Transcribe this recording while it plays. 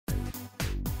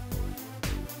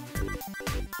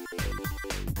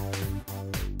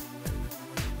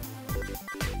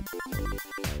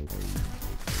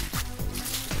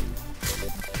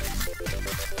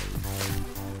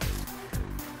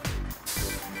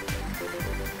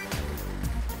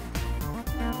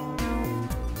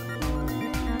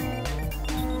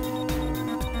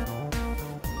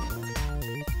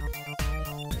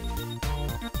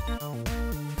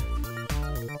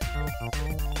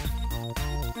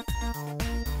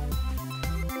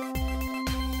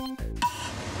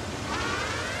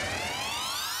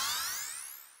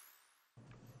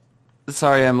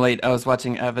Sorry I'm late. I was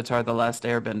watching Avatar: The Last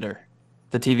Airbender.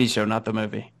 The TV show, not the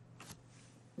movie.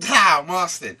 Hi, I'm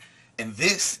Austin, and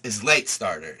this is Late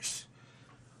Starters.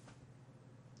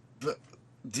 But,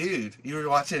 dude, you were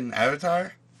watching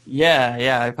Avatar?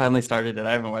 Yeah, I finally started it.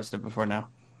 I haven't watched it before now.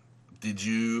 Did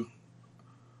you...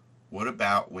 What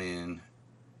about when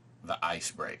the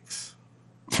ice breaks?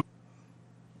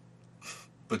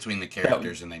 Between the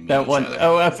characters and they meet That each one, other.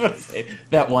 oh, I was about to say,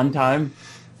 that one time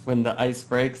when the ice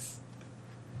breaks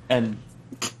and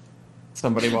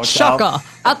somebody walks out. Shaka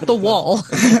at the wall.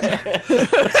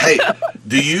 Hey,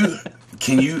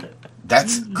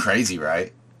 that's crazy,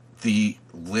 right? The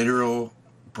literal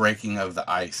breaking of the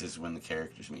ice is when the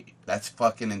characters meet. That's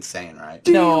fucking insane, right?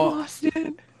 No,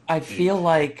 I feel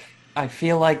like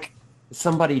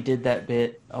somebody did that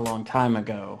bit a long time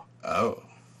ago Oh.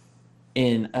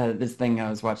 in this thing I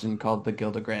was watching called The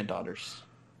Guild of Granddaughters.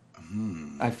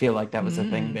 I feel like that was a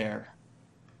thing there.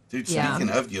 Dude, Yeah.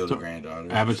 speaking of Guild of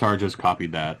Granddaughters. Avatar just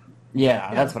copied that.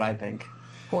 Yeah, that's what I think.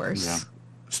 Of course. Yeah.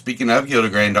 Speaking of Guild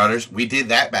of Granddaughters, we did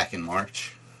that back in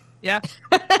March. Yeah,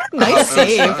 Nice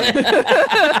save.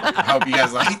 I hope you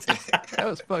guys liked it. that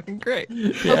was fucking great.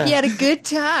 Hope you had a good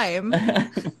time.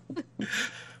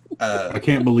 I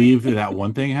can't believe that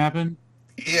one thing happened.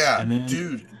 Yeah, And then-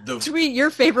 dude. Tweet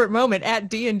your favorite moment at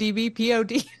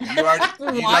DNDBPOD. You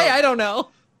already, Why? I don't know.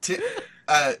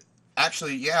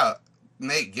 Actually, yeah.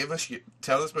 Nate,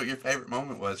 tell us what your favorite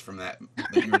moment was from that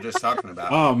you were just talking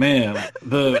about. Oh man,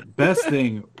 the best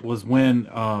thing was when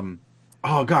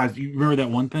oh guys, you remember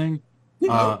that one thing?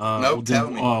 No,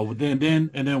 tell me.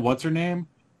 Then what's her name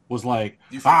was like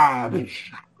You and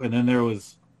then there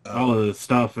was all of this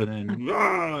stuff, and then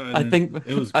I think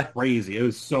it was crazy. It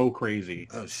was so crazy.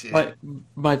 Oh shit.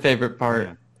 My favorite part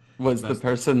Yeah. was the That's-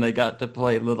 person they got to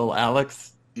play little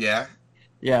Alex. Yeah,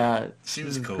 Yeah, she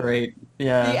was cool. great. The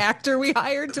Yeah, actor we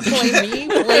hired to play me,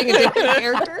 playing a different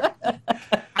character.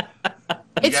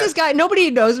 It's this guy.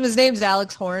 Nobody knows him. His name's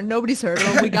Alex Horn. Nobody's heard of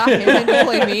him. We got him in to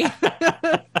play me.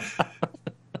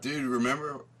 Dude,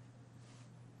 remember?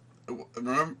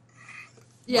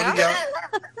 Yeah. What do you got?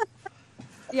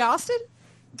 Yeah, Austin?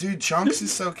 Dude, Chunks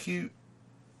is so cute.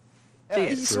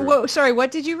 Sorry,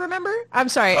 what did you remember? I'm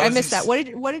sorry, I missed that. What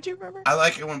did you remember? I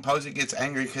like it when Posey gets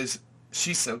angry because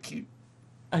she's so cute.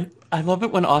 I love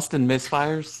it when Austin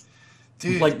misfires.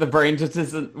 Dude, Like the brain just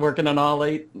isn't working on all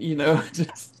eight, you know?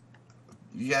 Just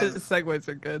you The guys... segues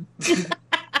are good.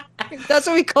 That's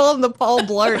what we call him, the Paul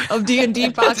Blart of D&D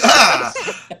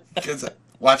podcast. Because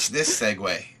watch this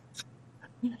segue.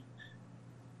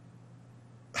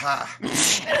 Ha.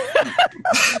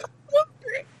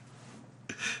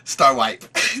 Star wipe.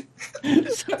 Wait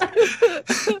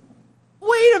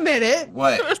a minute.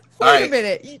 What? Wait a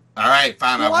minute. All right,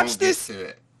 fine. I Watch won't this. get to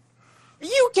it.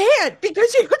 You can't,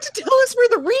 because you have to tell us where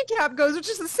the recap goes, which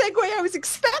is the segue I was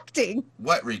expecting.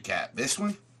 What recap? This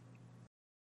one?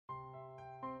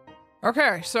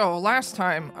 Okay, so last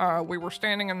time we were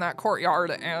standing in that courtyard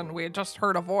and we had just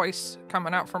heard a voice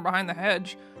coming out from behind the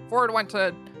hedge. Ford went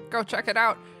to go check it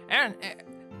out, and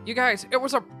you guys, it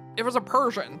was a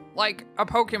Persian, like a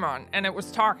Pokémon, and it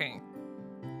was talking.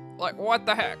 Like, what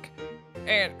the heck?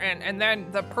 And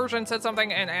then the Persian said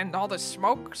something, and all this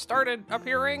smoke started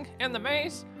appearing in the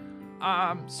maze.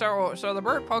 So the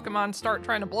bird Pokemon start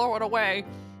trying to blow it away.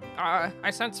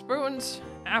 I sent Spoons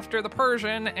after the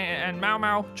Persian, and Mau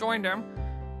Mau joined him.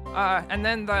 And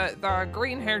then the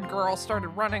green-haired girl started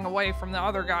running away from the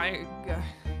other guy.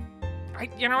 I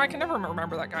can never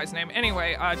remember that guy's name.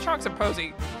 Anyway, Chunks and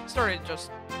Posey started just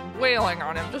wailing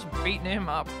on him, just beating him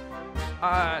up.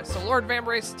 So Lord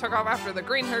Vambrace took off after the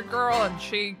green-haired girl, and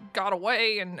she got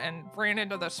away and ran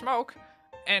into the smoke.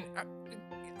 And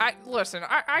I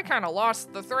kind of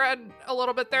lost the thread a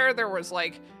little bit there. There was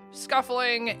like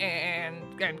scuffling, and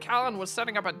Calynn was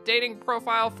setting up a dating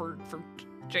profile for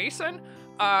Jason.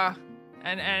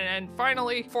 And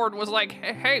finally Ford was like,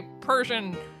 hey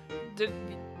Persian,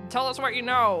 tell us what you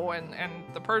know. And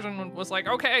the Persian was like,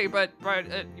 okay, but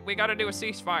we got to do a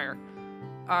ceasefire.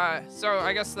 So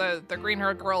I guess the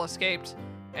green-haired girl escaped,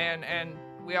 and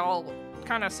we all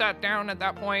kind of sat down at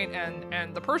that point,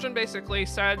 and the Persian basically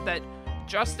said that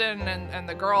Justin and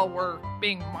the girl were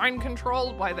being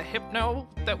mind-controlled by the hypno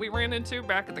that we ran into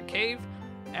back at the cave,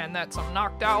 and that some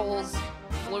knocked owls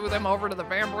flew them over to the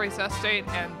Vambrace estate,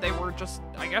 and they were just,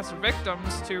 I guess,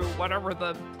 victims to whatever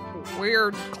the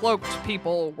weird cloaked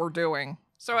people were doing.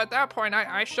 So at that point,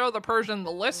 I show the Persian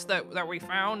the list that we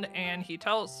found, and he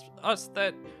tells us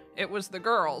that it was the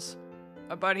girls,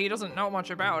 but he doesn't know much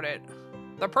about it.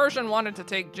 The Persian wanted to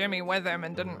take Jimmy with him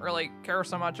and didn't really care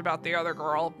so much about the other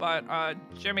girl, but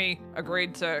Jimmy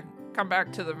agreed to come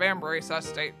back to the Vambrace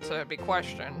estate to be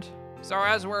questioned. So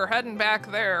as we're heading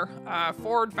back there,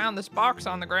 Ford found this box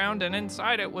on the ground, and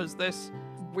inside it was this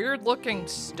weird-looking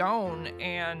stone,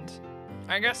 and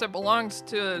I guess it belongs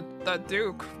to the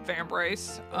Duke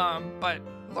Vambrace, but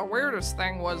the weirdest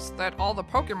thing was that all the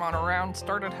Pokemon around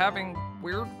started having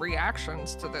weird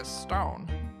reactions to this stone.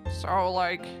 So,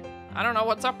 like, I don't know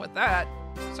what's up with that.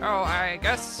 So I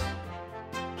guess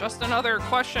just another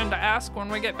question to ask when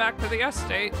we get back to the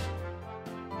estate.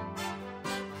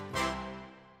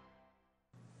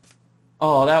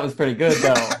 Oh, that was pretty good,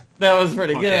 though. That was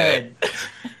pretty Okay.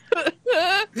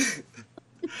 good.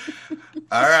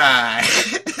 All right.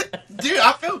 Dude,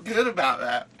 I feel good about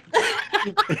that.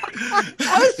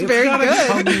 That was It's very gotta good.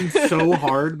 come in so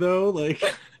hard though. Like,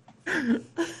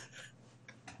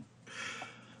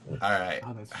 All right.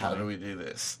 Oh, that's How funny. do we do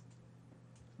this?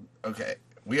 Okay.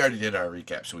 We already did our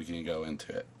recap, so we can go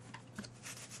into it.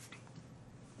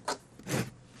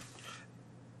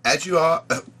 As you all...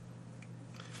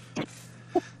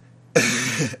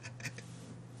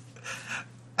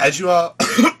 As you all...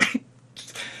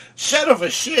 Shut up a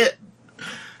shit!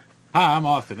 hi, I'm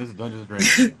Austin. This is Dungeons and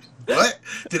Dragons. What?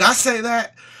 Did I say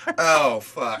that? Oh,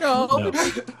 fuck. No. No.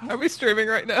 Are we streaming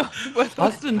right now?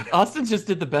 Austin just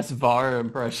did the best VAR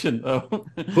impression, though.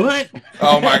 What?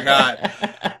 Oh, my God.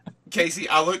 Kaycie,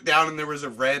 I looked down and there was a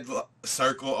red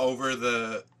circle over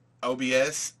the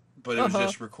OBS, but it was Uh-huh.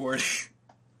 just recording.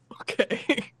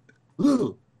 Okay.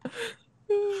 Ooh.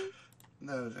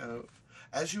 No.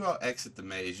 As you all exit the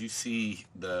maze, you see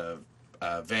the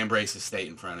Vambrace estate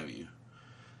in front of you.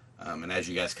 And as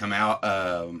you guys come out,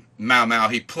 Mau,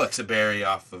 he plucks a berry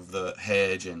off of the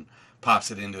hedge and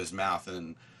pops it into his mouth,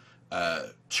 and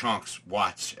Trunks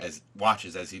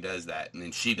watches as he does that, and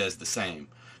then she does the same.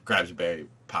 Grabs a berry,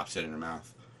 pops it in her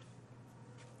mouth.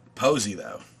 Posey,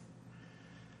 though,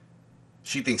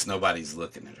 she thinks nobody's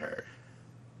looking at her.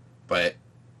 But,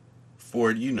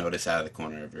 Ford, you notice out of the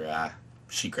corner of your eye,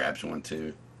 she grabs one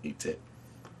too, eats it.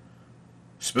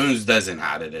 Spoons doesn't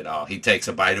hide it at all. He takes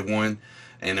a bite of one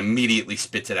and immediately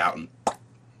spits it out and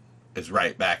is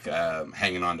right back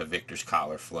hanging on to Victor's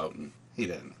collar, floating. He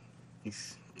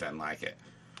doesn't like it.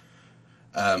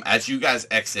 As you guys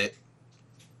exit,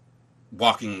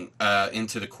 walking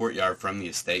into the courtyard from the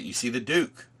estate, you see the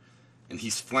Duke, and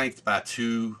he's flanked by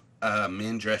two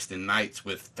men dressed in knights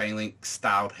with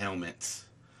phalanx-styled helmets.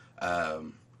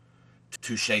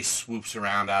 Touche swoops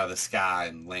around out of the sky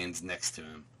and lands next to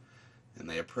him, and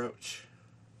they approach.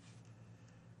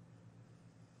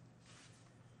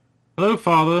 Hello,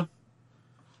 Father.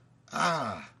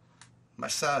 Ah, my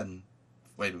son.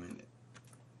 Wait a minute.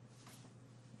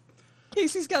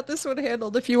 Casey's got this one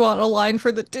handled if you want a line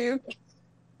for the Duke.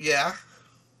 Yeah?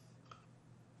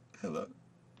 Hello.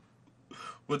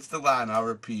 What's the line? I'll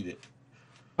repeat it.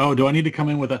 Oh, do I need to come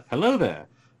in with a hello there?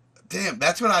 Damn,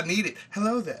 that's what I needed.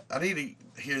 Hello there. I need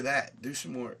to hear that. Do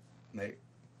some more, Nate.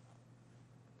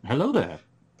 Hello there.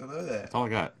 Hello there. That's all I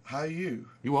got. How are you?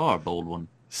 You are a bold one.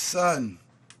 Son,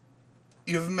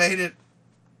 you've made it,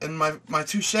 and my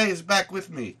touche is back with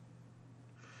me.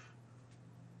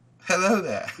 Hello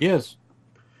there. Yes.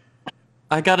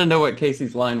 I gotta know what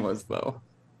Casey's line was, though.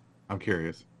 I'm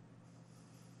curious.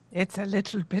 It's a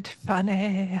little bit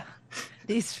funny,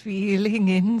 this feeling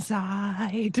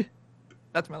inside.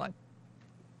 That's my line.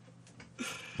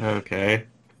 Okay.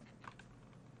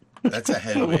 That's a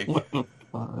Hedwig.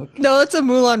 Fuck. No, that's a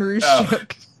Moulin Rouge Oh.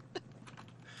 joke.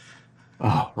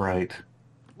 Oh, right.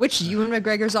 Which Ewan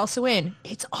McGregor's also in.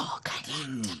 It's all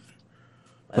connected.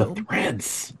 Dude. The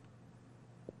threads.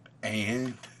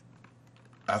 And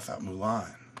I thought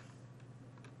Mulan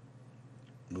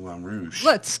Rouge.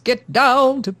 Let's get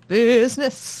down to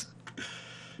business.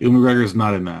 Ewan McGregor's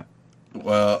not in that.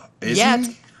 Well, is Yet.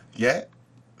 he? Yet?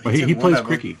 But he He's in one plays of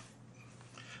them. Cricky.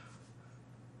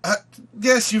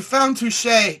 Yes, you found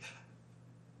Touche.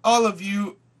 All of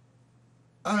you.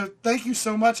 Thank you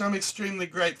so much. I'm extremely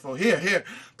grateful. Here.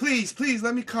 Please,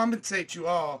 let me compensate you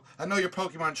all. I know your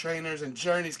Pokemon trainers and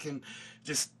journeys can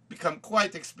just become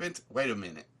quite expensive. Wait a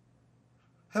minute.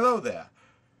 Hello there.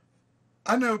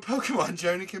 I know a Pokemon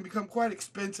journey can become quite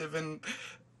expensive and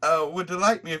would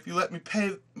delight me if you let me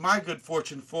pay my good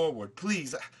fortune forward.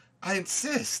 Please, I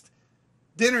insist.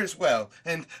 Dinner as well,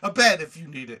 and a bed if you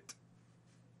need it.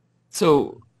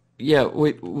 So, yeah,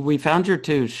 we found your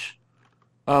touche,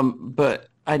 but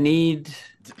I need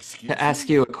Excuse to ask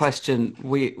you a question.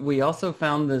 We also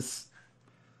found this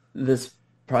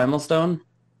primal stone.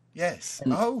 Yes.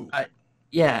 And Oh.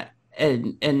 Yeah,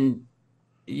 and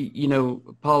you know,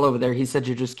 Paul over there, he said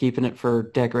you're just keeping it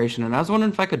for decoration, and I was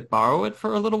wondering if I could borrow it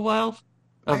for a little while.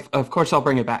 Of course, I'll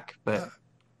bring it back, but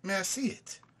May I see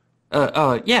it?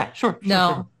 Yeah, sure.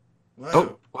 No.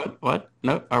 Well, Oh, what?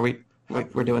 No, are we?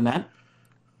 We're doing that?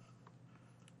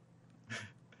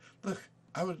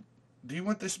 look, do you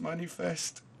want this money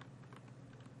first?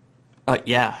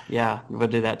 Yeah, we'll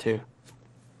do that too.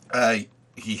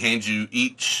 He hands you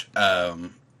each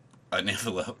an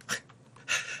envelope,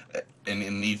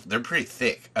 and they're pretty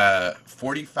thick.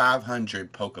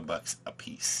 4,500 Pokebucks a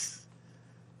piece.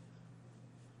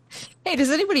 Hey,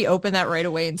 does anybody open that right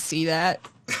away and see that?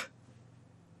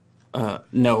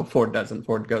 No, Ford doesn't.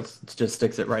 Ford just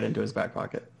sticks it right into his back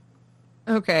pocket.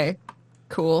 Okay,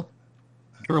 cool.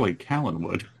 Surely Calynn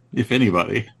would, if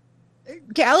anybody.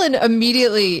 Calynn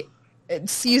immediately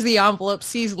sees the envelope,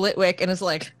 sees Litwick, and is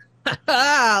like,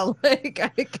 "Ha! Like I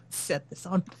can set this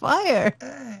on fire."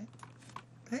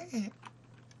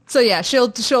 So yeah, she'll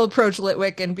approach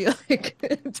Litwick and be like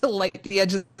to light the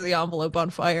edge of the envelope on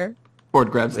fire.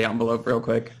 Ford grabs the envelope real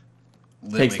quick,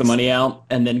 takes the money out,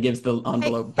 and then gives the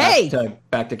envelope back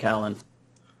to Calynn,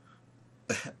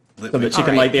 so that she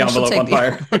can light the envelope on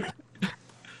fire.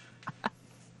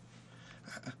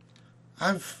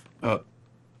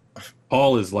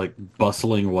 Paul is like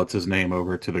bustling what's his name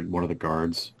over to one of the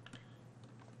guards.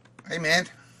 Hey man,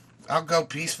 I'll go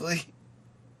peacefully.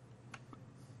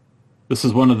 This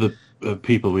is one of the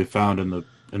people we found in the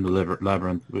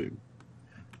labyrinth. I'm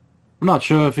not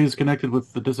sure if he's connected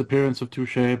with the disappearance of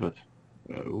Touche, but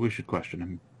we should question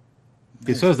him.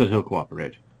 He says that he'll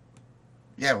cooperate.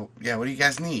 Yeah. What do you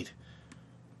guys need?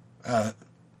 Have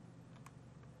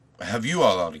you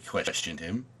all already questioned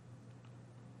him?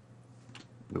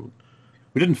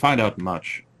 We didn't find out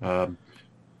much.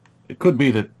 It could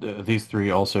be that these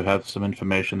three also have some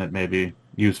information that may be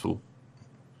useful.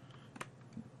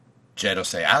 Jed will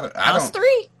say, I Us don't...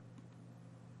 three?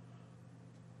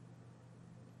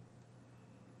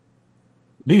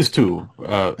 These two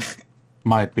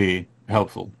might be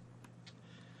helpful.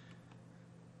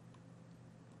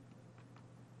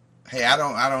 Hey, I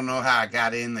don't know how I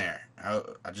got in there.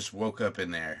 I just woke up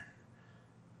in there.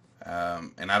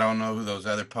 And I don't know who those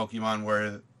other Pokemon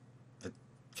were that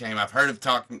came. I've heard of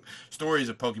stories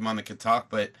of Pokemon that could talk,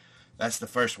 but that's the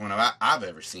first one I've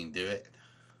ever seen do it.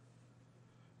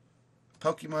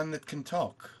 Pokemon that can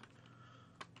talk.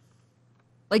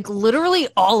 Like literally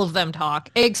all of them talk,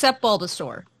 except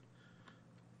Bulbasaur.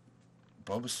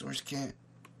 Bulbasaurs can't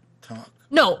talk.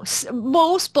 No,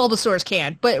 most Bulbasaurs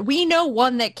can, but we know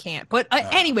one that can't. But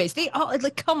anyways, they all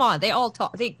like come on, they all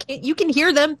talk. They can't, you can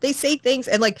hear them. They say things,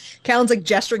 and like Calyn's like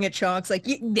gesturing at Chunks, like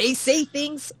they say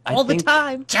things all the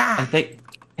time. I think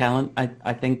Calynn.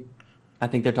 I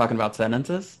think they're talking about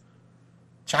sentences.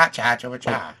 Cha cha cha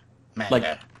cha.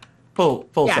 Like full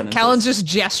yeah, sentences. Calyn's just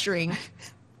gesturing.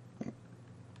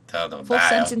 Full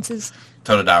sentences.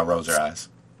 Totodile rolls her eyes.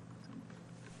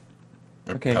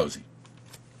 Okay. Cozy.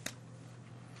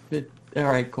 All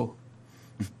right, cool.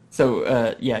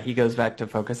 So, he goes back to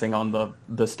focusing on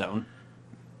the stone.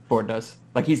 Ford does.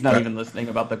 Like, he's not even listening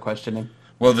about the questioning.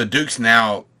 Well, the Duke's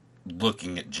now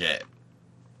looking at Jet.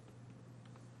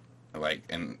 Like,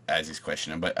 and as he's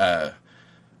questioning, but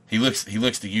he looks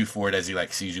to you, Ford, as he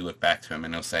like sees you look back to him,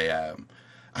 and he'll say,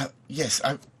 "Yes,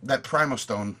 that Primal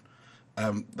Stone.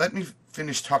 Let me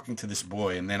finish talking to this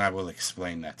boy, and then I will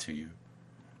explain that to you."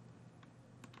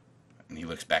 And he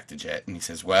looks back to Jet, and he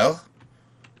says, "Well,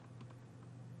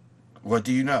 what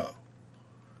do you know?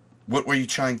 What were you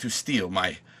trying to steal?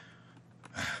 My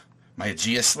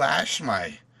Aegea Slash,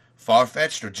 my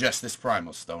Farfetch'd, or just this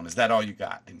Primal Stone? Is that all you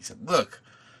got?" And he said, "Look,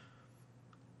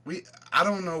 I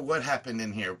don't know what happened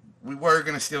in here. We were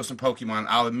going to steal some Pokemon,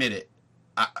 I'll admit it.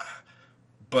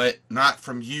 But not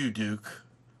from you, Duke.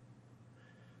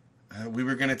 We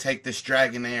were going to take this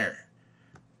Dragonair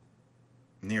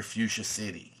near Fuchsia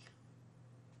City.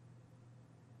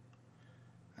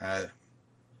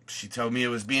 She told me it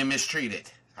was being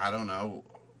mistreated. I don't know,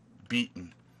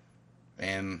 beaten.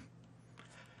 And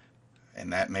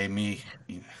that made me...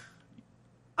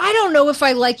 I don't know if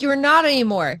I like you or not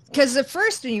anymore. Because at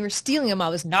first when you were stealing them, I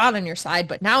was not on your side,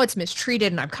 but now it's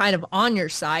mistreated and I'm kind of on your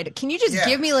side. Can you just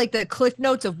give me like the cliff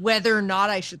notes of whether or not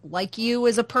I should like you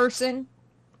as a person?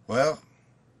 Well,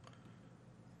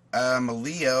 I'm a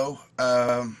Leo.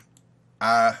 I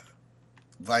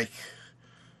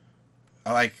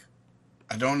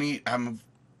don't eat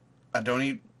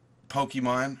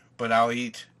Pokemon, but I'll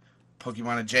eat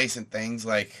Pokemon adjacent things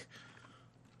like...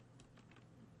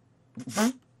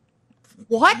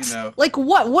 What? You know, like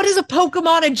what? What is a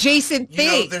Pokemon adjacent thing?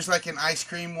 You know, there's like an ice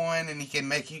cream one, and he can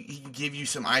give you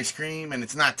some ice cream, and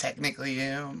it's not technically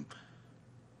him.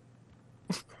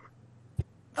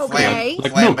 Okay.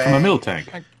 Like milk from a milk tank.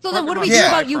 So then what do we do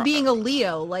about you being a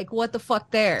Leo? Like, what the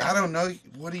fuck there? I don't know.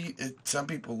 What do you... Some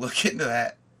people look into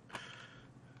that.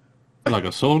 Like a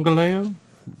Solgaleo?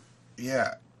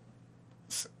 Yeah.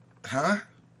 Huh?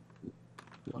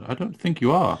 I don't think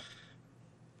you are.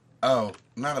 Oh,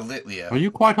 not a lit Leo. Are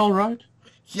you quite all right?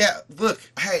 Yeah, look,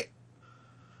 hey.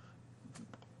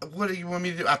 What do you want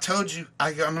me to do? I told you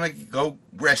I'm going to go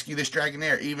rescue this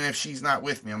Dragonair. Even if she's not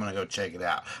with me, I'm going to go check it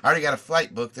out. I already got a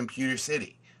flight booked in Pewter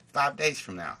City. 5 days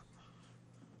from now.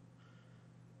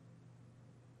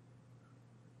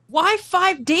 Why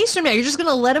 5 days from now? You're just going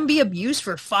to let him be abused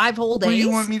for 5 whole days? What do you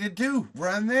want me to do?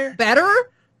 Run there? Better?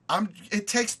 It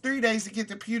takes 3 days to get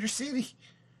to Pewter City.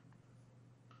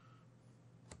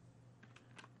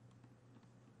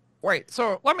 Wait,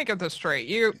 so let me get this straight.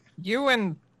 You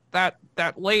and that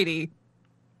lady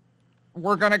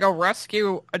were gonna go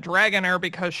rescue a Dragonair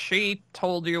because she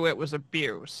told you it was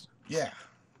abused. Yeah.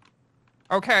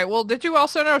 Okay, well, did you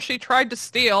also know she tried to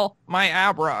steal my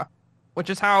Abra, which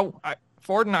is how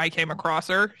Ford and I came across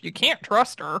her. You can't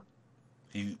trust her.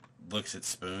 He looks at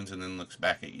Spoons and then looks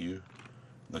back at you.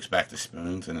 Looks back to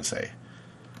Spoons and say,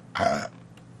 I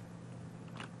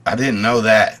didn't know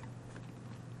that.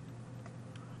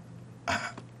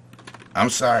 I'm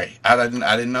sorry. I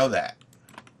didn't know that.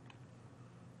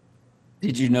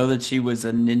 Did you know that she was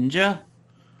a ninja?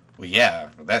 Well, yeah,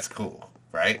 that's cool,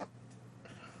 right?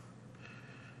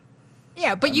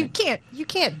 Yeah, but you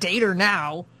can't date her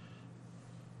now.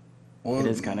 Well, it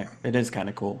is kind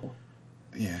of cool.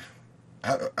 Yeah.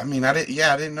 I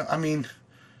didn't know. I mean,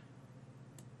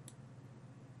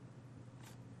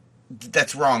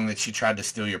 that's wrong that she tried to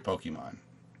steal your Pokemon.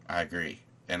 I agree.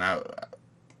 And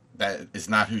that is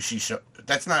not who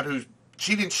that's not who,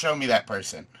 she didn't show me that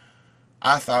person.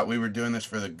 I thought we were doing this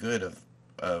for the good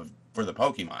for the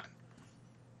Pokemon.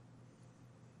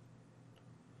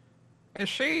 Is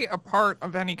she a part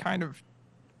of any kind of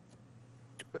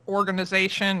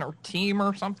organization or team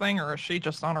or something, or is she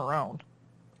just on her own?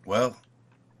 Well,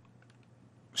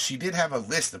 she did have a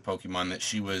list of Pokemon that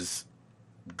she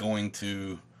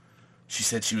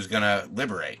said she was going to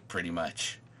liberate, pretty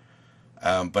much.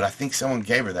 But I think someone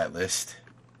gave her that list.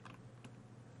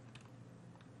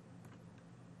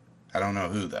 I don't know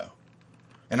who, though.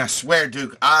 And I swear,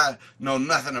 Duke, I know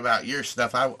nothing about your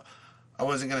stuff. I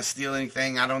wasn't going to steal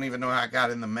anything. I don't even know how I got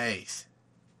in the maze.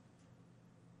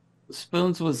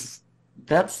 Spoons was...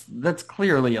 That's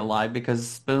clearly a lie, because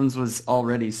Spoons was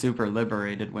already super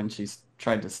liberated when she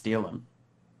tried to steal him.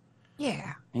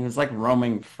 Yeah. He was like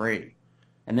roaming free.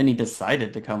 And then he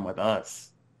decided to come with us.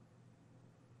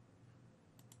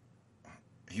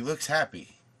 He looks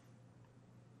happy.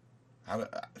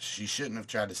 She shouldn't have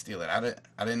tried to steal it. I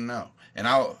didn't know. And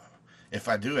if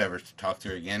I do ever talk to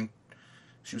her again,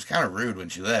 she was kind of rude when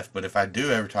she left, but if I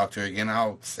do ever talk to her again,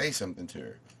 I'll say something to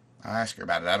her. I'll ask her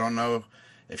about it. I don't know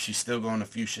if she's still going to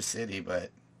Fuchsia City,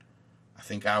 but I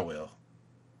think I will.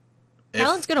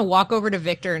 Alan's going to walk over to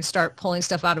Victor and start pulling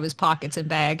stuff out of his pockets and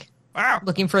bag. Wow.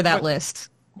 Looking for that list.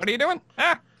 What are you doing?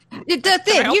 The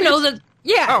thing, you know, the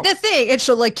thing. And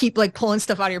she'll keep pulling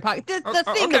stuff out of your pocket. The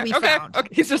thing that we found. Okay.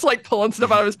 He's just pulling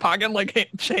stuff out of his pocket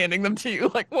and handing them to you.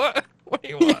 What? What do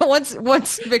you want?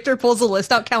 Once Victor pulls the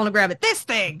list out, Calynn will grab it. This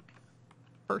thing.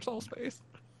 Personal space.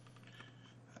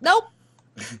 Nope.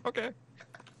 Okay.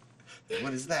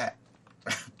 What is that?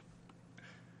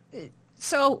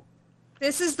 So,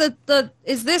 this is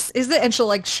and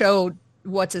she'll show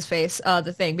what's his face,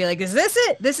 the thing. Be like, is this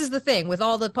it? This is the thing with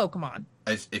all the Pokemon.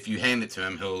 If you hand it to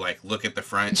him, he'll look at the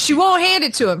front. She won't hand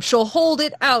it to him. She'll hold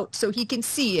it out so he can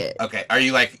see it. Okay. Are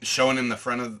you showing him the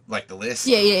front of the list?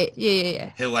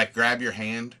 Yeah. He'll grab your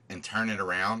hand and turn it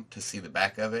around to see the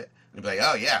back of it. And be like,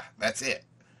 oh yeah, that's it.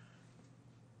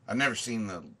 I've never seen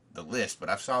the list, but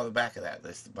I've saw the back of that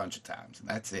list a bunch of times, and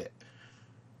that's it.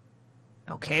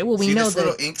 Okay, well, we see know this that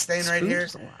little ink stain right here?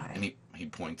 And he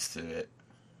points to it.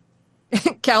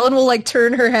 Calynn will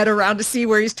turn her head around to see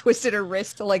where he's twisted her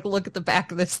wrist to look at the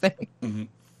back of this thing. Mm-hmm.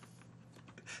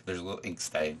 There's a little ink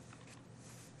stain.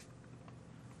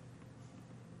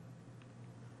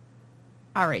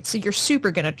 All right, so you're she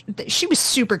was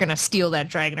super gonna steal that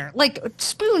Dragonair.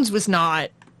 Spoons was not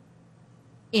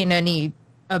in any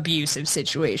abusive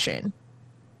situation.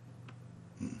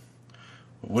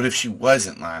 What if she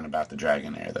wasn't lying about the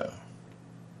Dragonair, though?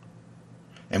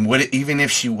 And even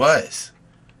if she was,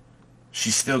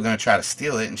 she's still going to try to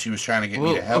steal it, and she was trying to get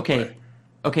me to help her.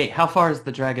 Okay, how far is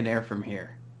the Dragonair from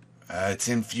here? It's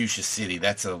in Fuchsia City.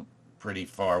 That's a pretty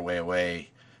far way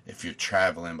away if you're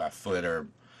traveling by foot, or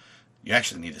you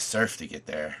actually need to surf to get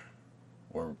there,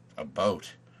 or a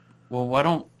boat. Well, why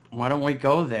don't we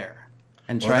go there?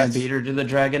 and try and beat her to the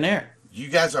Dragonair. You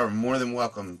guys are more than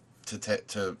welcome to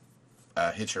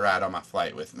hitch a ride on my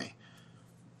flight with me.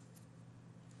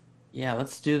 Yeah,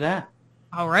 let's do that.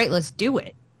 All right, let's do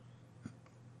it.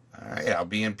 All right, I'll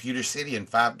be in Pewter City in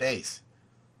 5 days.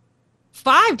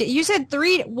 5 days? You said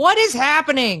 3. What is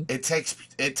happening? It takes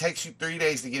you 3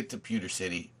 days to get to Pewter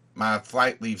City. My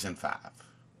flight leaves in 5.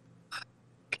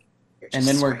 And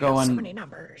then we're going. So many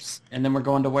numbers. And then we're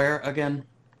going to where again?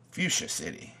 Fuchsia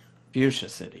City. Fuchsia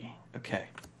City. Okay.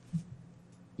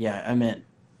 Yeah, I'm in.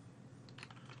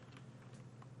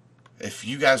 If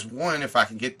you guys want, if I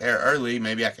can get there early,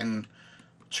 maybe I can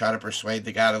try to persuade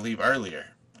the guy to leave earlier.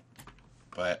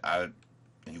 But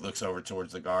he looks over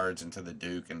towards the guards and to the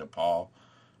Duke and to Paul.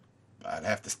 I'd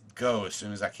have to go as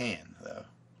soon as I can, though.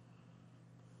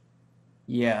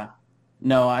 Yeah.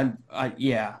 No,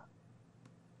 yeah.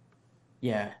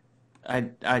 Yeah.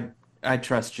 I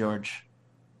trust George.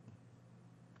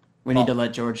 We need to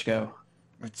let George go.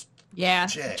 Yeah,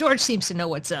 Jet. George seems to know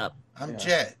what's up. I'm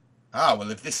Jet. Oh,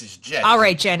 well, if this is Jet... All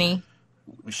right, Jenny.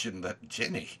 We shouldn't let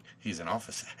Jenny. He's an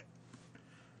officer.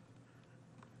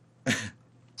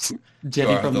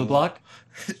 Jenny from the block?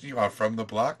 You are from the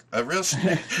block? A real...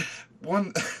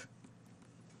 one...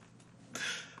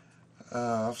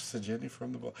 Officer Jenny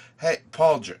from the block. Hey,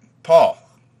 Paul.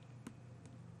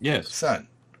 Yes. Son.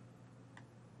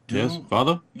 Yes,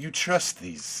 father? You trust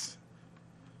these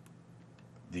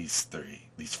 3?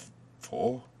 These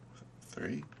 4?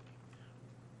 3?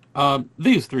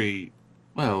 These 3,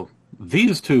 well,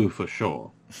 these 2 for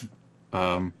sure.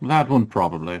 That one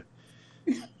probably.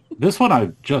 This one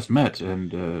I just met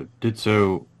and did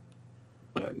so.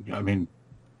 I mean,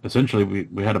 essentially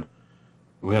we had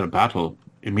a battle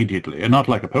immediately, and not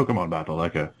like a Pokemon battle,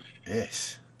 like a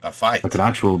fight, like an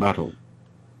actual battle.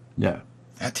 Yeah.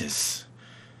 That is.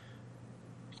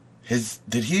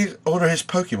 Did he order his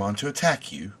Pokemon to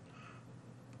attack you?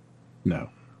 No.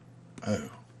 Oh.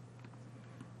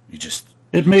 You just...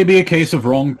 It may be a case of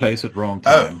wrong place at wrong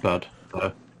time, but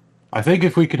I think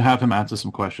if we could have him answer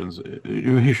some questions,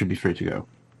 he should be free to go.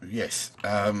 Yes.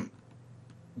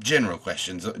 General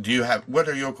questions. What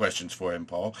are your questions for him,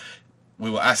 Paul? We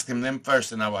will ask him them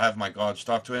first, and I will have my guards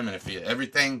talk to him, and if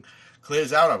everything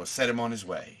clears out, I will set him on his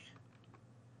way.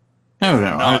 No,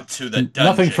 Not to the dungeons.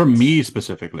 Nothing from me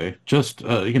specifically. Just,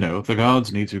 the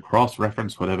guards need to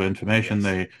cross-reference whatever information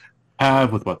they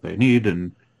have with what they need,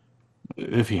 and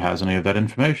if he has any of that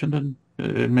information, then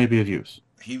it may be of use.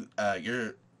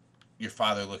 Your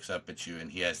father looks up at you, and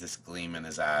he has this gleam in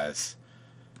his eyes,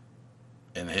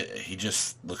 and he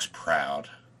just looks proud,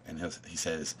 and he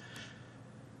says,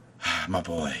 "My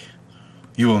boy,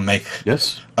 you will make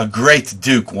a great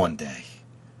duke one day."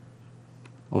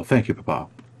 Well, thank you, Papa.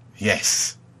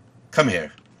 Yes. Come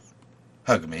here.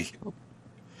 Hug me.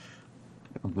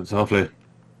 It's awfully...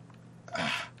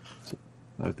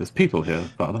 there's people here,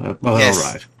 Father. Well, yes.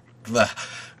 All right.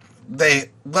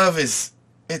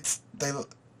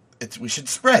 We should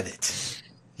spread it.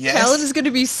 Yes. Calynn is going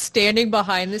to be standing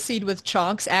behind the scene with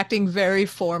Chonks, acting very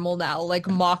formal now, like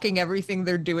mocking everything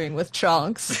they're doing with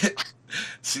Chonks.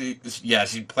 She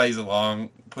plays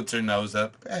along, puts her nose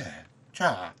up.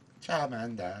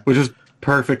 Charmander. Which is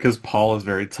perfect because Paul is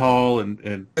very tall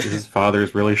and his father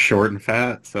is really short and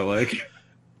fat, so like...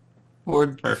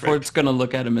 Ford's going to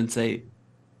look at him and say,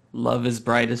 "Love is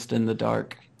brightest in the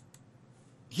dark."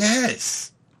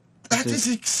 Yes! That is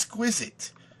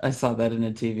exquisite. I saw that in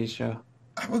a TV show.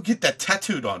 I will get that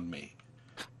tattooed on me.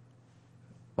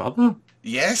 Father?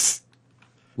 Yes?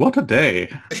 What a day.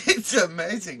 It's an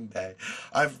amazing day.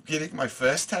 I'm getting my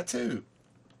first tattoo.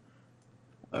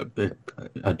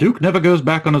 A duke never goes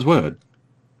back on his word.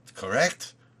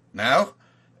 Correct. Now,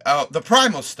 the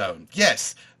primal stone.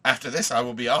 Yes. After this, I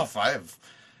will be off. I have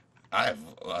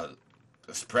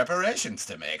preparations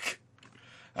to make.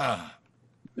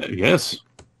 Yes.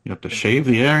 You have to shave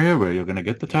the area where you're going to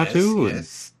get the tattoo.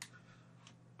 Yes.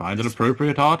 Find an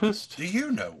appropriate artist. Do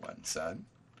you know one, son?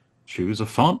 Choose a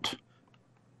font.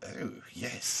 Oh,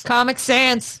 yes. Comic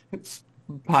Sans. It's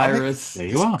Papyrus. There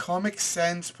you are. Comic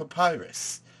Sans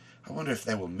Papyrus. I wonder if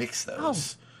they will mix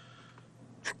those.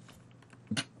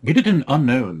 Get it in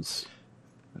unknowns.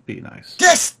 That'd be nice.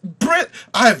 Yes!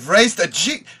 I've raised a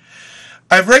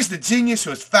genius who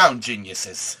has found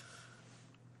geniuses.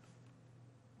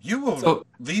 You will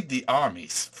lead the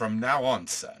armies from now on,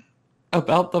 son.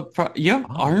 About the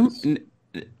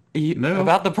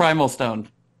about the primal stone.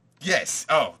 Yes.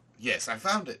 Oh, yes. I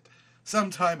found it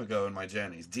some time ago in my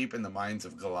journeys, deep in the mines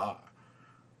of Galar.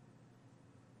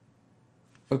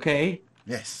 Okay.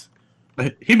 Yes.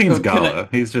 He means Gala.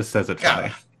 He just says it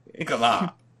funny.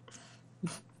 Galar.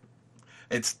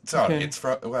 It's sorry. Okay. It's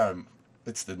from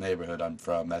It's the neighborhood I'm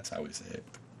from. That's how we say it.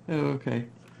 Oh, okay.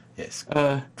 Yes.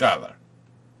 Galar.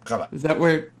 Is that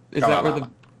where the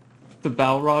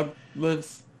Balrog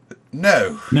lives?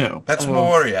 No. That's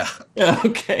Moria. Yeah,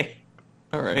 okay.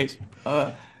 All right.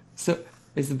 So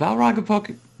is the Balrog a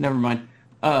Poke? Never mind.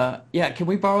 Yeah, can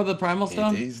we borrow the Primal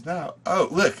Stone? It is now. Oh,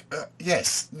 look.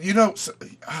 Yes. He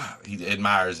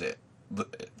admires it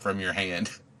from your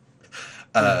hand.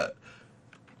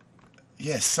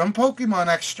 Yes, some Pokemon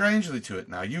act strangely to it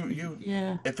now.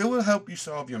 Yeah. If it will help you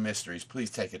solve your mysteries,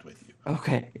 please take it with you.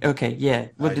 Okay, yeah.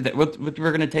 We'll do that. We're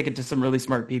going to take it to some really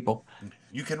smart people.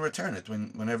 You can return it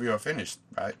whenever you're finished,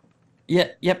 right? Yeah,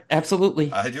 yep,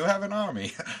 absolutely. I do have an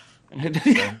army. I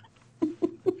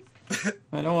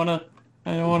don't want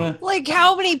to... Like,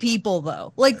 how many people,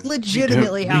 though? Like,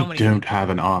 legitimately, how many? We don't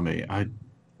have an army. I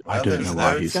don't know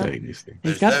why he's saying these things.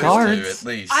 He's got guards. At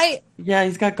least. Yeah,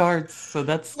 he's got guards, so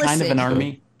that's kind of an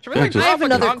army. Should we I have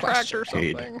another contract or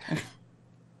something?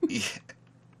 Yeah.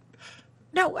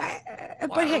 No,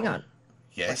 but hang on.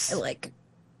 Yes.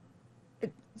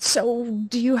 So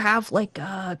do you have like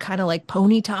a kind of like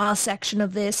Ponyta section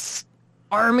of this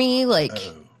army? Like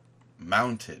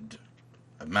mounted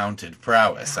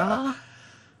prowess.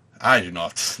 I do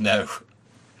not know.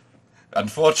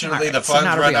 Unfortunately, the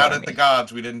funds run out at the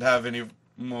gods. We didn't have any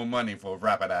more money for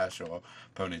Rapidash or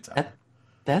Ponyta.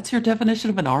 That's your definition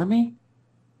of an army?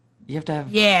 You have to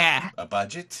have a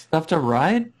budget? Stuff to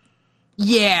ride?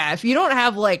 Yeah, if you don't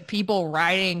have like people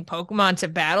riding Pokemon to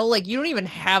battle, like you don't even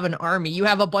have an army. You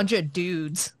have a bunch of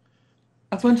dudes.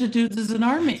 A bunch of dudes is an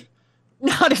army.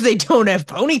 Not if they don't have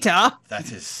Ponyta.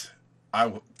 That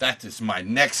is my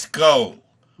next goal.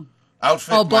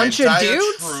 Outfit a bunch my of entire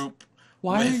dudes? troop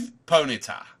with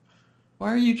Ponyta.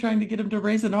 Why are you trying to get him to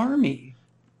raise an army?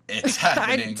 It's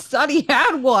happening. I thought he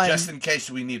had one. Just in case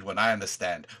we need one, I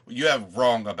understand. You have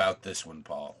wrong about this one,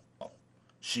 Paul.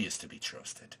 She is to be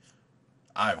trusted.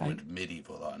 I went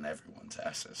medieval on everyone's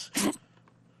asses.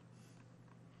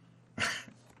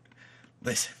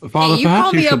 Listen. Father, you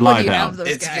call me up when you down. have those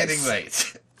It's guys. getting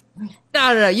late.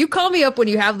 No. You call me up when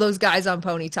you have those guys on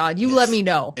Ponyta. You let me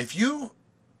know.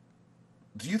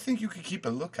 Do you think you could keep a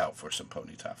lookout for some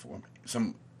Ponyta for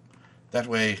me? That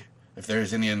way, if there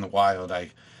is any in the wild,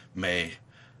 I may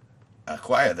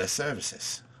acquire their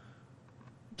services.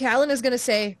 Calynn is going to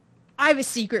say, I have a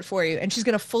secret for you. And she's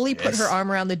going to fully put her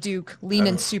arm around the Duke, lean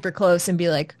in super close, and be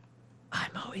like,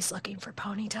 I'm always looking for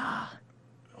Ponyta.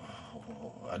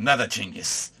 Oh, another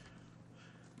genius.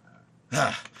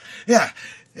 Yeah.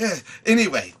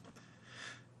 Anyway,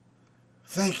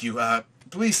 thank you.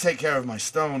 Please take care of my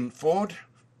stone, Ford.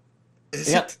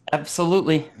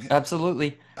 Absolutely.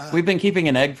 We've been keeping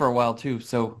an egg for a while too,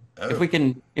 so if we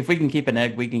can keep an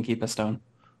egg, we can keep a stone.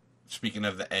 Speaking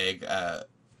of the egg,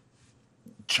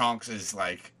 Chonks is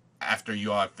like, after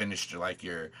you all finished like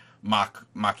your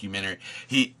mockumentary,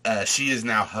 she is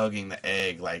now hugging the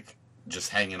egg, like just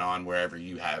hanging on wherever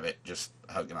you have it, just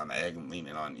hugging on the egg and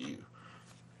leaning on you.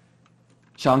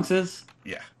 Chonks is?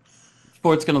 Yeah.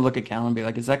 Ford's gonna look at Calynn and be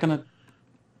like, that's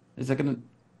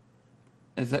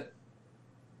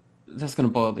gonna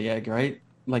boil the egg, right?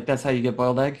 Like that's how you get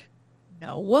boiled egg?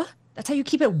 No, that's how you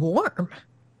keep it warm.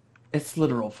 It's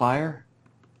literal fire.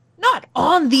 Not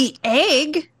on the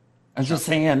egg. I'm just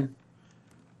saying.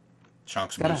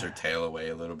 Chonks moves her tail away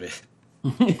a little bit.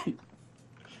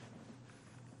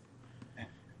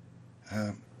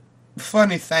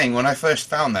 Funny thing, when I first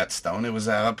found that stone, it was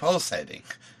pulsating.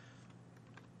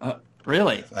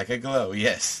 Really? Like a glow,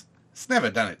 yes. It's never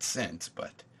done it since,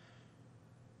 but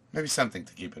maybe something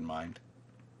to keep in mind.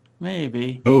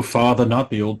 Maybe. Oh, Father, not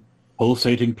the old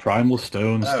pulsating primal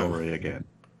stone story again.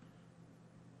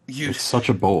 It's such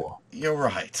a bore. You're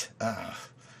right.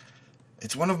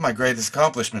 It's one of my greatest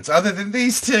accomplishments, other than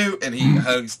these two. And he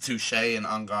hugs Touche and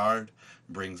On Guard,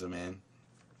 brings them in.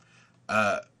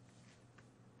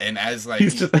 And as like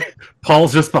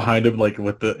Paul's just behind him, like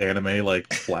with the anime,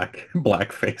 like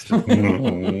black face.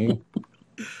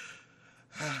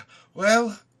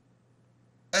 Well,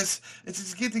 as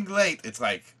it's getting late, it's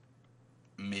like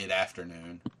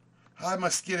mid-afternoon. I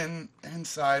must get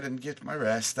inside and get my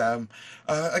rest.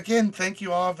 Again, thank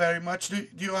you all very much. Do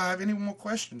you all have any more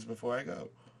questions before I go?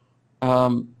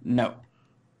 No.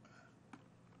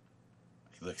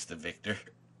 He looks to Victor.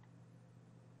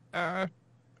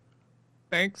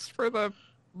 Thanks for the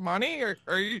money.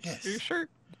 Are you sure?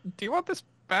 Do you want this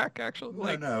back?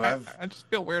 Actually, No. I just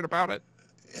feel weird about it.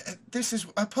 This is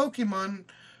a Pokemon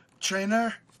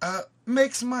trainer.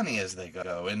 Makes money as they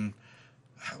go, and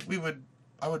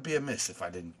I would be amiss if I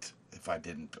didn't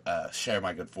share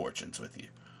my good fortunes with you.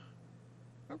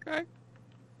 Okay.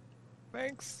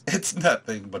 Thanks. It's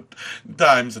nothing but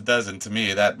dimes a dozen to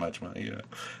me, that much money, you know.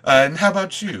 And how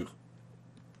about you?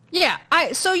 Yeah,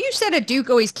 so you said a duke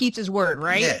always keeps his word,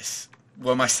 right? Yes.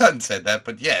 Well, my son said that,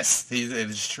 but yes, it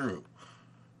is true.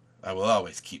 I will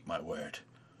always keep my word.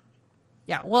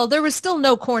 Yeah, well, there was still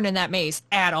no corn in that maze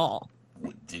at all.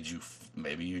 Did you...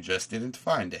 Maybe you just didn't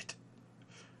find it.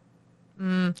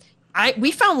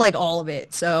 We found like all of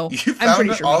it, so You I'm found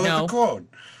pretty sure all we of know. the corn.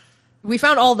 We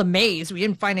found all the maize. We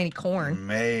didn't find any corn.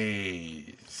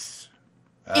 Maze.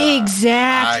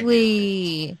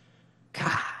 Exactly.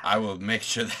 God. I will make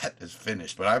sure that is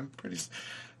finished, but I'm pretty...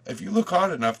 If you look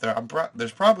hard enough,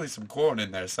 there's probably some corn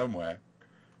in there somewhere.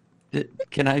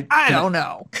 I don't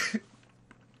know.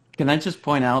 Can I just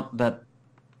point out that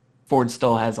Ford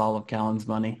still has all of Calyn's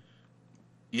money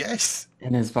Yes.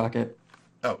 in his pocket?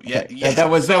 Oh, yeah. Okay. Yes. That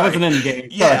was an in-game.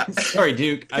 Yeah. Sorry,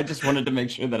 Duke. I just wanted to make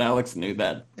sure that Alex knew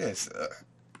that. Yes.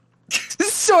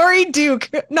 Sorry, Duke.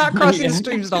 Not crossing the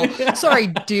streams at all. Sorry,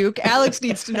 Duke. Alex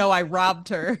needs to know I robbed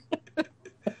her.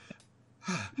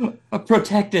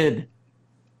 Protected.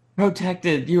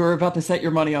 Protected. You were about to set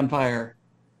your money on fire.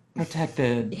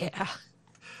 Protected. Yeah.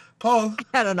 Paul.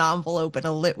 I had an envelope and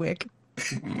a lit wick.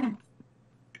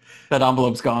 That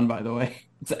envelope's gone, by the way.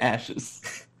 It's ashes.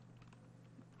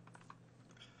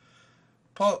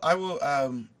 Paul, I will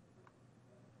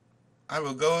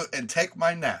go and take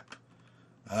my nap.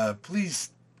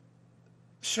 Please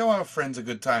show our friends a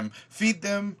good time. Feed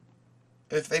them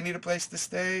if they need a place to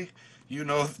stay. You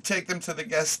know, take them to the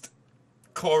guest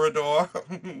corridor.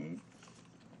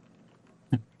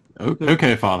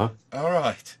 Okay, Father. All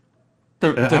right.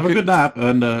 Have a good nap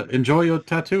and enjoy your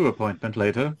tattoo appointment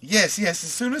later. Yes, as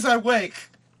soon as I wake.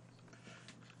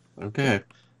 Okay.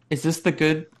 Is this the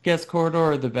good guest corridor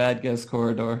or the bad guest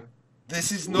corridor?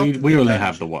 This is not We only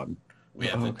have the one. We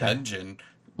have the dungeon.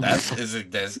 That is a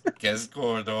guest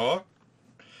corridor.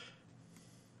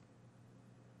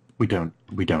 We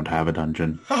don't have a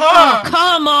dungeon. Oh,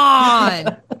 come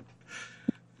on!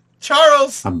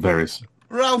 Charles! I'm very sorry.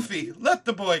 Ralphie, let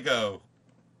the boy go.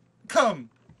 Come.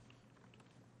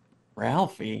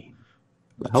 Ralphie?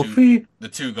 Ralphie? The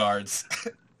two guards.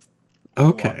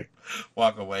 Okay.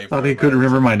 Walk away. Thought he couldn't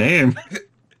remember my name.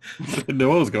 Didn't know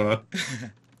what was going on.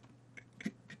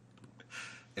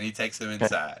 And he takes them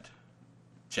inside.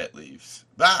 Chet leaves.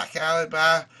 Bye, Calynn.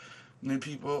 Bye, new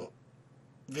people.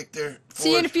 Victor. Ford.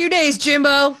 See you in a few days,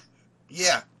 Jimbo.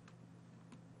 Yeah.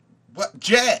 What?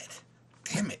 Jed.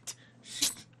 Damn it.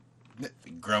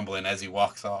 Grumbling as he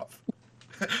walks off.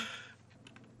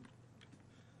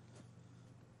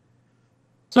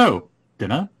 So,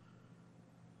 dinner?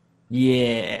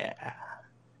 Yeah.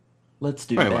 Let's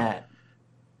do Very that. Well.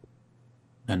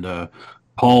 And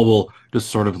Paul will just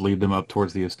sort of lead them up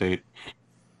towards the estate.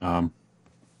 On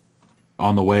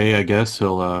the way, I guess,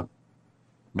 he'll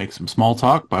make some small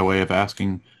talk by way of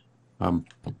asking,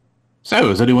 so,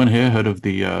 has anyone here heard of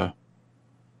the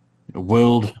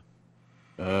World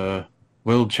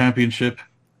Championship?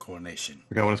 Coronation. I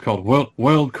forgot what it's called.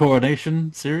 World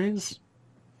Coronation Series?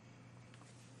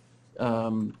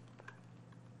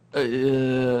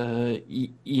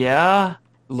 Yeah.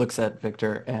 Looks at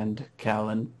Victor and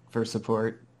Calynn for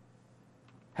support.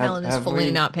 Calynn is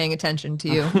fully not paying attention to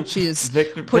you. She is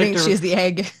Victor, she is the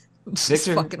egg. She's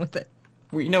Victor, fucking with it.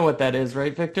 You know what that is,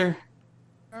 right, Victor?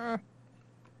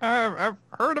 I've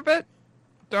heard of it.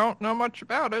 Don't know much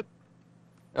about it.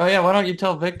 Oh yeah, why don't you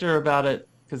tell Victor about it?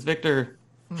 Because Victor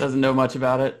doesn't know much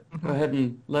about it. Go ahead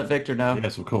and let Victor know.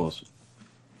 Yes, of course.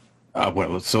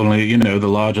 Well, it's only, the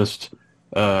largest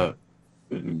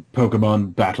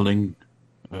Pokemon battling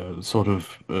sort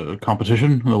of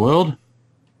competition in the world.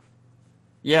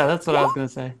 Yeah, that's what I was going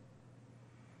to say.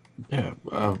 Yeah,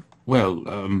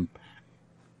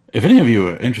 if any of you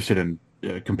are interested in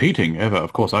competing ever,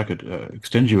 of course, I could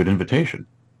extend you an invitation.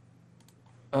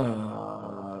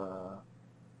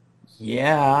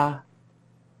 Yeah.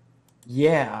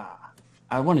 Yeah.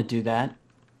 I want to do that.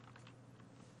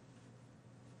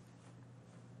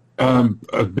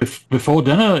 Before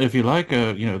dinner, if you like,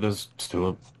 there's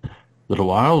still a little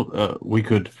while. We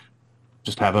could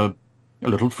just have a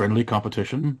little friendly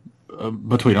competition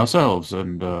between ourselves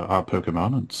and our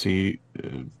Pokemon and see,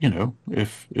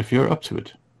 if you're up to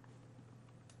it.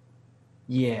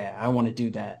 Yeah, I want to do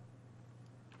that.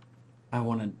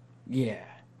 Yeah.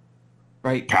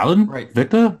 Right. Calynn? Right.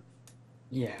 Victor?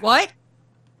 Yeah. What?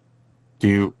 Do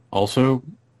you also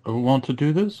want to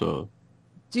do this? Or?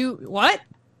 Do what?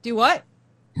 Do what?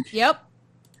 Yep.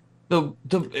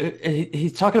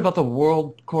 He's talking about the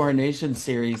World Coronation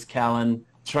Series, Calynn.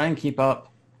 Try and keep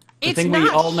up. The thing we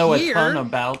all know a ton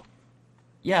about.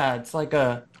 Yeah, it's like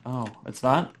it's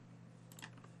not?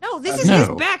 No, No, this is his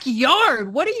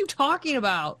backyard. What are you talking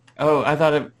about? Oh, I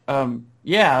thought it...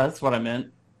 yeah, that's what I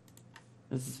meant.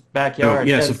 This is backyard. Oh,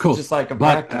 yes, of course. Just like a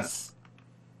practice.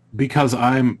 Because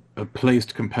I'm a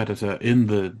placed competitor in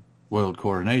the World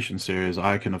Coronation Series,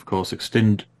 I can, of course,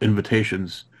 extend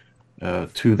invitations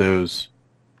to those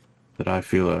that I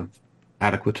feel are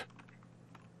adequate.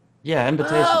 Yeah,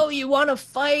 invitation. Oh, you want to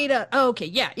fight? Okay,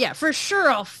 yeah, for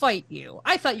sure I'll fight you.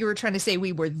 I thought you were trying to say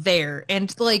we were there,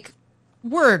 and, like,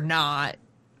 we're not.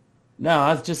 No,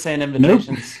 I was just saying invitations.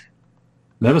 Nope.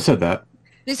 Never said that.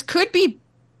 This could be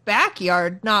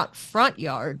backyard, not front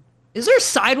yard. Is there a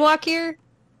sidewalk here?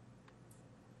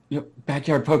 Yep,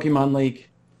 backyard Pokemon League.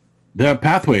 There are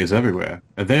pathways everywhere.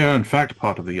 They are, in fact,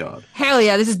 part of the yard. Hell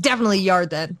yeah, this is definitely yard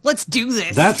then. Let's do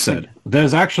this. That said,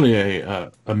 there's actually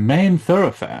a main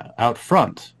thoroughfare out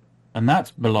front, and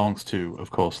that belongs to,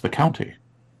 of course, the county.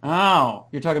 Oh,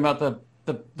 you're talking about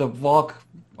the walk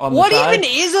on what the side? even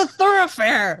is a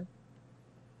thoroughfare?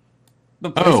 The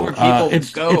place where people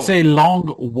go. It's a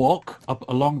long walk up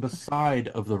along the side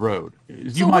of the road.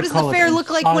 So what does the fair look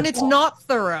like when it's not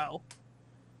thorough?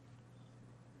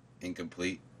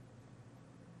 Incomplete.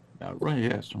 Right,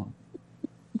 yes.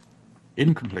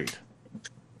 Incomplete.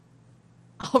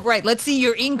 All right, let's see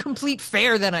your incomplete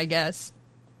fair then, I guess.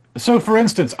 So, for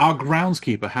instance, our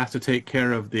groundskeeper has to take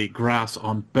care of the grass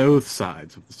on both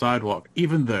sides of the sidewalk,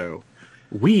 even though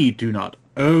we do not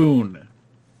own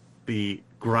the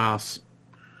grass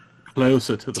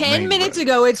closer to the main 10 minutes road.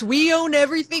 ago, it's we own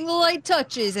everything the light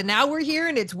touches, and now we're here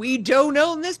and it's we don't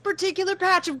own this particular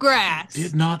patch of grass.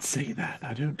 Did not say that.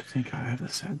 I don't think I ever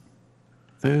said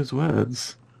those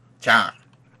words. Chonk.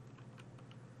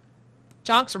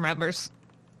 Chonks remembers.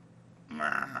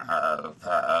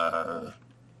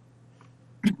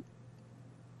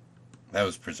 That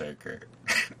was Berserker.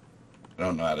 I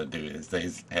don't know how to do it.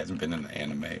 He hasn't been in the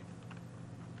anime.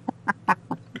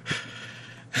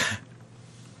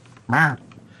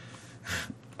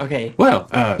 Okay.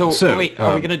 Well, so wait,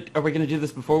 are we gonna do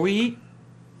this before we eat?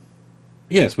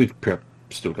 Yes, we've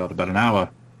still got about an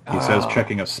hour. He says,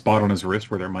 checking a spot on his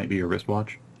wrist where there might be a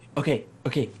wristwatch. Okay.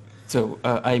 So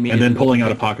I immediately... And then pulling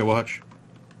out a pocket watch.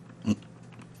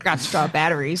 Forgot to draw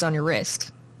batteries on your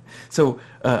wrist. So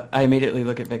I immediately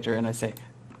look at Victor and I say,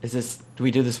 do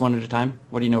we do this one at a time?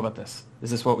 What do you know about this?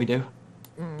 Is this what we do?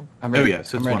 I'm ready. Oh,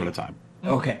 yes, it's one at a time.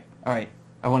 Okay. All right.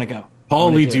 I want to go.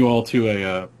 Paul leads you all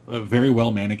to a very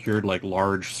well manicured, like,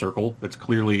 large circle that's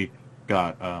clearly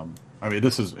got,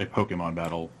 this is a Pokemon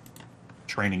battle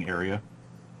training area.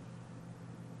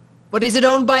 But is it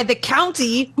owned by the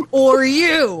county or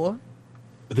you?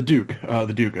 The Duke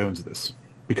owns this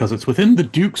because it's within the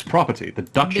Duke's property, the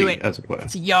duchy, as it were.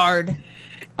 It's a yard.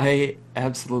 I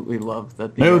absolutely love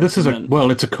that. This is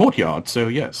it's a courtyard, so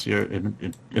yes, you're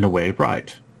in a way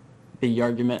right. The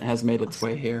argument has made its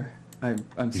way here.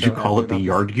 Did you call it the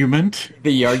argument?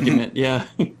 The argument, yeah.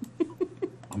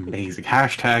 Amazing.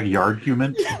 Hashtag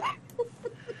argument.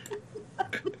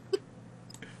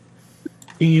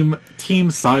 Team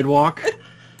sidewalk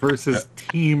versus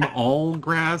team all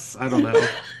grass. I don't know.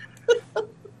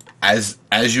 As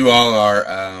you all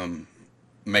are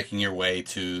making your way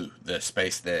to the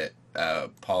space that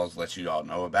Paul's let you all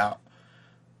know about,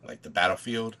 like the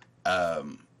battlefield,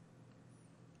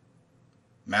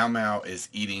 Mau is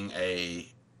eating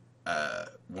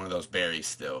one of those berries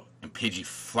still, and Pidgey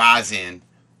flies in,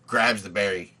 grabs the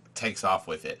berry, takes off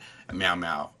with it, and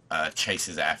Mau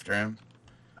chases after him.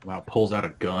 Wow, pulls out a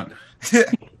gun.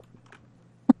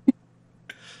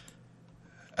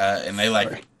 And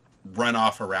they run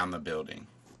off around the building.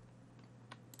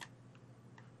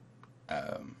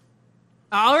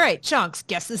 All right, Chunks,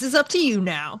 guess this is up to you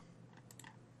now.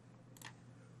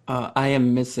 I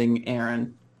am missing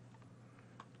Aaron.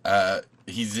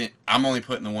 I'm only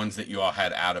putting the ones that you all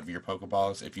had out of your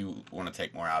Pokeballs. If you want to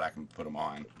take more out, I can put them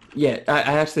on. Yeah,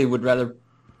 I actually would rather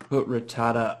put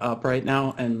Rattata up right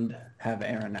now and have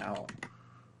Aaron out.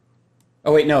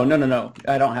 Oh wait, no.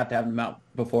 I don't have to have them out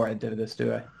before I do this,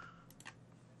 do I?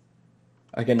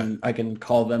 I can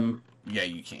call them. Yeah,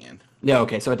 you can. Yeah,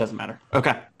 okay, so it doesn't matter.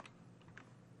 Okay.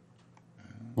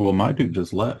 Well, my dude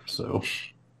just left, so.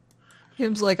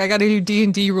 Him's like, I gotta do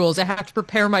D&D rules. I have to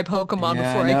prepare my Pokemon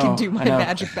before I can do my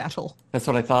magic battle. That's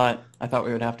what I thought. I thought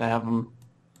we would have to have them.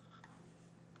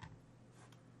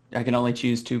 I can only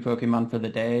choose 2 Pokemon for the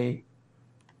day.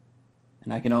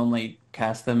 And I can only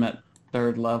cast them at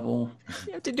 3rd level.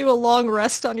 You have to do a long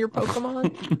rest on your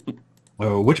Pokemon.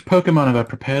 Oh, which Pokemon have I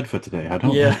prepared for today? I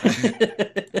don't know.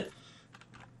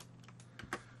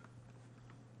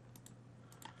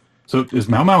 So is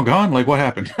Mau Mau gone? Like, what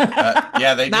happened?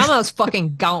 Yeah, they just... Mama's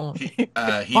fucking gone. He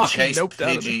chased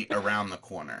Pidgey around the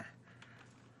corner.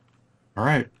 All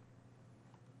right.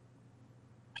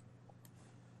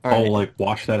 All I'll right. like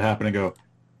watch that happen and go,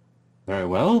 very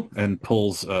well, and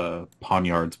pulls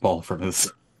Poniard's ball from his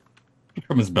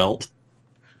belt.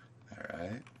 All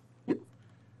right.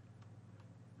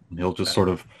 And he'll just sort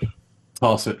of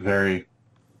toss it very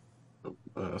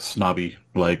snobby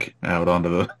like out onto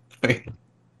the thing.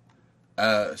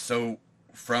 So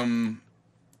from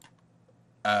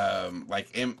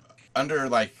under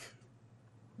like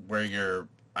where your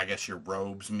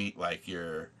robes meet like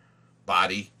your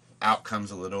body, out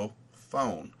comes a little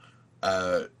phone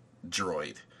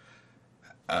droid,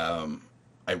 a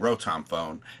Rotom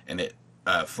phone, and it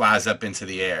flies up into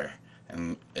the air,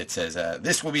 and it says,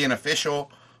 "This will be an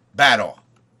official battle."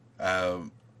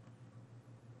 And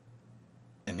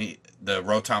the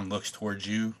Rotom looks towards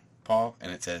you, Paul,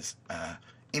 and it says,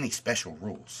 "Any special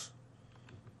rules?"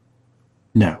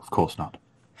 No, of course not.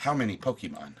 How many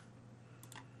Pokemon?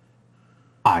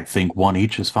 I think one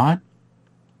each is fine.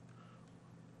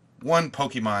 One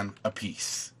Pokemon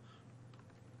apiece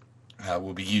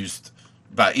will be used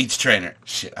by each trainer.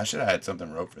 Shit, I should have had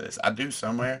something wrote for this. I do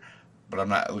somewhere, but I'm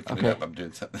not looking it up. I'm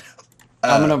doing something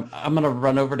else. I'm gonna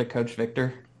run over to Coach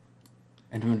Victor,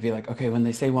 and I'm gonna be like, okay, when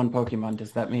they say one Pokemon,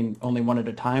 does that mean only one at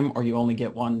a time, or you only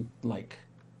get one like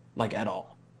at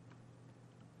all?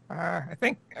 I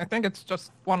think it's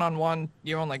just 1-on-1.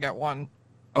 You only get one.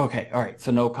 Okay, all right.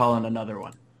 So no calling another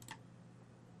one.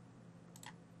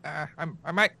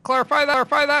 I might clarify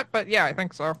that, but yeah, I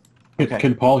think so. Okay.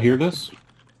 Can Paul hear this?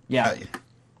 Yeah.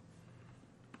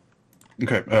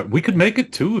 Okay, we could make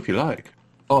it 2 if you like.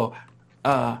 Oh,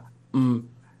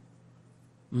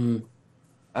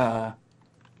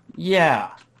 yeah.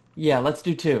 Let's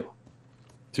do 2.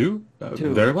 2?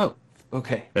 2. Very well.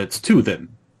 Okay. It's 2 then,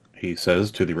 he says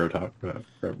to the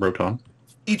Rotom.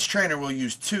 Each trainer will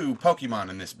use 2 Pokemon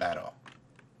in this battle.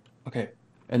 Okay.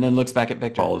 And then looks back at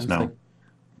Victor. Paul is now.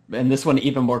 And this one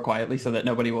even more quietly so that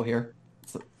nobody will hear.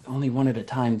 It's only one at a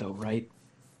time though, right?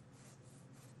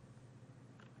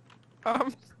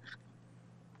 I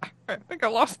think I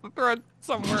lost the thread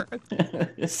somewhere.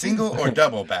 Single or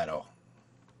double battle?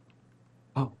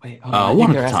 Oh, wait. Hold on. I one think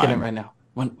at they're a asking time. it right now.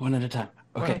 One at a time.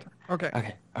 Okay. Okay.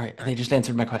 All right. They just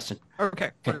answered my question.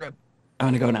 Okay. We're good. I'm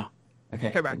going to go now. Okay.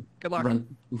 Okay, man. Good luck.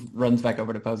 Runs back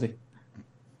over to Posey.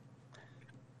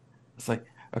 It's like,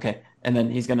 okay. And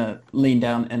then he's going to lean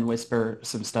down and whisper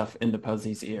some stuff into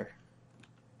Posey's ear.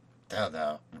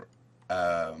 No.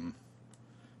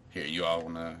 Here, you all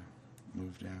want to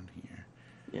move down here?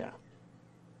 Yeah.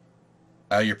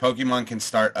 Your Pokemon can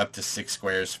start up to 6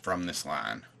 squares from this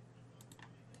line.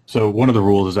 So one of the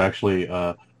rules is actually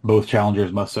both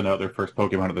challengers must send out their first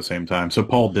Pokemon at the same time. So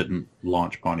Paul didn't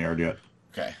launch Poniard yet.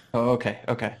 Okay. Oh, okay.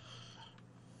 Okay.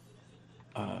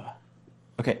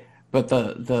 But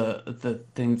the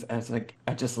things as like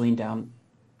I just lean down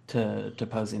to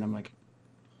Posey and I'm like,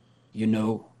 you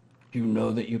know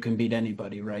that you can beat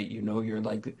anybody, right? You know you're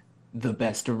like the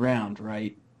best around,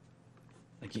 right?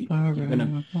 Like you're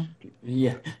gonna,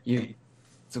 yeah.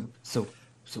 So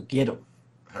get him.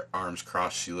 Her arms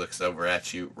crossed. She looks over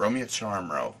at you. Roll me a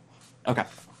charm roll. Okay.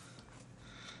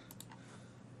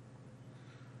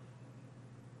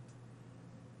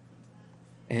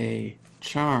 A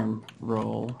charm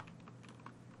roll.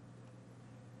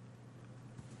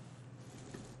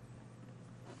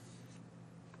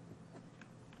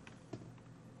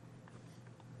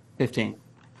 $15.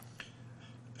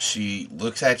 She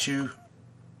looks at you,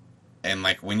 and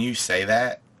like when you say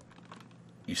that,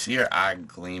 you see her eye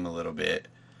gleam a little bit.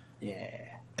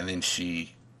 Yeah. And then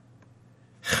she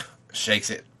shakes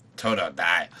it, Toda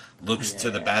die, looks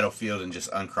to the battlefield and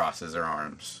just uncrosses her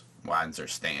arms, widens her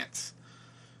stance.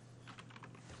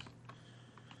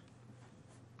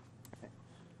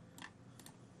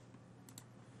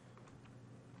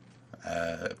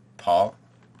 Paul?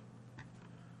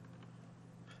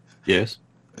 Yes.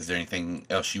 Is there anything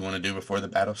else you want to do before the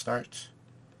battle starts?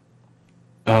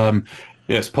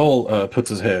 Yes, Paul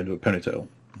puts his head with ponytail.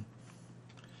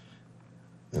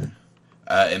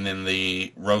 And then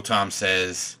the Rotom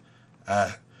says,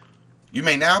 you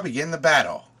may now begin the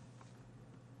battle.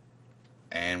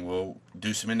 And we'll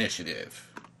do some initiative.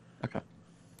 Okay.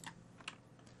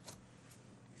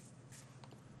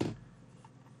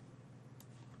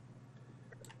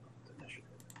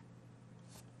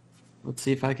 Let's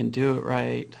see if I can do it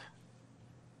right.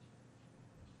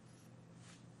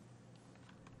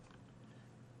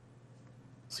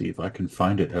 See if I can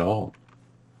find it at all.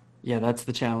 Yeah, that's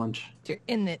the challenge. You're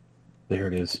in it. There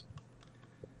it is.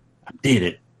 I did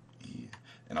it. Yeah.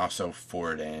 and also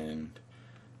Ford and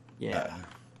Yeah.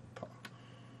 Paul.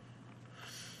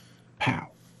 Pow.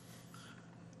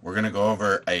 We're gonna go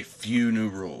over a few new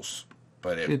rules,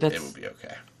 but Dude, it will be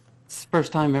okay. It's the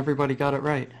first time everybody got it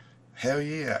right. Hell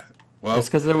yeah! Well, It's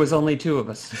because there was only 2 of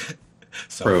us.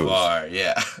 so Pros. far,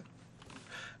 yeah.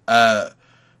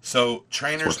 So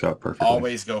trainers Works out perfectly.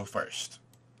 always go first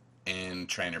in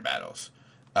trainer battles.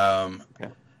 Okay.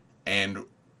 And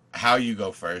how you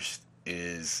go first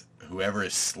is whoever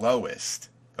is slowest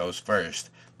goes first.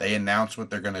 They announce what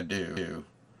they're going to do,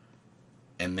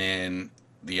 and then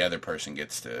the other person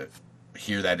gets to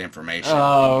hear that information.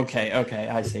 Oh, okay,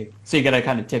 I see. So you gotta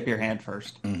kind of tip your hand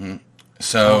first.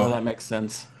 So Oh, that makes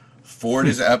sense. Ford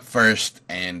is up first,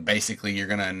 and basically you're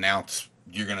going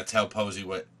to tell Posey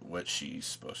what she's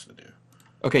supposed to do.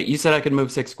 Okay, you said I could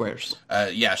move 6 squares.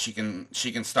 Yeah, she can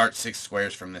start 6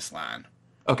 squares from this line.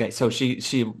 Okay, so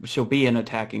she'll be in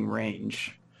attacking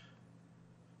range,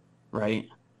 right?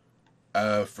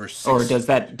 For 6. Or does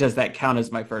that count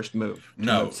as my first move? to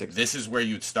No, move 6? this is where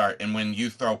you'd start, and when you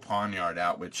throw Pawnyard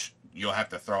out, which you'll have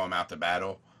to throw him out the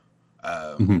battle.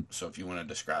 So if you want to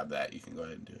describe that, you can go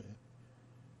ahead and do it.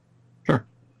 Sure.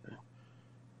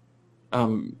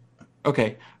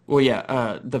 Okay. Well,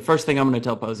 yeah. The first thing I'm going to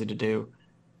tell Posey to do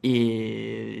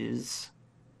is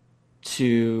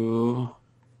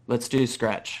let's do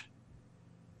scratch.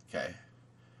 Okay.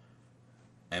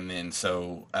 And then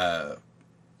so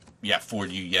yeah,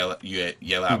 Ford, you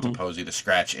yell out to Posey to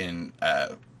scratch, and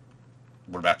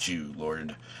what about you,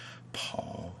 Lord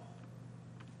Paul?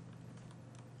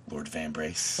 Lord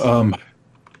Vambrace?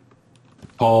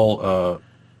 Paul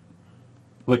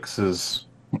flicks his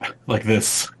like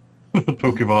this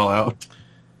Pokeball out,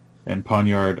 and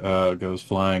Pawnyard goes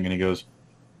flying, and he goes,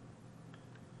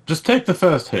 "Just take the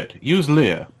first hit. Use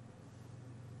Leer."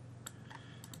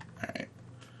 All right.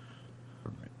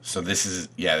 So this is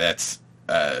that's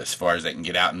as far as they can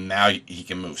get out, and now he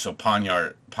can move. So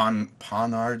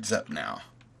Pawnyard's up now.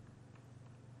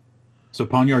 So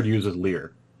Pawnyard uses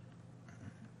Leer.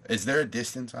 Is there a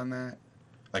distance on that?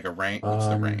 Like a range? What's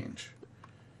the range?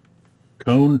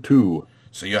 Cone 2.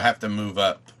 So you'll have to move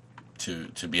up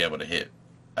to be able to hit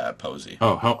Posey.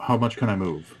 Oh, how much can I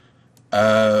move?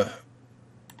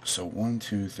 So 1,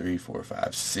 2, 3, 4,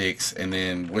 5, 6, and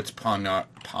then what's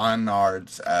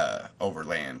Pawnyard's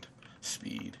overland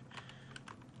speed?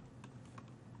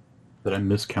 Did I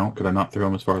miscount? Could I not throw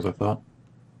him as far as I thought?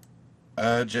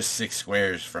 Just 6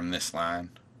 squares from this line.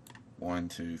 1,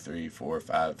 2, 3, 4,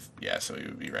 5. Yeah, so he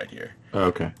would be right here.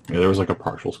 Okay. Yeah, there was like a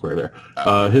partial square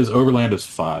there. His overland is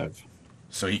 5.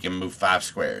 So he can move 5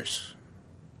 squares.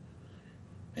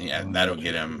 And yeah, that'll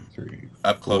get him 3,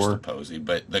 up close 4. to Posey.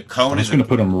 But the cone I'm is just going to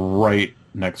put him right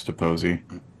next to Posey.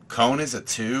 Cone is a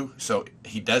 2, so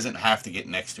he doesn't have to get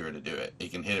next to her to do it. He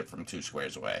can hit it from 2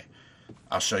 squares away.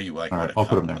 I'll show you what I'll a put him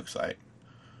cone there. looks like.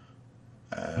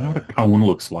 I know what a cone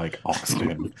looks like,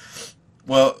 Austin.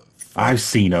 Well, I've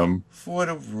seen them. for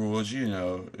the rules,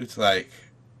 it's like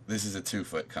this is a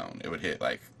 2-foot cone. It would hit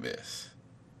like this.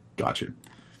 Gotcha.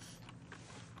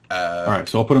 All right,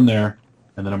 so I'll put him there,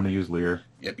 and then I'm going to use Leer.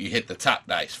 Yep, you hit the top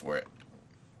dice for it.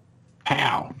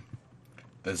 Pow!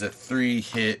 Does a 3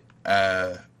 hit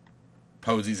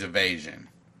Posey's evasion?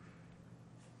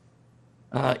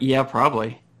 Yeah,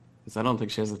 probably. Because I don't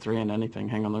think she has a 3 in anything.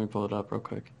 Hang on, let me pull it up real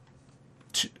quick.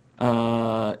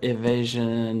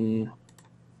 Evasion.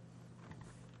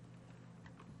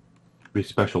 Be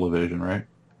special evasion, right?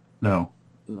 No.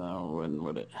 No, when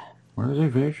would it? Where's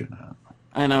evasion at?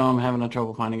 I know, I'm having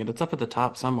trouble finding it. It's up at the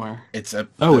top somewhere. It's up.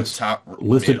 It's top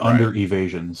listed mid-right. under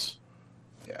evasions.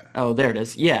 Yeah. Oh, there it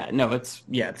is. Yeah, no, it's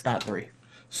not 3.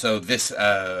 So this,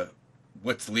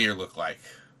 what's Lear look like?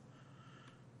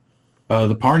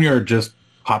 The Pawnyard just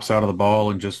pops out of the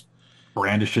ball and just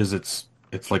brandishes its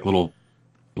like little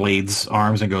blades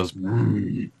arms and goes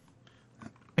And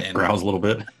growls a little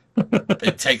bit.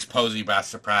 it takes Posey by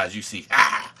surprise. You see,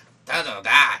 that'll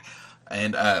die.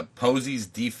 And Posey's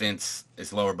defense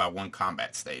is lowered by 1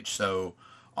 combat stage. So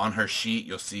on her sheet,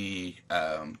 you'll see.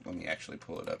 Let me actually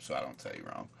pull it up so I don't tell you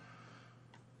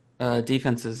wrong.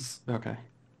 Defense is okay.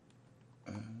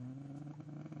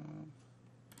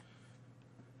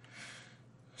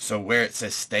 So where it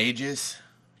says stages,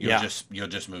 you'll Yeah.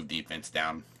 just move defense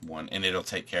down 1, and it'll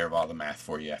take care of all the math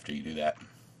for you after you do that.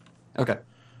 Okay,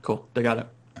 cool. They got it.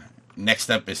 Next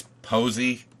up is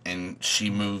Posey, and she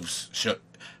moves.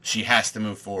 She has to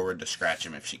move forward to scratch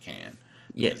him if she can.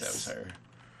 Yes. That was her.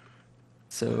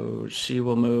 So she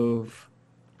will move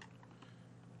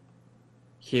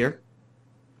here.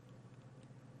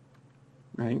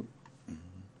 Right?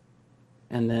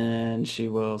 And then she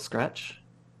will scratch.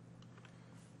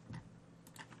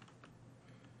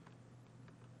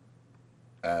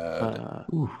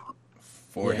 Ooh,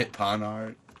 4-hit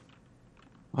Ponard.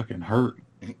 fucking hurt.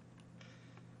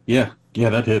 Yeah,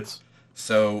 that hits.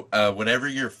 So, whatever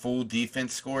your full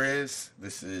defense score is,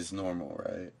 this is normal,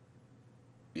 right?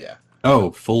 Yeah.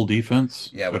 Oh, full defense?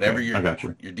 Yeah, whatever okay, I got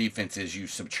you. your defense is, you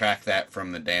subtract that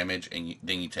from the damage, and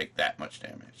then you take that much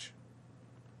damage.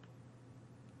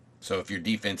 So if your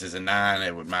defense is a 9,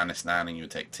 it would -9, and you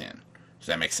would take 10. Does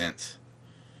that make sense?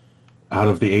 Out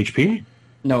of the HP?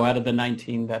 No, out of the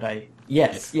 19 that I...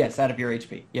 Yes, out of your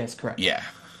HP. Yes, correct. Yeah.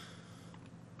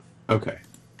 Okay.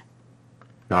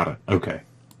 Got it. Okay.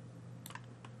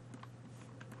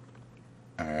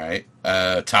 All right.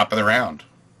 Top of the round.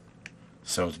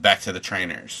 So it's back to the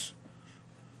trainers.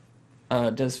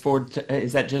 Does Ford...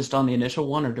 is that just on the initial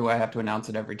one, or do I have to announce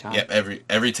it every time? Yep,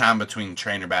 every time between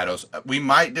trainer battles. We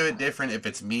might do it different if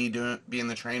it's me being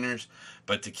the trainers,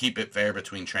 but to keep it fair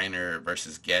between trainer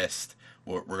versus guest,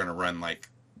 we're going to run like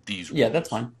these rules. Yeah, that's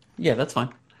fine. Yeah, that's fine.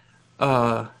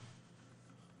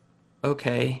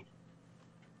 Okay.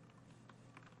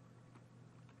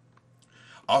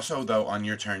 Also, though, on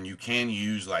your turn, you can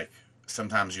use, like,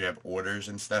 sometimes you have orders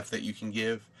and stuff that you can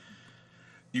give.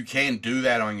 You can do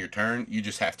that on your turn. You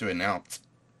just have to announce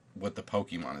what the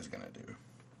Pokemon is going to do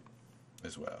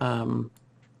as well.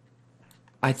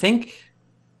 I think...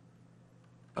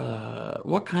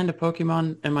 what kind of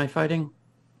Pokemon am I fighting?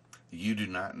 You do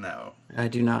not know. I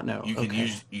do not know. You can Okay.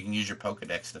 use your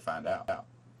Pokedex to find out.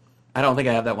 I don't think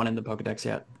I have that one in the Pokedex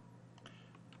yet.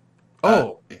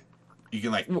 Oh! Yeah. You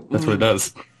can, like... That's what it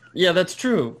does. Yeah, that's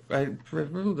true.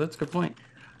 That's a good point.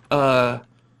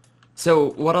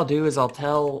 So what I'll do is I'll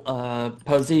tell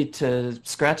Posey to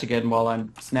scratch again while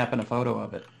I'm snapping a photo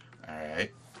of it. All right.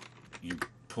 You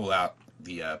pull out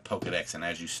the Pokedex, and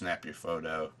as you snap your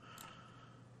photo,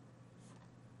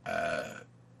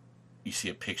 you see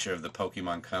a picture of the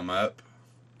Pokemon come up,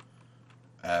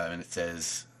 and it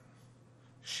says,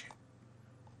 shit.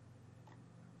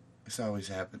 This always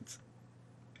happens.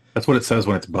 That's what it says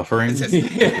when it's buffering. It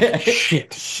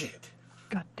says, Shit.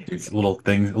 God damn. It's a little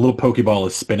thing. A little Pokeball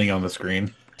is spinning on the screen.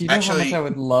 Do you know how Actually- much I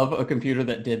would love a computer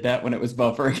that did that when it was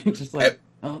buffering? Just like,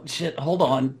 oh shit, hold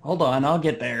on, I'll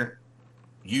get there.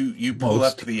 You pull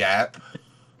up the app,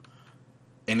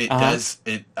 and it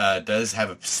does have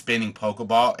a spinning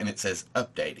Pokeball, and it says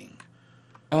updating.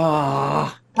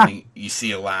 Ah, And you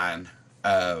see a line.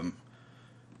 That's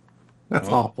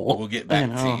We'll awful. get back I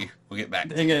to know. you. We'll get back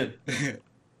to dang you. it.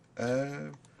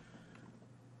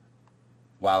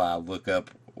 While I look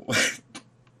up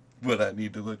what I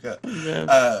need to look up.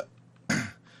 Yeah,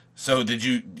 So did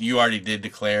you already did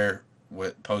declare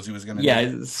what Posey was going to do?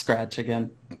 yeah, scratch again.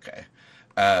 Okay.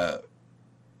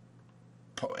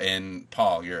 And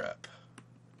Paul, you're up.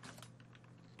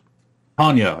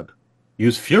 Ponyard.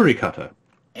 Use Fury Cutter.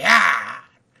 Yeah!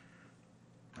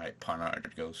 All right,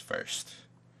 Ponard goes first.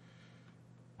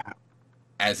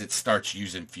 As it starts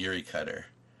using Fury Cutter,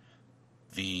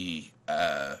 the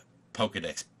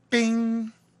Pokedex,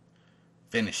 bing,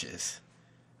 finishes.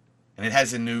 And it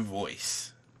has a new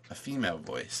voice, a female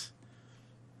voice.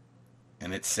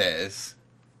 And it says,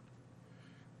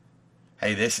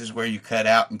 hey, this is where you cut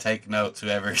out and take notes,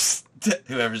 whoever's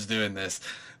doing this.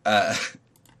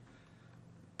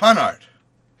 Ponard,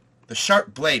 the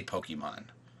Sharp Blade Pokemon.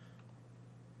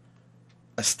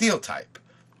 A Steel type.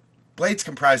 Blades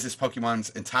comprise this Pokemon's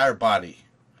entire body.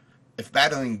 If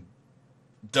battling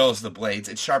dulls the blades,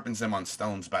 it sharpens them on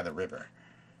stones by the river.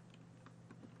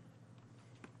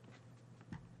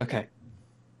 Okay.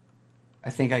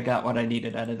 I think I got what I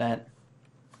needed out of that.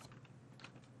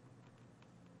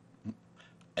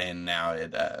 And now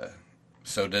it,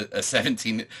 so a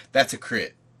 17, that's a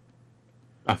crit.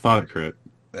 I thought it crit.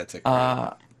 That's a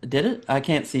crit. Did it? I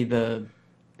can't see they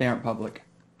aren't public.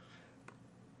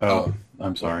 Oh,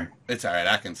 I'm sorry. It's alright,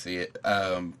 I can see it.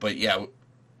 But yeah,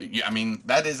 I mean,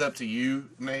 that is up to you,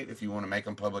 Nate, if you want to make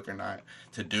them public or not.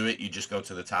 To do it, you just go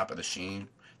to the top of the sheen.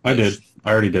 I did.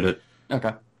 I already did it.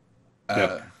 Okay.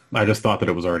 Yep. I just thought that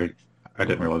it was already... I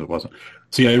didn't realize it wasn't.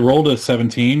 So yeah, I rolled a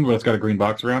 17, but it's got a green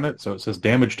box around it. So it says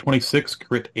damage 26,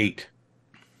 crit 8.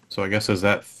 So I guess is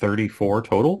that 34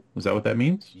 total? Is that what that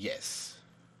means? Yes.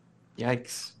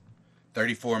 Yikes.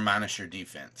 34 minus your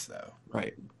defense, though.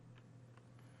 Right.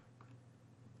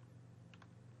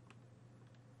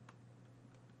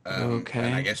 Okay.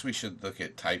 And I guess we should look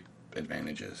at type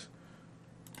advantages.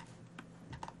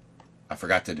 I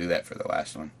forgot to do that for the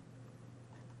last one.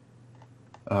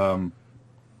 I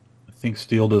think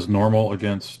steel does normal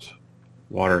against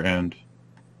water and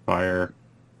fire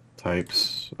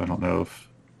types. I don't know if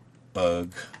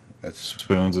Bug. That's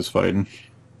Spoons is fighting.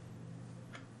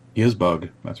 He is bug.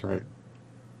 That's right.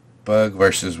 Bug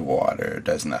versus water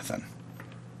does nothing.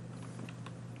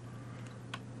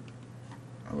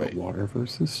 Oh, wait. Water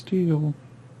versus steel.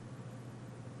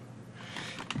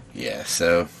 Yeah,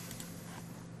 so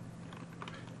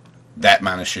that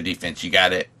minus your defense. You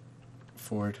got it,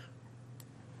 Ford?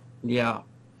 Yeah.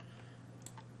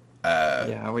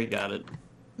 Yeah, we got it.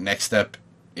 Next up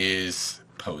is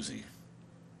Posey.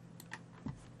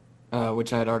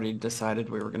 Which I had already decided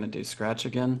we were going to do scratch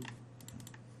again.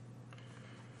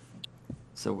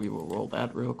 So we will roll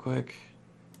that real quick.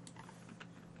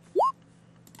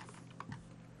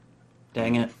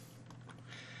 Dang it.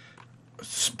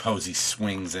 Posey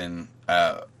swings in.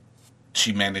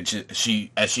 She manages.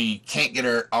 As she can't get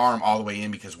her arm all the way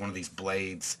in because one of these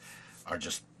blades are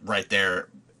just right there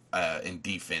in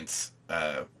defense,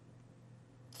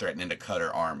 threatening to cut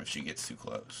her arm if she gets too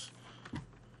close.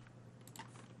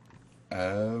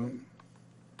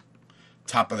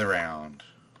 Top of the round.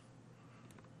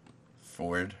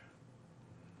 Ford.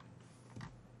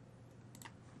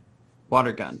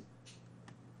 Water gun.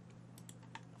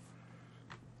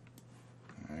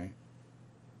 All right.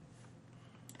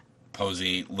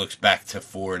 Posey looks back to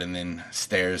Ford and then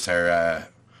stares her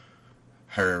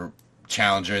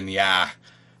challenger in the eye,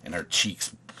 and her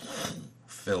cheeks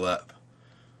fill up.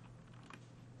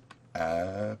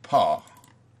 Paul.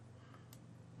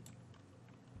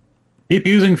 Keep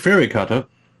using Fairy Cutter.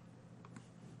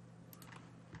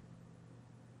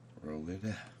 Roll it.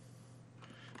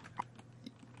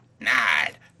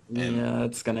 Nod. And Yeah,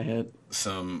 it's going to hit.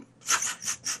 some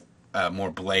more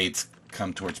blades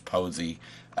come towards Posey,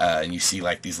 and you see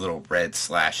like these little red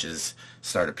slashes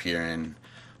start appearing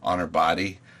on her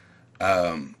body.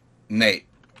 Nate,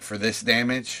 for this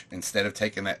damage, instead of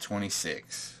taking that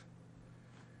 26,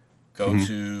 go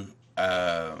to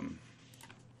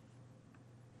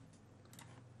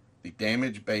the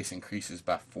damage base increases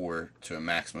by 4 to a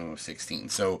maximum of 16.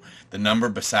 So the number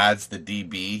besides the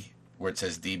DB, where it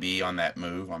says DB on that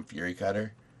move on Fury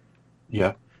Cutter,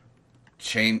 Yeah.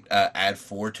 add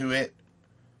 4 to it,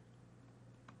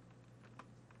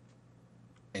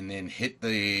 and then hit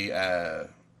the.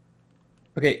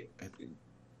 Okay.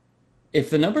 If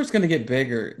the number's going to get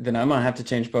bigger, then I'm going to have to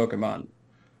change Pokemon.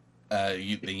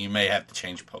 You may have to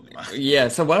change Pokemon. Yeah,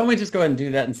 so why don't we just go ahead and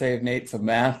do that and save Nate some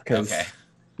math? Cause, Okay.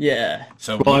 Yeah.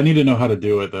 So Well, I need to know how to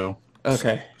do it, though.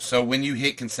 Okay. So when you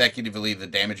hit consecutively, the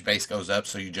damage base goes up,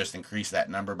 so you just increase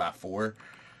that number by 4.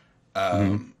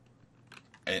 And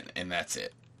that's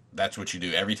it. That's what you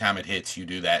do. Every time it hits, you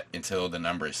do that until the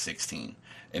number is 16.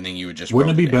 And then you would just Wouldn't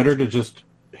it roll be the better damage. to just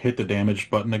hit the damage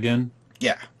button again?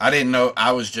 Yeah. I didn't know.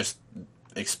 I was just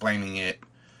explaining it.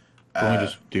 Let me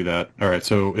just do that. All right,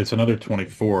 so it's another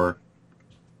 24.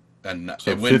 And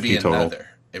So it wouldn't be 50 total. another.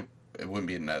 It wouldn't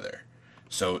be another.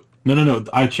 So No.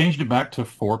 I changed it back to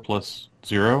 4 plus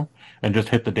 0 and just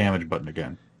hit the damage button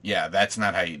again. yeah, that's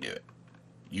not how you do it.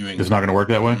 It's not going to work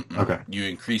that way? Okay. You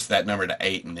increase that number to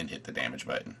 8 and then hit the damage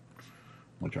button.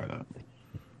 We'll try that.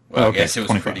 Well, Okay, I guess it was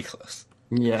 25. pretty close.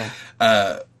 Yeah.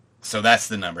 So that's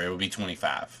the number. It would be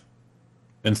 25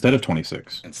 Instead of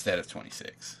 26. instead of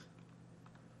 26.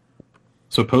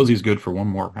 So Posey's good for one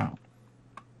more round.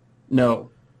 No.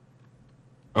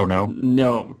 Oh, no?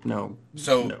 No.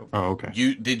 So No. Oh, okay.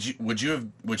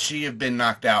 would she have been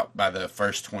knocked out by the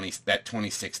first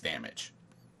 26 damage?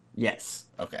 Yes.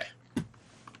 Okay.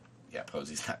 Yeah,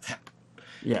 Posey's not that.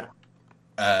 Yeah.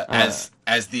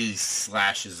 As these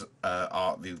slashes,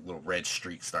 all these little red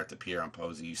streaks start to appear on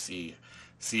Posey, you see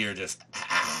her just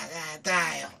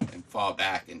die and fall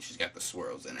back, and she's got the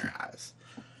swirls in her eyes.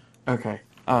 Okay.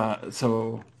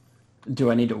 So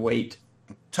do I need to wait?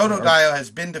 Totodile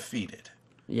has been defeated.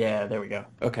 Yeah, there we go.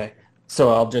 Okay.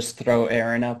 So I'll just throw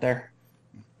Aaron out there.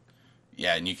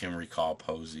 Yeah, and you can recall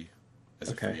Posey as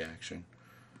a Okay. free action.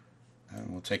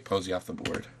 We'll take Posey off the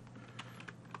board.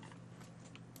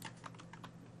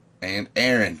 And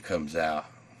Aaron comes out.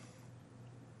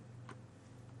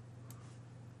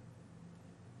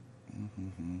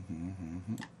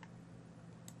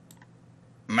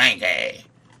 Mankey.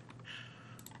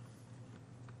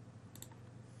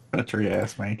 That's your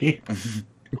ass, Mankey.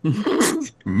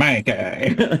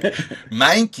 Mankey.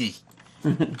 Mankey.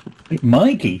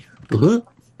 Mankey.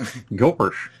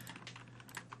 Gosh.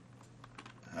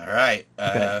 All right.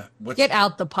 Okay. Get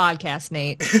out the podcast,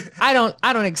 Nate. I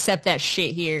don't accept that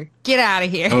shit here. Get out of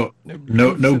here. Oh,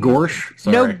 no Gorsh?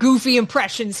 Sorry. No goofy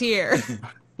impressions here.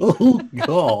 Oh,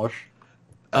 gosh.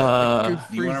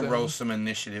 Do you want to roll some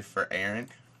initiative for Aaron?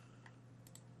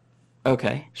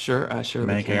 Okay. Sure. I sure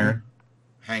Mank can. Aaron?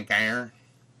 Hank Aaron?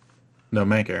 No,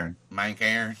 Mank Aaron. Mank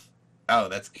Aaron? Oh,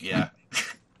 that's, yeah.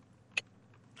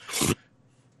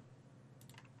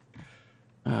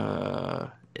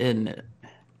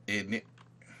 It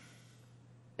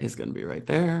is going to be right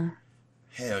there.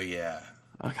 Hell yeah.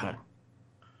 Okay.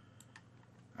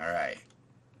 All right.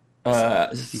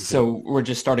 So we're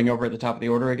just starting over at the top of the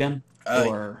order again?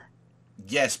 Or...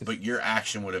 Yes, but your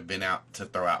action would have been out to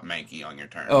throw out Mankey on your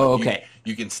turn. Oh, okay.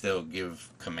 You can still give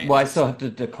commands. Well, I still have to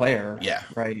declare. Yeah.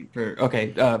 Right.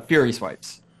 Fury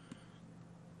swipes.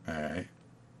 All right.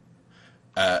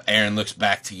 Aaron looks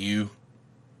back to you,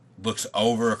 looks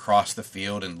over across the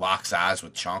field and locks eyes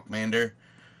with Chonkmander,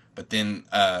 but then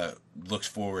looks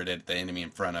forward at the enemy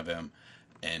in front of him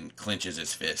and clenches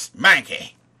his fist.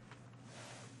 Mankey!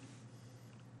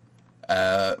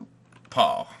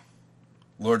 Paul.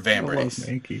 Lord Vambrace.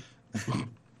 Mankey.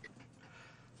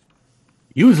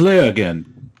 Use Leia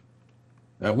again.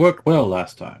 That worked well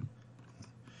last time.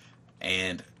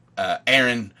 And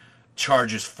Aaron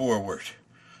charges forward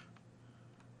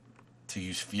to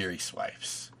use Fury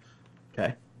Swipes.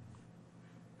 Okay.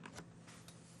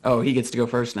 Oh, he gets to go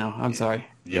first now. I'm sorry.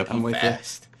 Yep, I'm with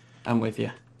fast. you. I'm with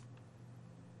you.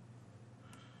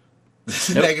 This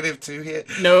is a -2 hit?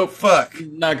 Nope. Fuck.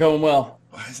 Not going well.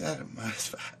 Why is that a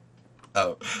 -5?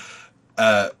 Oh.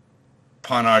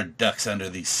 Ponard ducks under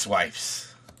these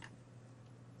swipes.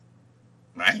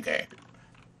 Okay.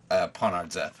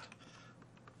 Ponard's up.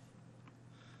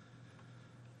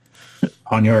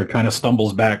 Ponyard kind of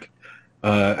stumbles back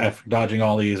after dodging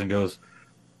all these and goes,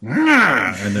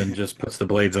 "Ah!" and then just puts the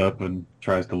blades up and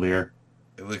tries to leer.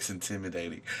 It looks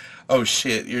intimidating. Oh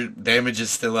shit, your damage is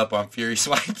still up on Fury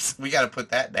Swipes. We gotta put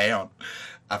that down.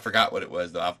 I forgot what it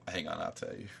was though. Hang on, I'll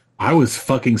tell you. I was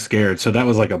fucking scared, so that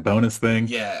was like a bonus thing.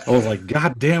 Yeah. I was like,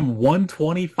 God damn,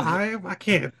 125? I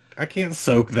can't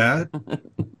soak that.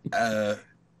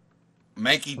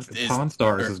 Mankey is... Pawn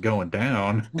Stars is going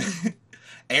down.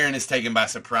 Aaron is taken by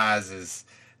surprise as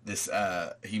this,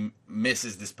 he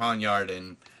misses this Ponyard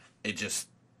and it just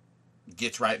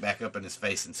gets right back up in his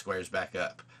face and squares back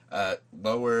up.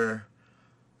 Lower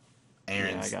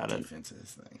Aaron's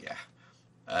defenses thing.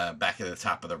 Yeah. Back at the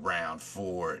top of the round.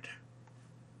 Ford.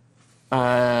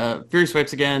 Fury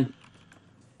swipes again.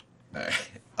 Right.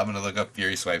 I'm going to look up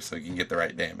Fury Swipe so you can get the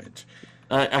right damage.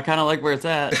 I kind of like where it's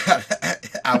at.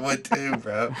 I would too,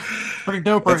 bro. Pretty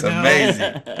dope right now. It's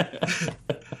amazing.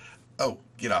 Oh,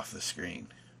 get off the screen.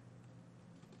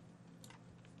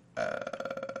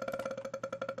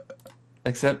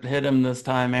 Except hit him this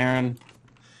time, Aaron.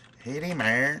 Hit him,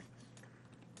 Aaron.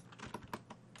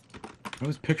 I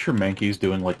always picture Mankey's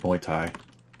doing like Muay Thai.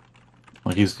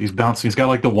 Like he's bouncing. He's got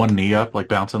like the one knee up, like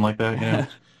bouncing like that. You know.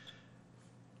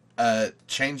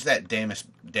 Change that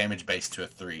damage base to a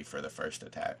 3 for the first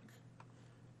attack.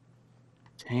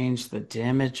 Change the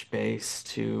damage base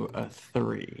to a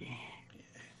 3.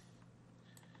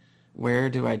 Where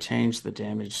do I change the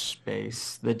damage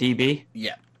base? The DB?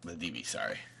 Yeah, the DB.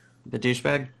 Sorry. The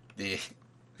douchebag? The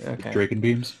Draken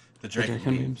Beams. The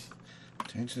Draken Beams.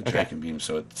 Change the Draken Beam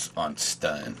so it's on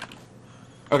stun.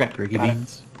 Okay. Draken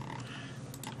Beams.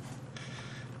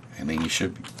 And then you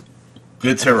should be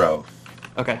good to roll.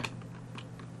 Okay.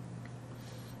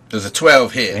 There's a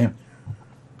 12 hit. Damn.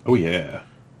 Oh yeah.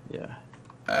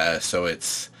 Yeah. So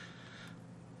it's...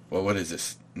 Well, what is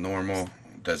this? Normal.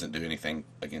 Doesn't do anything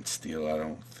against steel, I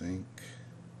don't think.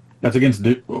 That's against...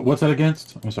 What's that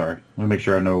against? I'm sorry. Let me make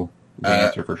sure I know the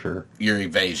answer for sure. Your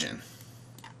evasion.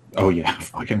 Oh yeah.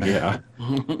 Fucking yeah.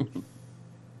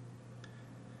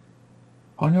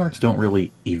 Ponyards don't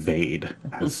really evade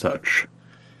as such.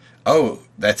 Oh,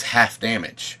 that's half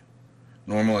damage.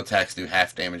 Normal attacks do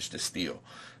half damage to steel.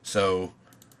 So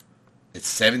it's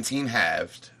 17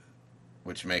 halved,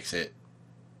 which makes it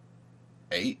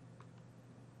 8.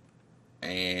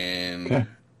 And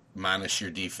minus your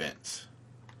defense.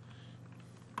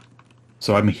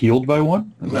 So I'm healed by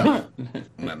 1? No.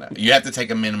 You have to take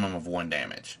a minimum of 1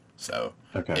 damage. So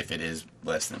if it is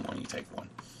less than 1, you take 1.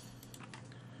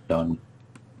 Done.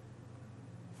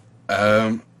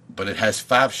 But it has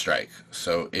 5 strike.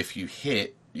 So if you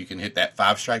hit, you can hit that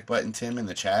 5 strike button, Tim, in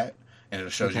the chat, and it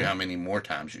shows you how many more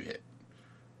times you hit.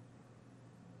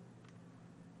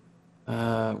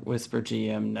 Whisper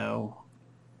GM, no.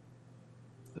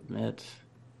 Submit.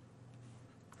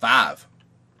 5.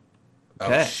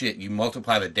 Okay. Oh shit! You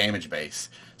multiply the damage base.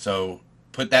 So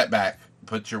put that back.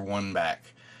 Put your 1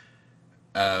 back.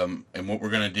 And what we're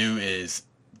gonna do is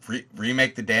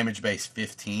remake the damage base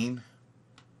 15.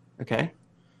 Okay.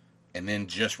 And then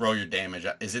just roll your damage.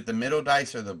 Is it the middle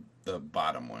dice or the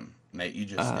bottom one? Nate, you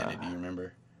just did it. Do you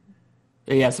remember?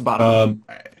 Yeah, it's the bottom one.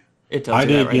 All right. It tells I you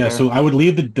did, that right yeah. there. So I would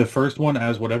leave the first one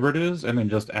as whatever it is, and then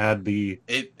just add the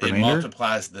It remainder?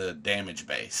 multiplies the damage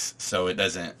base, so it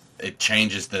doesn't. It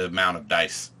changes the amount of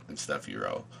dice and stuff you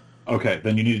roll. Okay,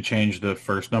 then you need to change the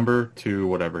first number to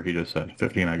whatever he just said.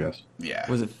 15, I guess. Yeah.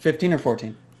 Was it 15 or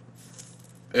 14?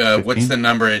 What's 15? the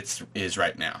number is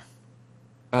right now?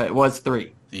 It was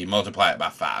 3. You multiply it by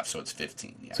 5, so it's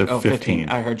 15. Yeah. So Oh, 15.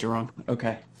 I heard you wrong.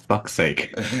 Okay. Fuck's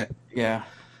sake. Yeah.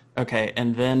 Okay,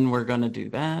 and then we're going to do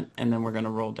that, and then we're going to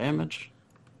roll damage.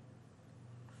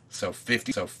 So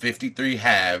 53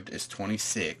 halved is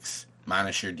 26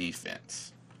 minus your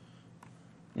defense.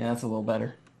 Yeah, that's a little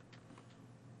better.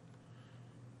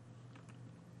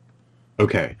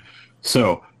 Okay,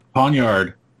 so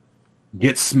Poniard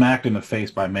gets smacked in the face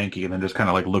by Mankey and then just kind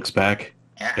of like looks back.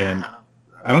 And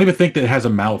I don't even think that it has a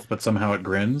mouth, but somehow it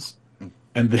grins.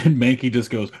 And then Mankey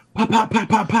just goes, pop, pop, pop,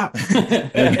 pop, pop.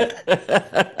 And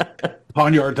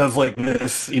Poniard does like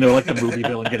this, like the movie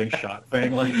villain getting shot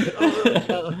thing. Like,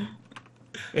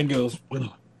 and goes,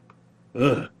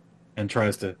 ugh, and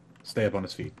tries to stay up on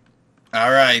his feet.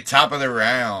 All right, top of the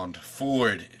round.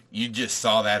 Ford, you just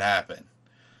saw that happen.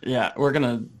 Yeah, we're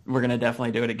gonna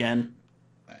definitely do it again.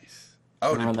 Nice.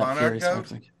 Oh, did Run that Ponard Furious go?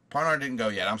 Weapons. Ponard didn't go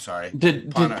yet. I'm sorry.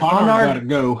 Did Ponard Ponard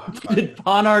go? Did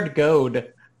Ponard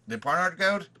goad? Did Ponard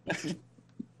go?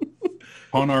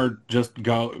 Ponard just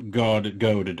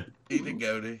goaded. He did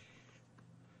go.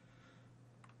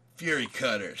 Fury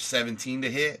Cutter, 17 to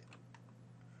hit.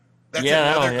 That's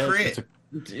another crit.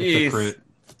 It's a Jeez. crit.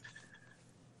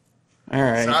 All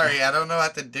right. Sorry, I don't know how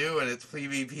to do it. It's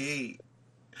PvP.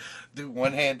 Do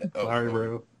one hand. Oh, Sorry,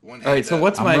 bro. One hand All right. So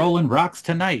up. I'm rolling rocks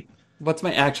tonight. what's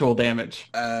my actual damage?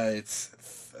 It's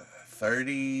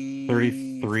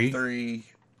 33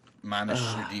 minus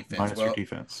your defense. minus your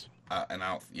defense. And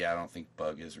I don't think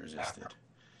bug is resisted.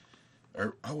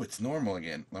 Or it's normal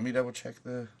again. Let me double check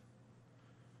the.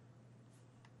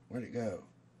 Where'd it go?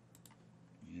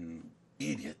 You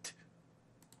idiot.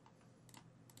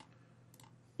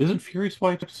 Isn't Fury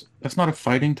Swipes? That's not a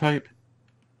fighting type.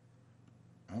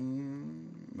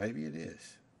 Maybe it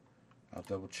is. I'll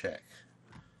double check.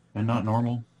 And not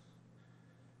normal.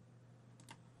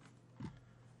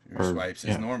 Your swipes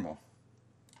is normal.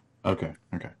 Okay.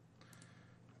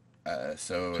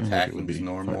 So Seems like it attacking would is be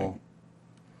normal fighting.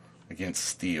 against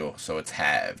steel, so it's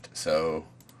halved. So.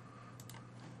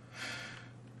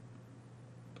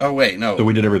 Oh wait, no. So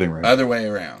we did everything right. Other way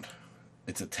around.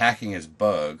 It's attacking as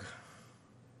bug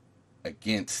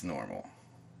against normal.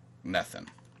 Nothing.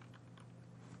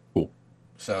 Cool.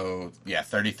 So,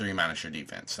 33 minus your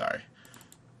defense. Sorry.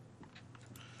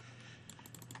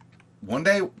 One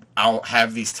day, I'll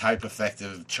have these type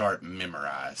effective chart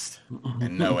memorized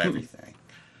and know everything.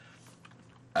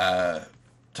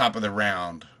 Top of the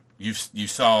round, you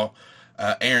saw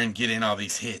Aaron get in all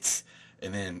these hits,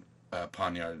 and then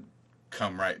Poniard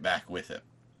come right back with it.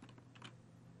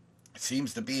 It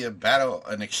seems to be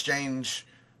an exchange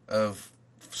of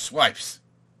swipes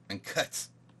and cuts.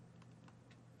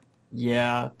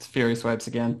 Yeah, it's Fury Swipes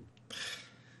again.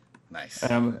 Nice.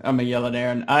 I'm gonna yell at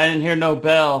Aaron. I didn't hear no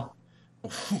bell.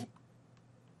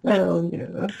 Hell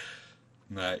yeah.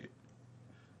 Right.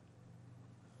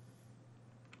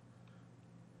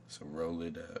 So roll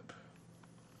it up.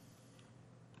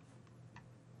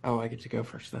 Oh, I get to go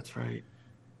first. That's right.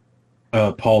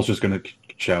 Paul's just gonna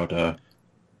shout,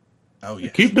 Oh, yeah.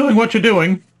 keep doing what you're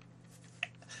doing.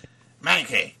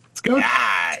 Mankey. It's going,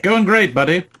 Die. it's going great,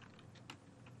 buddy.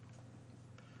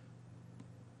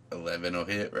 11 will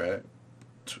hit, right?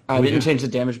 I didn't change the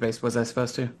damage base. Was I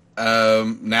supposed to?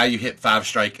 Now you hit 5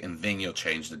 strike, and then you'll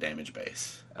change the damage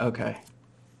base. Okay.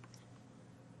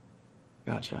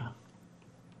 Gotcha.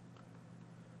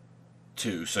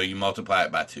 2, so you multiply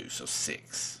it by 2, so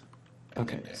 6.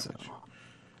 Okay, so...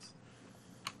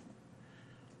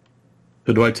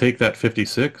 So do I take that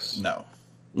 56? No.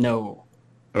 No.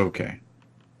 Okay.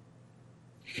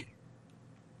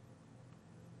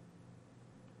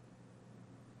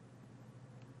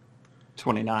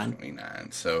 $29.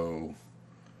 29. So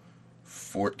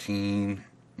 14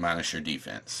 minus your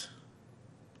defense.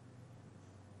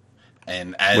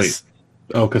 And as... Wait.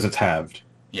 Oh, because it's halved.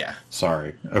 Yeah.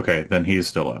 Sorry. Okay, then he's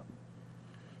still up.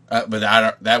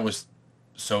 But that was...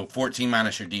 So 14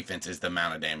 minus your defense is the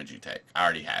amount of damage you take. I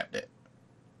already halved it.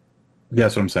 Yeah,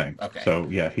 that's what I'm saying. Okay. So,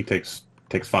 yeah, he takes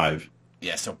 5.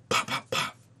 Yeah, so pop, pop,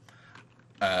 pop.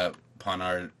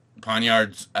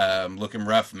 Poniard's looking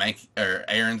rough.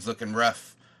 Aaron's looking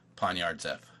rough. Poniard's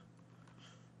up.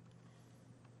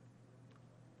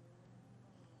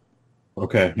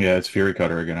 Okay, yeah, it's Fury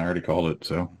Cutter again. I already called it,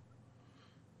 so.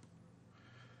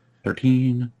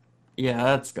 13. Yeah,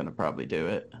 that's gonna probably do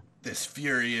it. This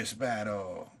furious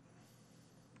battle.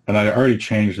 And I already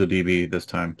changed the DB this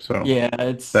time, so Yeah,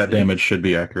 that damage should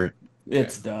be accurate.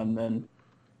 It's done then.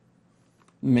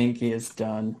 Minky is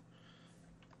done.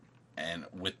 And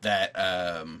with that,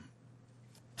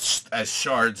 as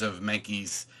shards of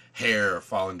Mankey's hair are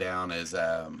falling down as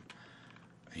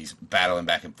he's battling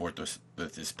back and forth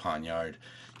with his poniard,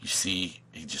 you see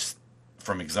he just,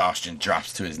 from exhaustion,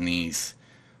 drops to his knees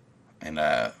and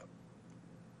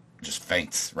just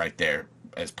faints right there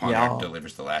as Poniard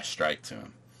delivers the last strike to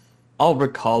him. I'll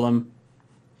recall him,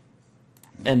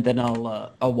 and then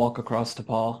I'll walk across to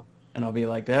Paul, and I'll be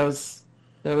like, that was,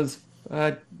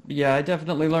 yeah, I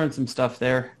definitely learned some stuff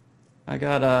there. I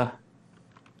got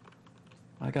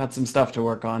some stuff to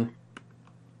work on.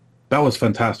 That was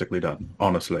fantastically done,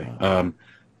 honestly.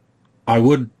 I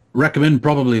would recommend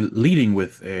probably leading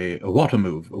with a water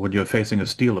move when you're facing a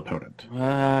steel opponent.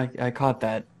 I caught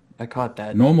that.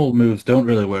 Normal moves don't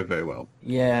really work very well.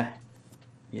 Yeah,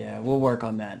 we'll work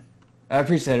on that. I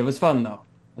appreciate it. It was fun, though.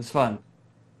 It was fun.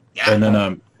 Yeah. And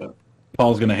then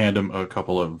Paul's going to hand him a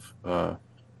couple of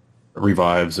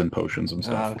revives and potions and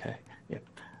stuff. Okay. Yeah.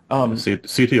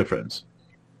 See to your friends.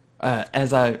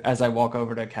 As I walk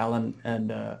over to Calynn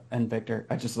and Victor,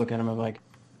 I just look at him and I'm like,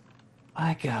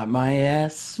 I got my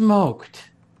ass smoked.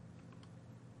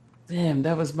 Damn,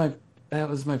 that was my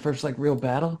first like real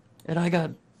battle, and I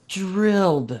got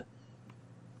drilled.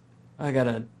 I'm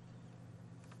gonna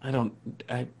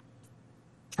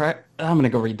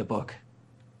go read the book.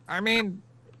 I mean,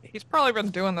 he's probably been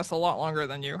doing this a lot longer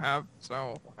than you have,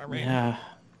 so I mean, Yeah.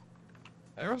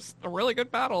 it was a really good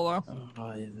battle though.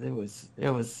 Oh,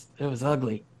 it was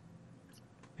ugly.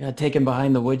 Got taken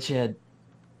behind the woodshed.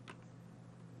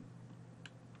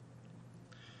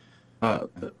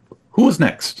 Who is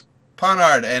next?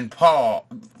 Poniard and Paul,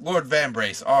 Lord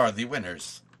Vambrace, are the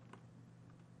winners.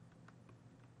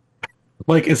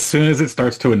 Like, as soon as it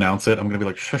starts to announce it, I'm going to be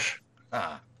like, shush.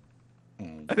 Ah.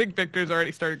 I think Victor's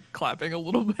already started clapping a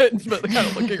little bit, but kind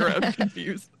of looking around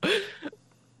confused.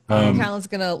 Calyn's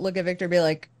gonna look at Victor and be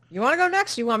like, you want to go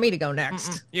next? You want me to go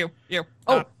next? You.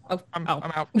 I'm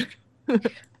out.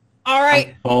 All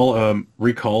right. Paul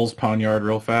recalls Poniard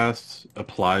real fast,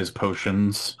 applies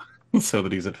potions so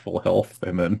that he's at full health,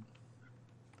 and then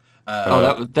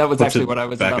that was puts actually it what I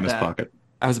was back about in his to. pocket.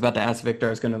 I was about to ask Victor. I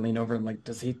was going to lean over and like,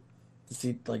 does he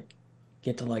like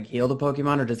get to like heal the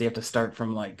Pokemon, or does he have to start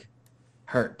from like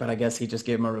hurt? But I guess he just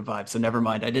gave him a revive, so never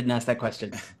mind. I didn't ask that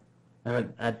question.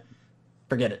 I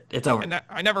forget it. It's over.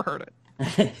 I never heard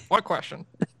it. What question?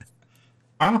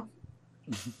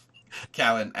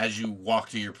 Calynn, as you walk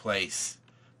to your place,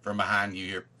 from behind you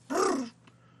hear,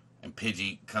 and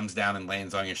Pidgey comes down and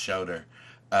lands on your shoulder.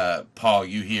 Paul,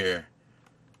 you hear,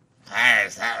 I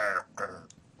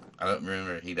don't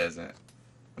remember. He doesn't.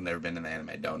 I've never been in the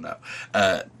anime. Don't know.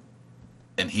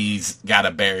 And he's got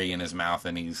a berry in his mouth,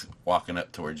 and he's walking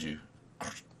up towards you.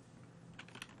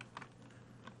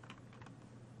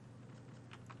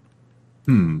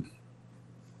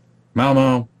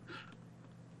 Malmo,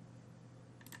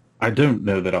 I don't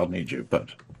know that I'll need you, but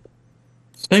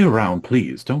stay around,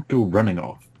 please. Don't go running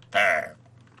off.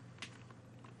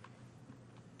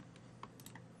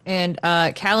 And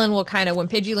Calynn will kind of, when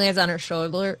Pidgey lands on her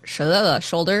shoulder, she'll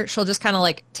just kind of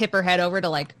like tip her head over to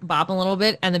like bop a little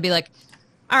bit and then be like,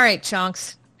 all right,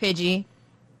 Chunks, Pidgey,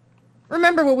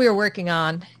 remember what we were working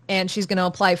on. And she's going to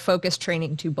apply focus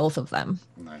training to both of them.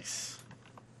 Nice.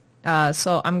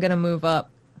 So I'm going to move up.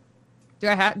 Do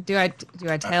I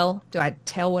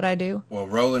tell what I do? Well,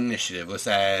 roll initiative. Let's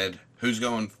add who's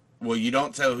going. Well, you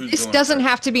don't tell who's This going doesn't first.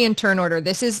 have to be in turn order.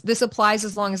 This applies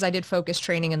as long as I did focus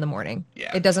training in the morning.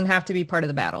 Yeah. It doesn't have to be part of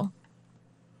the battle.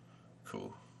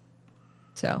 Cool.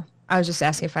 So I was just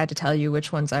asking if I had to tell you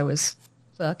which ones I was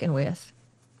fucking with.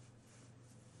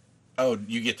 Oh,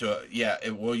 you get to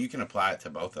well, you can apply it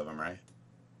to both of them, right?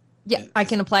 Yeah, I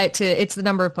can apply it to, it's the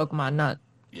number of Pokemon, not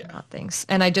things.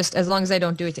 And as long as I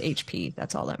don't do it to HP,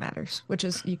 that's all that matters, which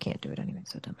is, you can't do it anyway,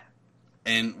 so it doesn't matter.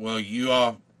 And, well, you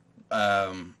all,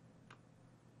 Calynn,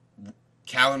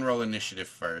 roll initiative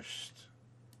first.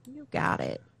 You got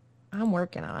it. I'm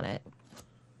working on it.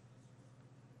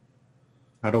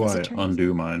 How do Is I it turns?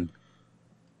 undo mine?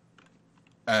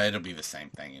 It'll be the same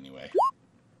thing anyway.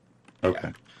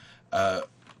 Okay.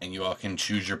 And you all can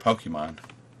choose your Pokemon.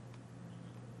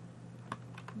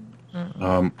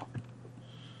 I'm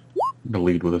gonna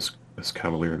lead with this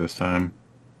Cavalier this time.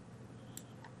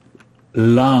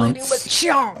 Lance.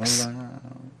 Chunks.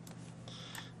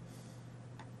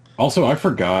 Also, I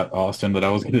forgot, Austin, that I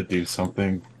was gonna do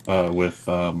something with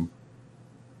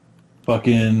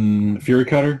fucking Fury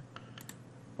Cutter.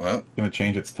 Well, Gonna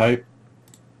change its type,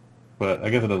 but I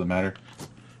guess it doesn't matter.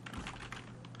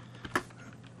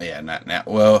 yeah, not now.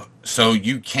 Well, so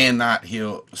you cannot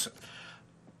heal.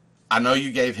 I know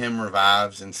you gave him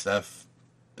revives and stuff,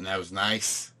 and that was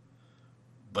nice,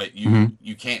 but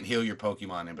you can't heal your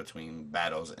Pokemon in between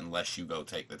battles unless you go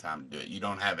take the time to do it. You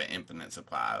don't have an infinite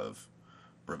supply of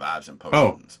revives and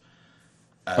potions.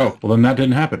 Well then that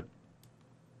didn't happen.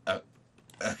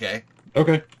 Okay.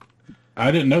 Okay.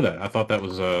 I didn't know that. I thought that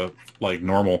was like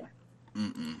normal.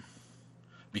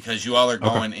 Because you all are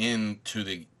going into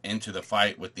the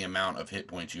fight with the amount of hit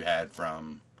points you had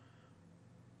from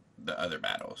the other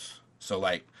battles. So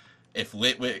like if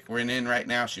Litwick were in right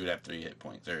now, she would have 3 hit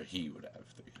points, or he would have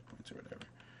 3 hit points, or whatever.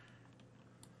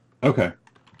 Okay.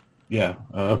 Yeah.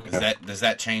 Okay. Does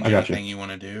that change anything you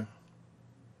want to do?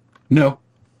 No.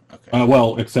 Okay.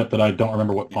 Well, except that I don't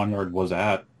remember what Pawnyard was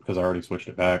at because I already switched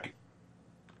it back.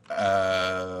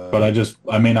 But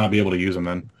I may not be able to use him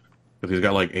then because he's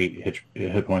got like 8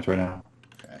 hit points right now.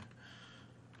 Okay.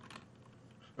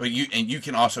 Well, you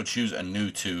can also choose a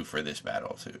new 2 for this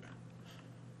battle too.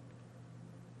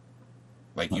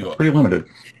 Like pretty limited.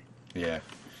 Yeah.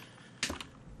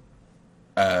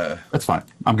 That's fine.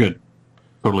 I'm good.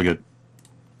 Totally good.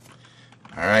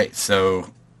 All right. So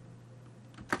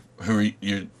who are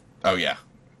you? Oh yeah.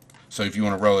 So if you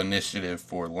want to roll initiative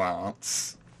for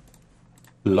Lance.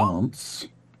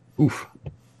 Oof.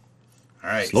 All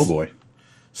right. Slow boy.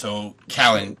 So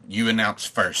Calynn, you announce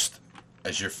first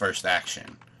as your first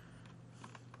action.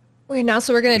 We announce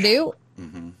what we're gonna do.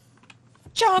 Mm-hmm.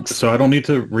 Chunks. So I don't need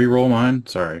to re-roll mine.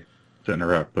 Sorry to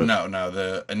interrupt, but No,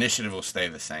 the initiative will stay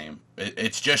the same.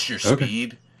 It's just your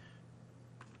speed.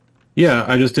 Yeah,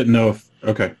 I just didn't know if.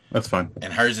 Okay, that's fine.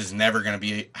 And hers is never going to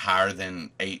be higher than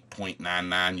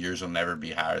 8.99. Yours will never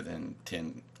be higher than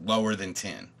 10, lower than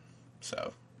 10.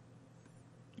 So.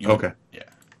 Okay. Yeah.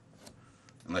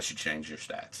 Unless you change your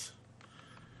stats.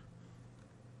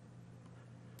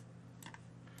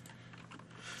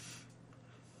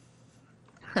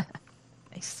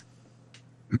 Nice.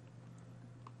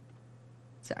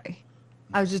 Sorry.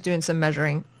 I was just doing some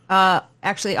measuring.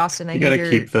 Actually, Austin, I You need gotta your...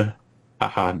 keep the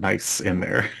haha nice in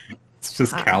there. It's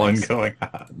just Calynn nice. going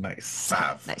haha nice.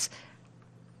 5. Nice.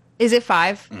 Is it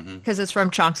 5? Mm-hmm. Because it's from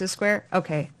Chonks' square?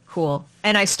 Okay, cool.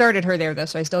 And I started her there, though,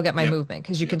 so I still get my movement,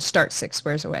 because you can start 6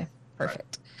 squares away.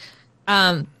 Perfect.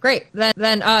 Right. Great.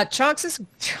 Then Chonks is...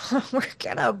 We're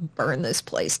gonna burn this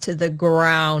place to the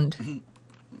ground.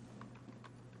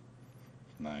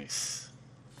 Nice.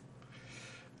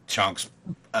 Chunks,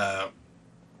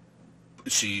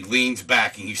 she leans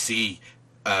back and you see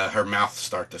her mouth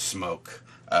start to smoke.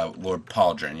 Lord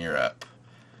Pauldron, you're up.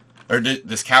 Or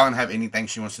does Calynn have anything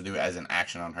she wants to do as an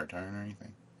action on her turn or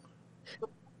anything?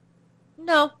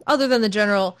 No, other than the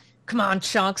general, come on,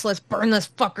 Chonks, let's burn this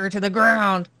fucker to the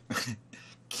ground.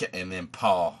 And then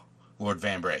Paul, Lord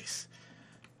Vambrace.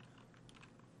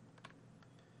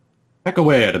 Peck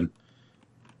away at him.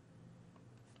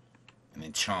 And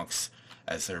then Chunks,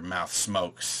 as her mouth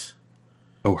smokes.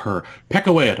 Oh, her. Peck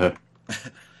away at her.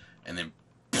 And then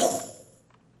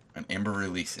an ember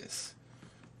releases.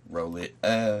 Roll it.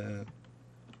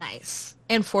 Nice.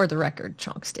 And for the record,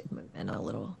 Chonks did move in a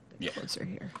little bit Yeah. closer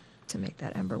here to make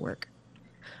that ember work.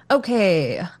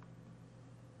 Okay.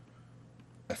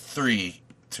 A 3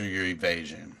 to your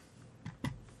evasion.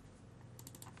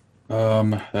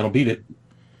 That'll beat it.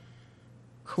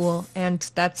 Cool. And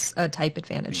that's a type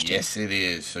advantage, too. Yes, it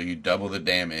is. So you double the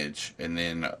damage and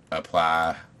then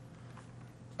apply.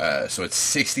 So it's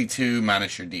 62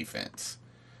 minus your defense.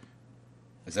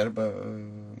 Is that above?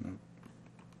 No.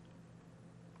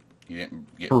 You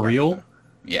didn't get For real? though.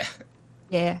 Yeah.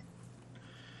 Yeah.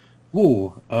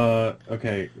 Ooh.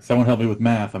 Okay. Someone help me with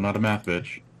math. I'm not a math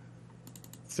bitch.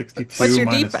 62 What's your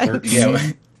minus defense? 13.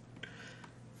 Yeah.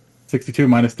 62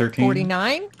 minus 13.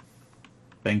 49?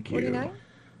 Thank you. 49?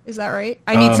 Is that right?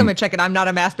 I need someone to check it. I'm not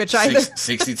a math bitch either.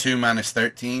 62 minus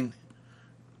 13.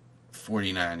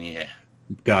 49. Yeah.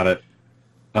 Got it.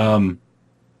 So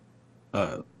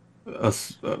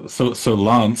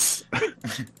Lance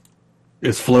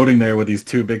is floating there with these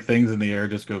 2 big things in the air,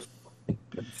 just goes,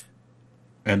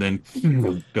 and then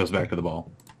goes back to the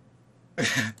ball.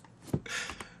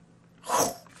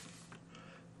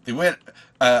 They went.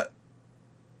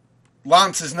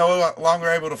 Lance is no longer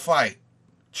able to fight.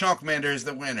 Chunkmander is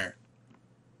the winner.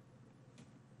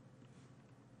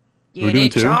 You We're doing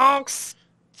need 2? Chonks.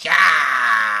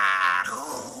 Yeah.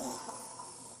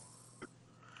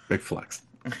 Big flex.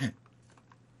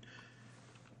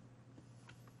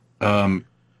 Paul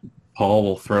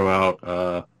will throw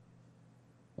out.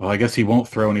 Well, I guess he won't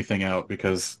throw anything out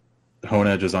because Hone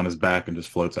Edge is on his back and just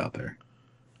floats out there.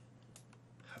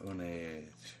 Hone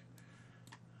Edge.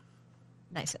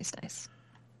 Nice, nice, nice.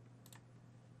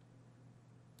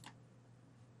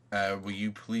 Will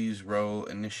you please roll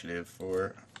initiative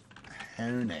for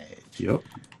Hone Edge? Yep.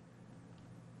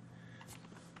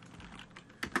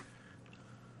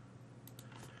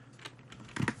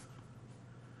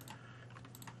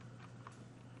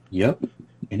 Yep.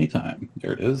 Anytime.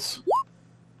 There it is.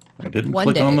 I didn't One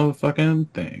click day. on the fucking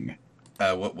thing.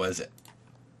 What was it?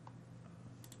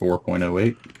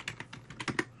 4.08.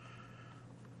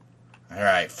 All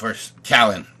right, first,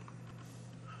 Calynn.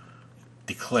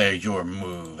 Declare your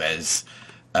move as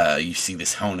you see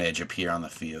this Honedge appear on the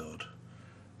field.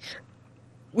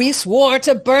 We swore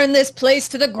to burn this place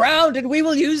to the ground, and we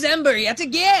will use Ember yet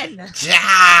again. Ja!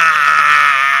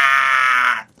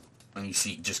 And you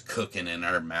see just cooking in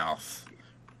her mouth.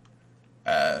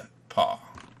 Paw.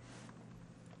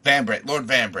 Vambrace, Lord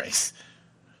Vambrace.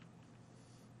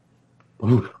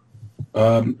 Ooh.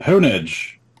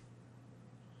 Honedge.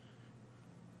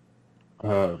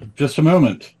 Just a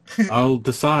moment. I'll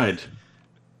decide.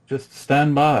 Just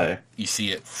stand by. You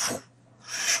see it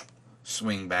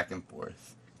swing back and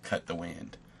forth, cut the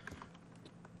wind.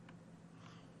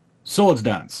 Swords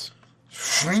dance.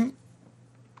 Swing.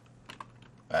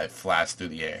 It flies through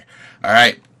the air. All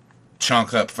right,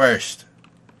 Chunk up first.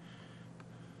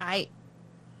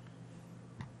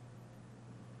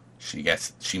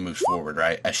 She moves forward,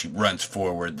 right? As she runs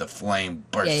forward, the flame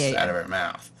bursts out of her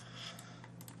mouth.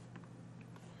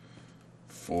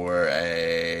 For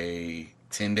a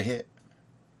 10 to hit.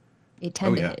 A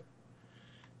 10 to hit.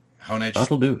 Honedge,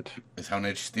 That'll do it. is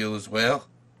Honedge steel as well?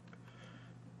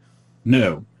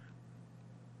 No.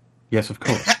 Yes, of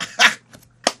course.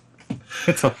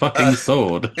 It's a fucking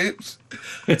sword. Oops.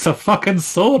 It's a fucking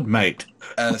sword, mate.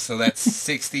 So that's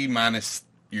 60 minus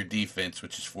your defense,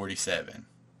 which is 47.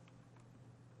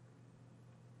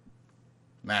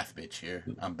 Math bitch here.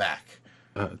 I'm back.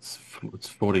 It's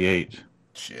 48.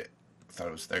 Shit. I thought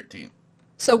it was 13.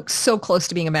 So close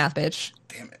to being a math bitch.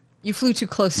 Damn it. You flew too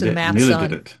close to the math, Nearly son.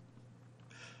 did it.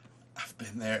 I've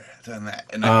been there, done that.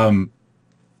 And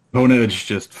Honedge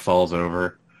just falls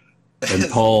over, and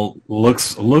Paul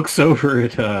looks over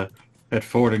at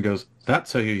Ford and goes,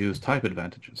 "That's how you use type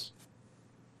advantages."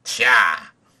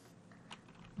 Cha!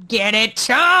 Get it,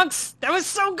 Chunks? That was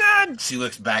so good. She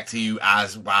looks back to you,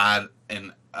 eyes wide,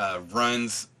 and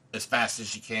runs as fast as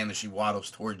she can as she waddles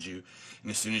towards you. And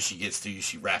as soon as she gets to you,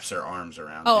 she wraps her arms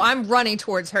around you. Oh, I'm running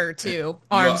towards her, too.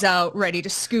 Arms out, ready to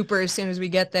scoop her as soon as we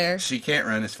get there. She can't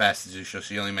run as fast as you, so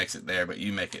she only makes it there, but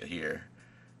you make it here.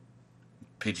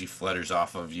 Pidgey flutters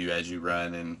off of you as you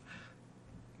run, and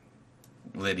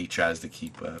Liddy tries to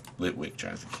keep up. Litwick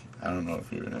tries to keep I don't know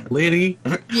if you remember. Liddy?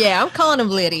 Yeah, I'm calling him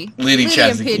Liddy. Liddy and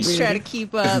tries to Pidge keep try to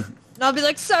keep up. And I'll be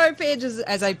like, sorry, Pidge,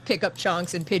 as I pick up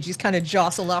Chunks, and Pidgey's kind of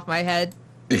jostled off my head.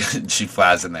 She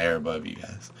flies in the air above you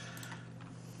guys.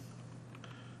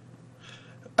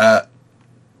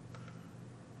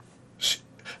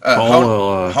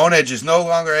 Honedge is no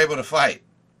longer able to fight.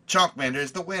 Chunkmander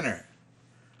is the winner.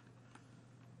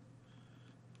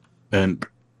 And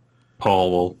Paul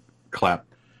will clap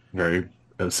very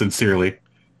sincerely.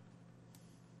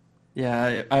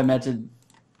 Yeah, I imagine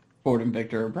Ford and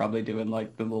Victor are probably doing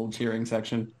like the little cheering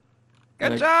section.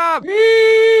 Good Like, job!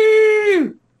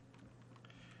 "Woo!"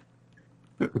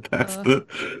 That's the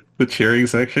cheering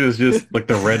section is just like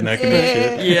the redneck and the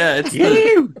shit. Yeah, it's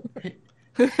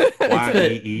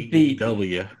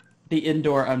Y-E-E-W. the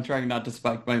indoor. I'm trying not to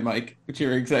spike my mic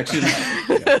cheering section.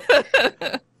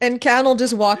 And Calynn will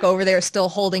just walk over there still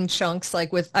holding Chunks,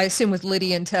 like with, I assume with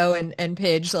Liddy in tow and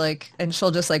Pidge, like, and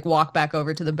she'll just like walk back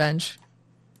over to the bench.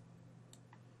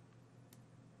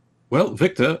 Well,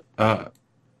 Victor, I'll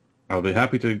be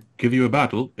happy to give you a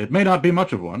battle. It may not be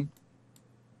much of one.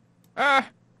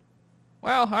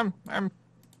 Well,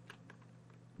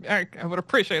 I would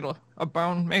appreciate a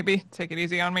bone, maybe. Take it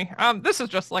easy on me. This is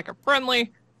just like a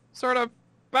friendly sort of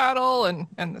battle, and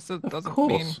this doesn't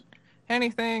mean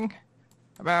anything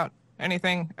about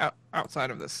anything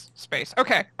outside of this space.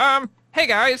 Okay. Hey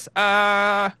guys.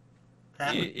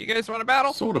 You guys want to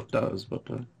battle? Sort of does, but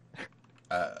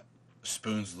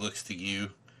Spoons looks to you,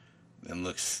 then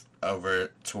looks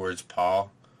over towards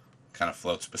Paul, kind of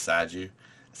floats beside you.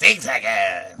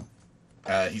 Zigzagging!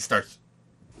 He starts...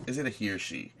 Is it a he or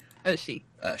she? She.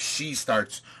 She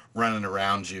starts running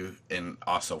around you and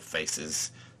also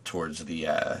faces towards the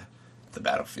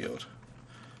battlefield.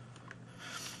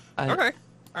 Okay.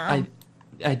 I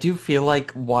do feel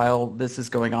like while this is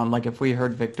going on, like if we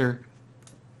heard Victor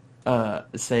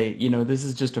say, this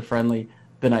is just a friendly,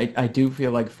 then I do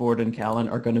feel like Ford and Calynn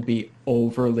are going to be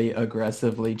overly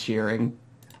aggressively cheering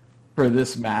for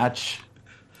this match,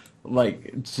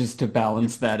 like just to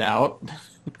balance that out.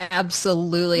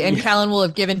 Absolutely. And Calynn will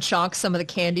have given Chonks some of the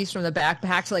candies from the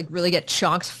backpack to like really get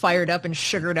Chonks fired up and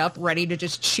sugared up, ready to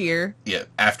just cheer. Yeah,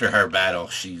 after her battle,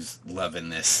 she's loving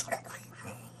this.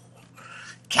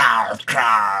 Cow,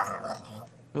 cow.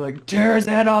 We're like, tear his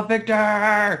head off,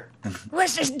 Victor!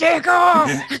 What's his dick off?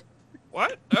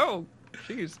 What? Oh,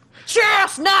 jeez.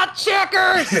 Chess, not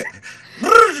checkers!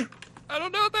 I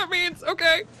don't know what that means.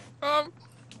 Okay.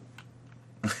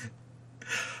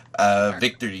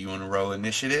 Victor, do you want to roll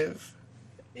initiative?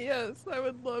 Yes, I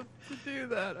would love to do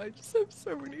that. I just have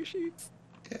so many sheets.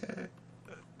 Yeah.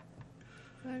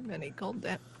 How many gold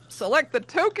down? Select the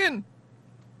token!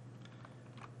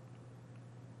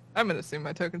 I'm gonna assume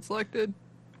my token selected.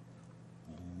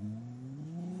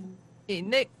 Hey,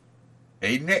 Nick.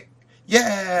 Hey, Nick.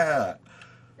 Yeah!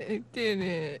 I did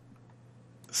it.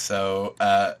 So,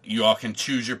 you all can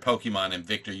choose your Pokemon, and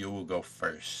Victor, you will go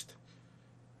first.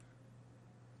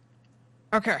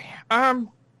 Okay,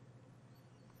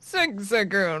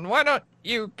 Zigzagoon, why don't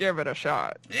you give it a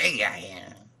shot? Yeah.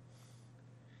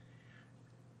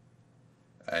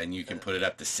 And you can put it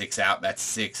up to 6 out. That's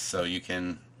 6, so you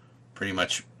can pretty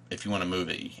much, if you want to move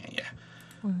it, you can, yeah.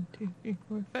 1, 2, 3,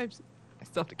 4, 5, 6. I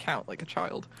still have to count like a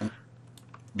child.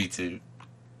 Me too.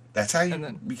 That's how you And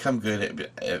then- become good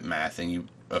at math, and you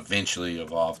eventually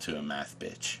evolve to a math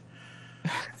bitch.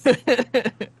 You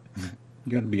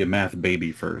gotta be a math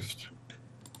baby first.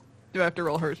 Do I have to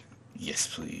roll hers? Yes,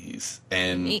 please.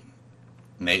 And Neat.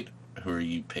 Nate, who are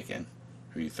you picking?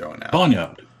 Who are you throwing out?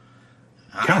 Ponyard,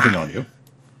 counting on you.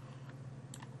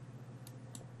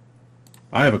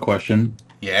 I have a question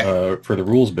Yeah, for the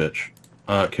rules bitch.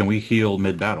 Can we heal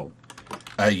mid-battle?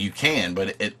 you can,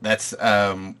 but that's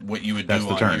what you would That's do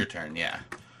the on turn. your turn, yeah.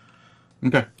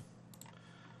 Okay.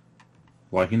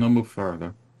 Why he no move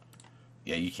further?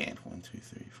 Yeah, you can. 1, 2,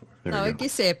 3, 4. There Oh, we go.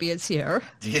 Giuseppe's here.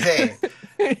 Yeah,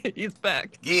 He's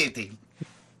back. get him.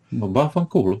 Well, buff on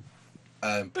cool.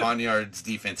 Ponyard's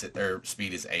defense at their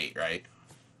speed is 8, right?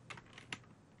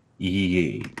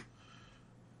 Yeah.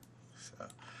 So,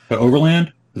 But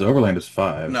Overland? His Overland is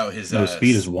 5. no, his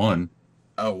speed is 1.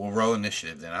 Oh, we'll roll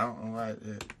initiative then. I don't know why.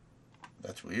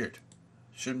 That's weird.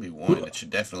 Shouldn't be 1. It should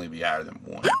definitely be higher than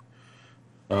 1.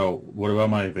 Oh, what about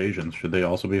my evasions? Should they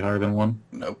also be higher than 1?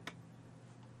 Nope.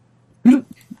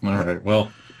 Alright,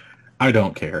 well, I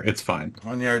don't care. It's fine.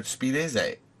 Ponyard's speed is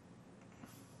 8.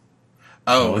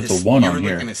 Oh, Oh, it's a 1 you on were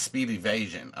here. looking at speed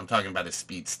evasion. I'm talking about his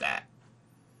speed stat.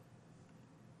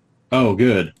 Oh,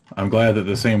 good. I'm glad that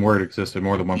the same word exists in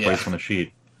more than one Yeah. place on the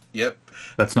sheet. Yep.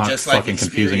 That's not Just like fucking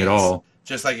confusing at experience. all.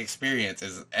 Just like experience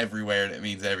is everywhere and it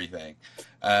means everything.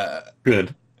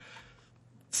 Good.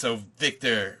 So,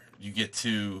 Victor, you get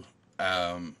to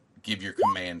give your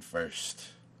command first.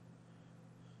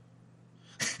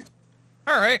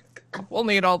 Alright. We'll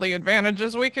need all the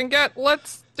advantages we can get.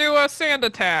 Let's do a sand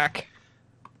attack.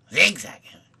 Zigzag.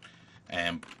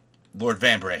 And Lord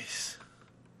Vambrace.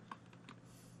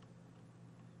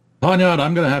 Ponyard,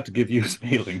 I'm going to have to give you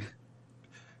healing.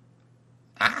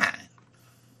 Ah.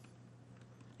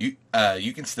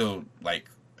 You can still, like,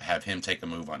 have him take a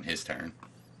move on his turn.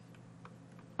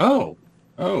 Oh.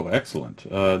 Oh, excellent.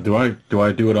 Do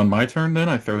I do it on my turn then?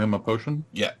 I throw him a potion?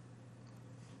 Yeah.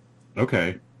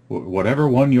 Okay. Whatever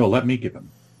one you'll let me give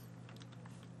him.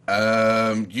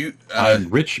 You I'm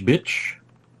rich bitch.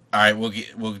 all right,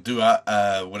 we'll do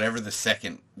whatever the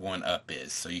second one up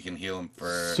is, so you can heal him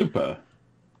for Super.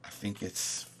 I think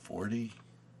it's 40.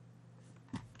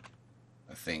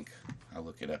 I think I'll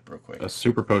look it up real quick. A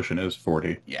super potion is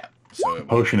 40. Yeah. So A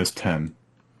potion is 10.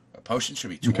 a potion should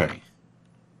be 20. Okay.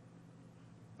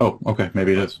 Oh, okay.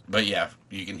 Maybe it is. But yeah,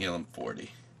 you can heal him 40.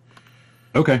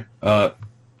 Okay.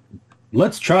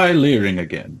 Let's try leering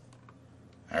again.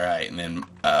 All right, and then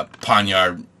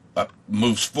Ponyard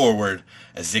moves forward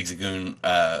as Zigzagoon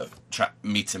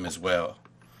meets him as well.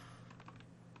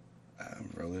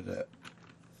 Roll it up.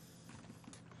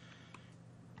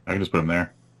 I can just put him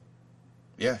there.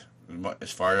 Yeah,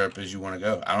 as far up as you want to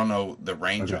go. I don't know the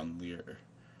range Okay. on Lear.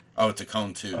 Oh, it's a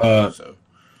cone too. So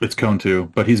It's cone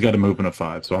 2, but he's got a movement of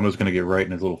 5, so I'm just going to get right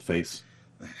in his little face.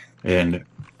 And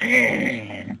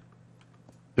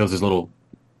does his little...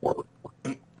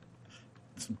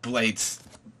 blades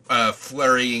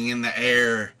flurrying in the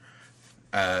air.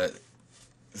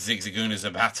 Zigzagoon is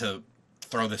about to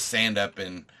throw the sand up,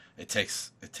 and it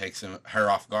takes her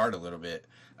off guard a little bit.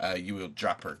 You will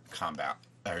drop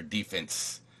her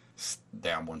defense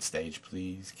down one stage,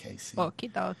 please, Kaycie.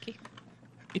 Okie dokie.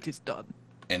 It is done.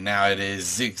 And now it is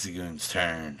Zigzagoon's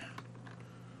turn.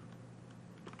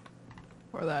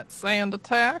 For that sand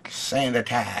attack, Sand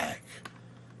attack.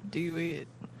 do it.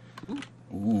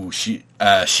 Ooh, she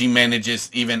manages,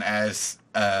 even as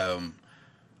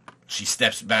she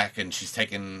steps back and she's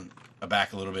taken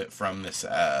aback a little bit from this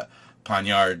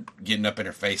Ponyard getting up in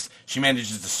her face. She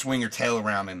manages to swing her tail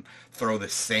around and throw the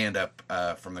sand up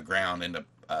from the ground into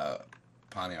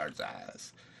Poniard's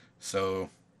eyes. So,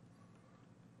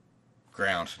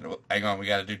 ground. Hang on, we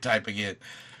got to do type again.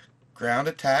 Ground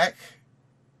attack.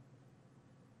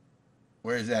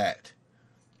 Where's that?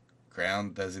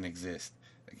 Ground doesn't exist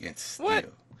against steel.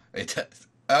 What? It does.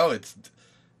 Oh,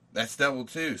 that's double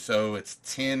too. So it's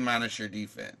 10 minus your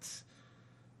defense.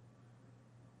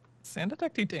 Sand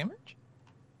attack do damage?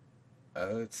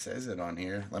 It says it on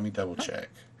here. Let me double check.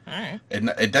 All right.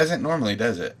 It doesn't normally,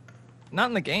 does it? Not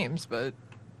in the games, but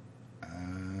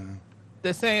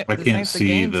this ain't. I this can't ain't see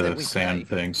games that the we sand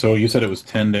play. thing. So you said it was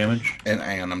 10 damage? And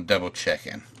hang on, I'm double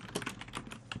checking.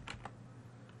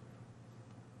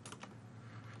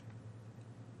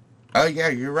 Oh yeah,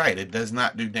 you're right. It does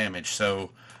not do damage.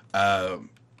 So,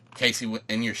 Kaycie,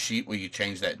 in your sheet, will you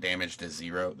change that damage to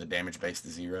 0? The damage base to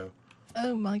 0?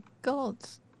 Oh my god.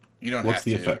 You don't What's have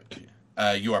the to. effect?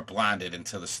 You are blinded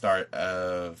until the start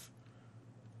of.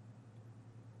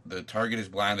 The target is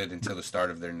blinded until the start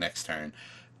of their next turn.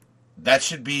 That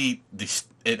should be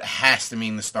it has to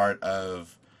mean the start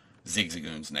of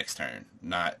Zigzagoon's next turn.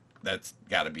 That's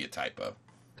got to be a typo.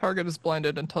 Target is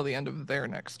blinded until the end of their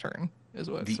next turn, is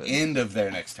what it The says. end of their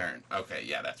next turn. Okay,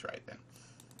 yeah, that's right then.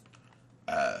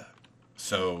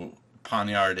 So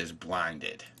Poniard is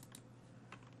blinded.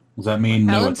 Does that mean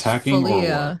no Calyn's attacking fully,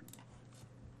 or what?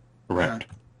 Correct.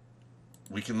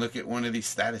 We can look at one of these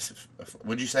status.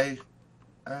 What'd you say,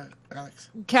 Alex?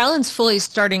 Calyn's fully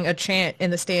starting a chant in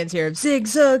the stands here of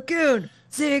Zigzagoon,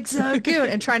 Zigzagoon,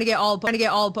 and trying to get all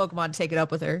Pokemon to take it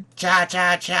up with her. Cha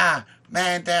cha cha,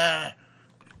 Manta.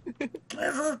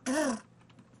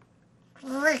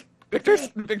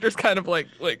 Victor's kind of like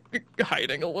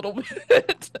hiding a little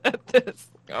bit at this.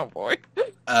 Oh boy.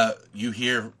 You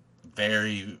hear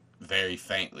very, very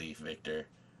faintly, Victor.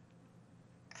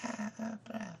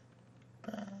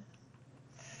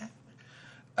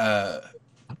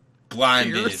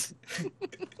 Blinded. Tears.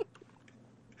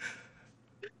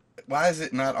 Why is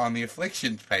it not on the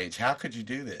afflictions page? How could you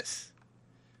do this?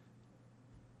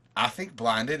 I think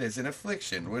blinded is an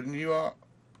affliction, wouldn't you all?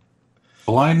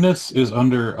 Blindness is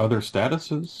under other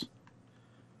statuses?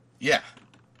 Yeah.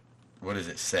 What does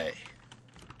it say?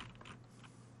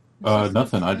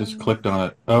 Nothing. I just clicked on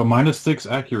it. Oh,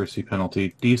 -6 accuracy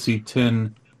penalty, DC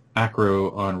 10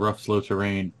 acro on rough, slow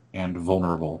terrain, and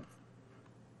vulnerable.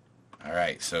 All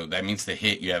right, so that means to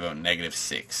hit you have a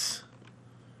 -6.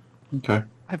 Okay.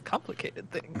 I have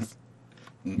complicated things.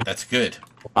 That's good.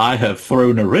 I have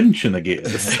thrown a wrench in the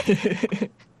gears.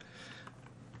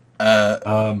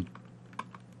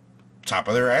 Top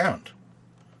of the round.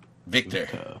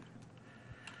 Victor.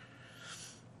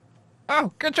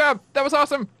 Oh, good job. That was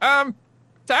awesome.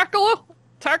 Tackle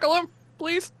him,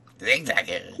 please.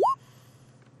 Exactly.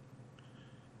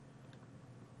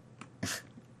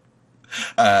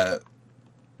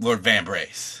 Lord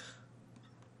Vambrace.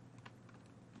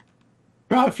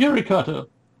 Fury Cutter!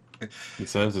 He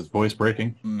says, his voice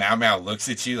breaking. Mau Mau looks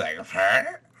at you like, huh?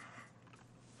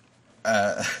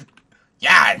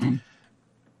 Yeah. And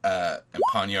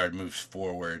Poniard moves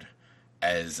forward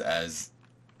as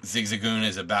Zigzagoon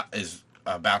is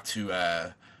about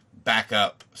to back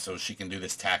up so she can do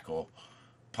this tackle.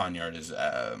 Poniard is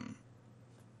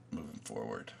moving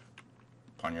forward.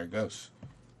 Poniard goes.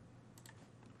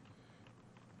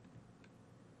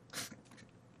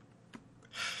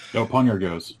 Oh, Poniard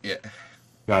goes. Yeah.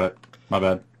 Got it. My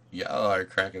bad. Y'all are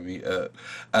cracking me up.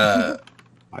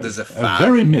 There's a 5.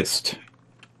 Very missed.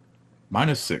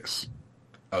 -6.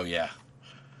 Oh, yeah.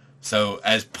 So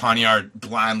as Poniard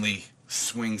blindly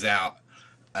swings out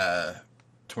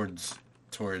towards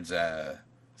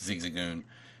Zigzagoon,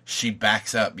 she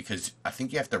backs up because I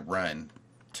think you have to run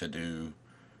to do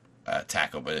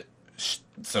tackle. But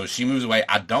so she moves away.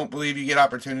 I don't believe you get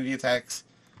opportunity attacks.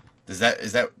 Is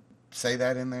that say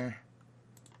that in there?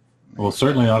 Well,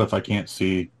 certainly not if I can't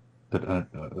see that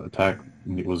attack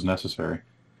was necessary.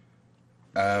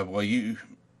 Well, you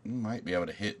might be able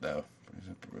to hit though.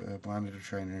 Blinded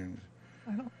trainer.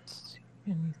 I don't see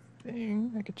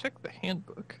anything. I could check the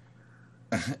handbook.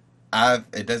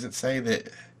 It doesn't say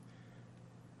that.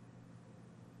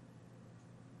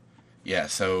 Yeah,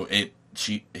 so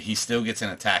he still gets an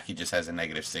attack. He just has a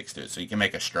 -6 to it, so you can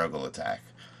make a struggle attack.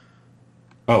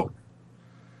 Oh.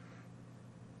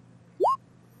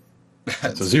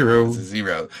 It's a 0. It's a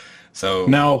 0. So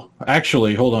Now,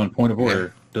 actually, hold on. Point of order.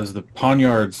 Yeah. Does the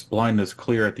Poniard's blindness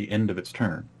clear at the end of its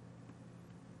turn?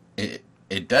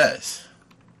 It does.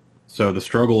 So the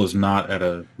struggle is not at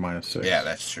a -6. Yeah,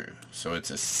 that's true. So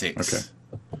it's a 6.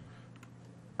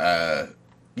 Okay.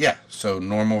 Yeah. So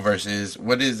normal versus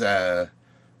what is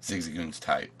Zigzagoon's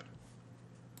type?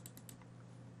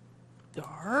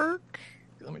 Dark.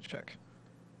 Let me check.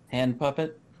 Hand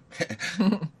puppet.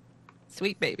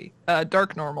 Sweet baby.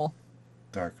 Dark normal.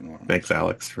 Dark normal. Thanks,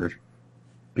 Alex, for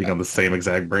being on the same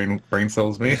exact brain cell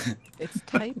as me. Its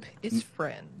type is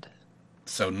friend.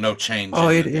 So no change Oh,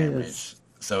 in it the damage. is.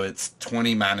 So it's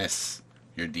 20 minus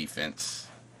your defense.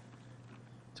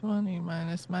 20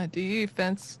 minus my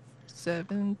defense.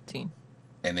 17.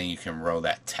 And then you can roll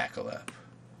that tackle up.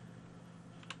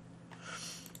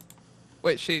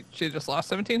 Wait, she just lost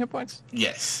 17 hit points?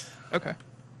 Yes. Okay.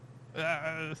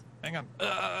 Hang on.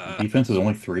 Defense is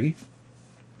only 3?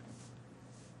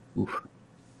 Oof.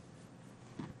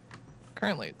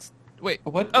 Currently it's... Wait.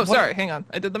 What? Oh, what- sorry. Hang on.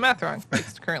 I did the math wrong.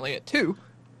 It's currently at 2.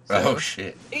 So Oh,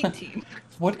 shit. 18.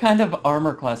 What kind of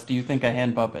armor class do you think a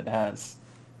hand puppet has?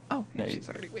 Oh, yeah, There you she's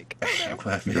already weak.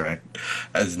 You're right.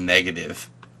 That's negative.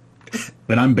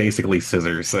 Then I'm basically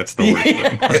scissors. That's the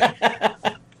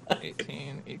worst thing.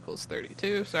 18 equals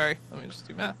 32. Sorry. Let me just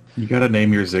do math. You gotta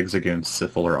name your Zigzagoon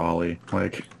Syphil or Ollie.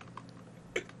 Like,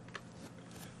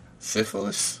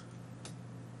 Syphilis?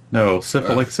 no,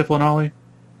 Syphil, like Syphil and Ollie?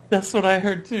 That's what I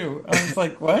heard too. I was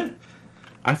like, what?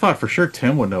 I thought for sure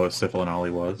Tim would know what Syphil and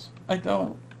Ollie was. I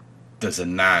don't. Does a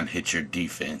 9 hit your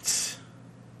defense?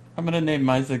 I'm gonna name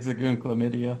my Zigzagoon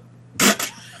Chlamydia.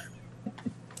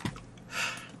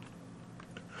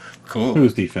 Cool.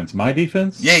 Whose defense? My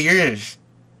defense? Yeah, yours.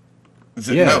 Is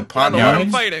it, Yeah. no, A lot Ponyard.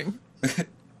 of fighting.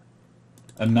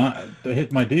 And not to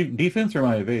hit my defense or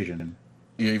my evasion?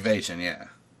 Your evasion, yeah.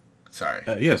 Sorry.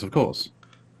 Yes, of course.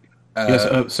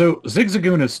 Yes. So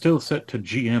Zigzagoon is still set to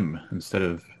GM instead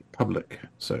of public.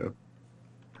 So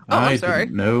Oh, I'm I sorry.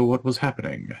 didn't know what was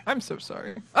happening. I'm so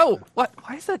sorry. Oh, what?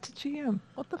 Why is that to GM?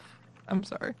 What the I'm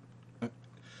sorry.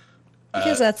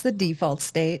 Because that's the default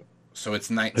state. So it's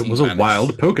 19 It was a minus-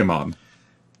 wild Pokemon.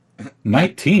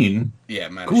 19? Yeah,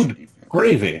 minus your Good defense.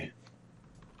 gravy.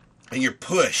 And you're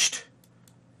pushed.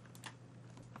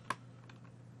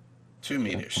 2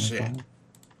 meters. Shit.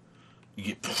 You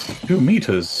get 2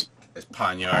 meters. It's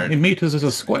How many Ponyard. meters is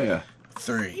a square?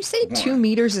 3. You say 2 1.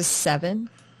 meters is 7?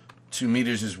 2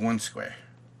 meters is 1 square.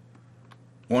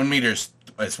 1 meter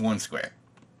is 1 square.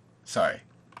 Sorry.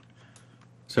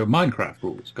 So Minecraft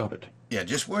rules. Got it. Yeah,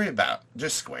 just worry about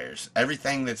just squares.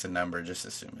 Everything that's a number, just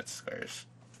assume it's squares.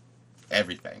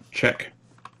 Everything. Check.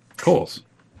 Of course.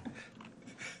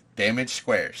 Damage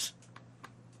squares.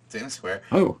 It's in a square.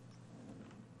 Oh.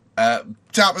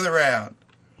 Top of the round.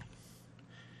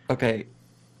 Okay.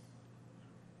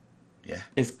 Yeah.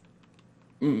 Is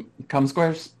cum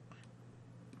squares?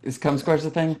 Is cum squares a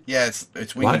thing? Yeah,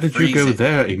 it's when Why you did you freeze go it.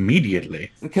 there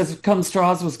immediately? Because cum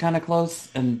straws was kind of close,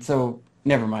 and so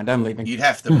never mind. I'm leaving. You'd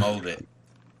have to mold it.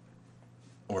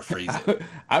 Or freeze it.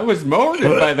 I was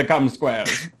molded by the cum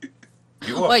squares.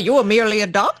 You were merely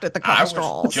adopted the I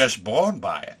cum was just born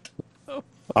by it.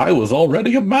 I was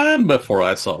already a man before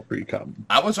I saw pre-cum.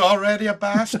 I was already a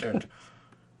bastard.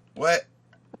 What?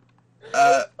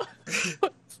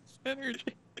 Energy.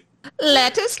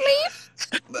 Lettuce leaf?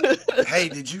 Hey,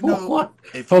 did you know What?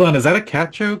 if Hold on, is that a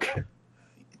cat joke?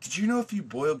 did you know if you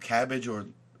boiled cabbage or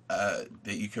that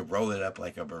you could roll it up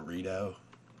like a burrito?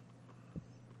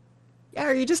 Yeah,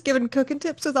 are you just giving cooking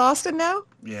tips with Austin now?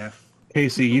 Yeah.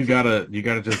 Kaycie, you gotta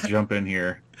just jump in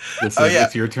here. Oh, yeah.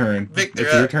 It's your turn. Victor,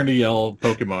 it's your turn to yell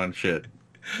Pokemon shit.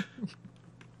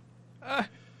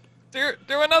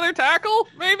 Do another tackle,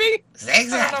 maybe? I don't know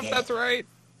Exactly. if that's right.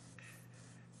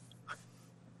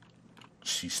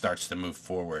 She starts to move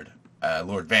forward.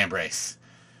 Lord Vambrace.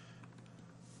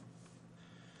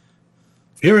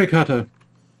 Fury Cutter.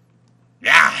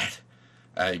 God!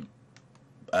 I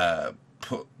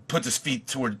puts his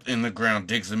feet in the ground,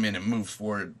 digs them in, and moves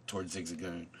forward towards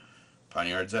Zigzagoon.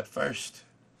 Ponyard's up first.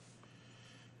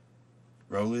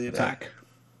 Roll it Attack. up.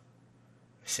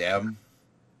 7.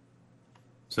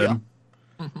 7.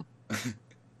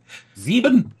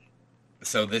 7.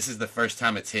 So this is the first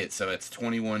time it's hit, so it's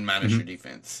 21 minus your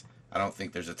defense. I don't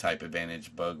think there's a type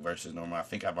advantage bug versus normal. I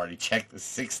think I've already checked this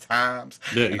 6 times.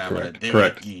 Yeah, and I'm going to do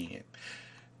correct. it again.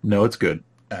 No, it's good.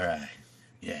 All right.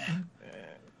 Yeah.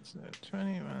 So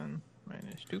 21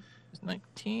 minus 2 is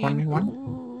 19. 21.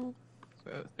 Ooh.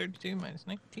 So 32 minus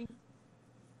 19.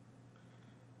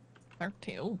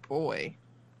 13. Oh boy.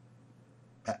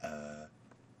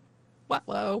 What?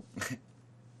 Whoa.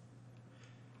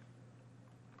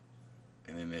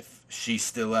 And then if she's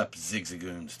still up,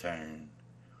 Zigzagoon's turn.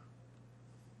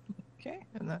 Okay,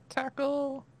 and that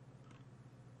tackle.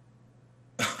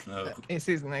 No,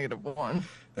 AC's -1.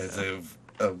 that's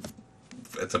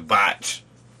it's a botch.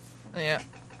 Yeah.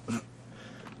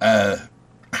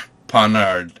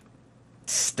 Ponnard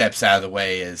steps out of the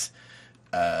way as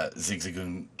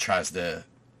Zigzagoon tries to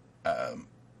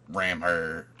ram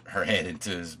her head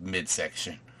into his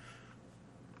midsection.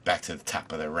 Back to the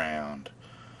top of the round.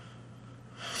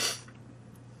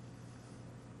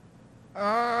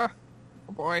 Oh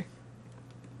boy.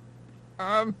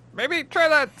 Maybe try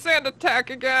that sand attack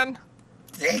again.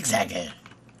 Exactly.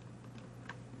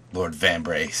 Lord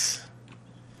Vambrace.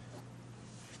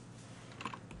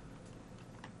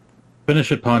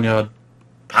 Finish it, Ponyard.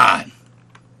 Pon.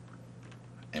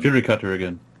 Fury Cutter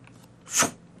again.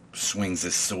 Swings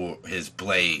his sword, his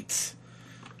blades.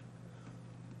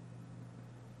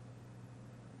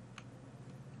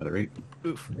 Another 8.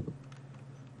 Oof.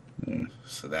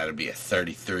 So that'll be a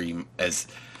 33. As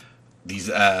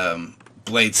these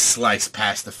blades slice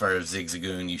past the fur of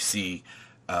Zigzagoon, you see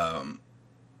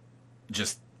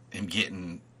just him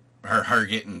getting her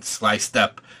getting sliced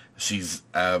up. She's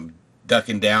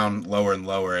ducking down lower and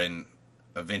lower, and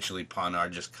eventually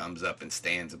Ponyard just comes up and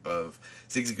stands above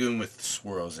Zigzagoon with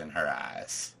swirls in her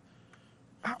eyes.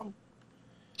 Oh,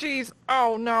 jeez.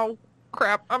 Oh no.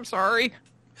 Crap. I'm sorry.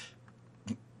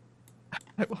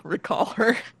 I will recall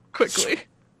her quickly.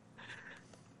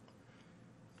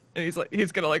 And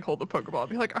he's gonna hold the Pokeball and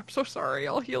be like, I'm so sorry.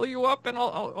 I'll heal you up and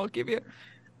I'll give you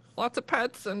lots of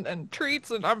pets and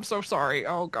treats, and I'm so sorry.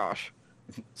 Oh gosh.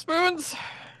 Spoons.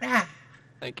 I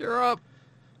think you're up.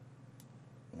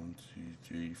 1, 2,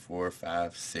 3, 4,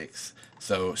 5, 6.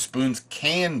 So Spoons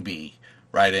can be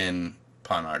right in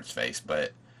Ponyard's face,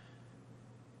 but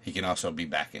he can also be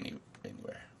back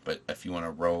anywhere. But if you want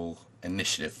to roll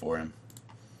initiative for him.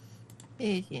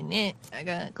 Isn't it? I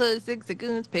gotta close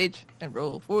Zigzagoon's page and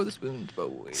roll for the Spoons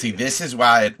boy. See, this is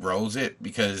why it rolls it,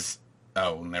 because...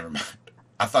 Oh, never mind.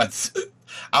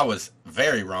 I was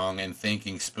very wrong in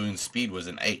thinking Spoon's speed was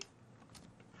an 8.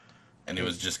 And it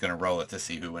was just going to roll it to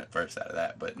see who went first out of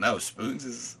that. But no, Spoons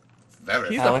is better.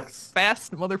 He's Alex. a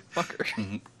fast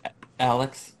motherfucker.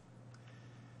 Alex,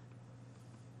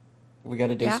 we got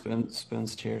to do Yeah?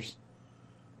 Spoons cheers.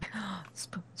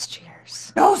 Spoons,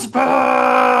 cheers. No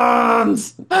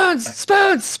spoons! Spoons!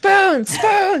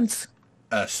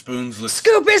 Spoons looks...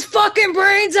 Scoop his fucking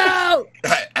brains out!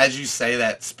 As you say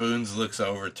that, Spoons looks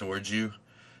over towards you.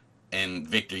 And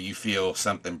Victor, you feel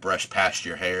something brush past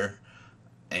your hair.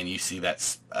 And you see that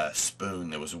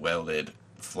spoon that was welded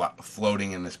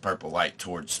floating in this purple light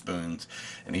towards Spoons.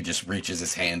 And he just reaches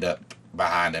his hand up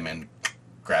behind him and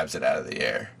grabs it out of the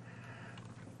air.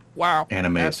 Wow.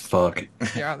 Anime as fuck.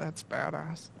 Yeah, that's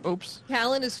badass. Oops.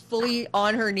 Calynn is fully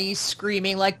on her knees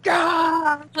screaming like,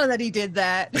 ah, that he did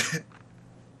that.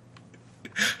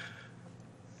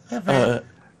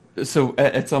 So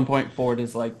at some point Ford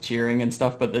is cheering and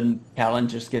stuff, but then Calynn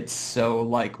just gets so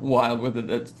wild with it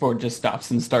that Ford just stops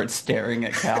and starts staring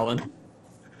at Calynn.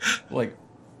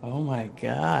 Oh my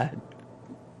god.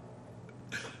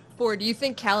 Ford, do you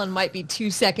think Calynn might be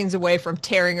 2 seconds away from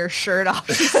tearing her shirt off?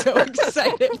 She's so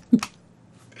excited.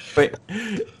 Wait,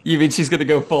 you mean she's gonna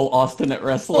go full Austin at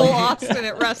wrestling? Full Austin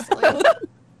at wrestling.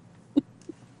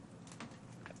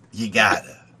 You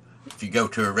gotta. If you go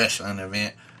to a wrestling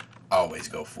event, always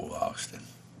go full Austin.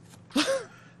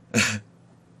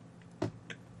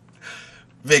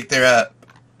 Victor up.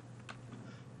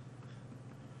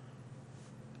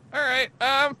 Alright,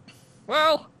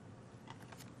 well,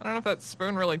 I don't know if that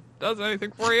spoon really does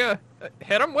anything for you.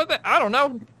 Hit him with it? I don't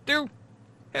know.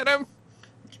 Hit him.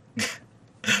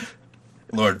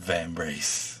 Lord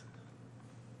Vambrace.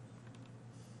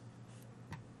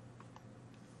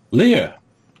 Leah.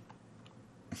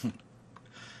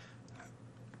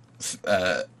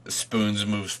 Spoons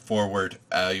moves forward.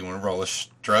 You want to roll a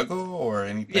struggle or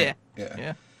anything?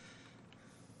 Yeah.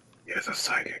 He has a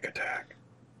psychic attack.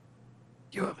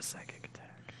 You have a psychic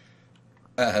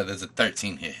attack. There's a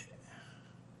 13 hit.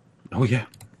 Oh, yeah.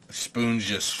 Spoons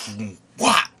just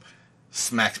whop,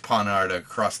 smacks Ponyard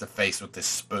across the face with this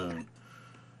spoon.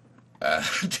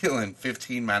 Dealing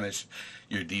 15 minus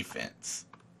your defense.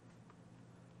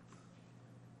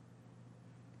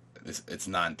 It's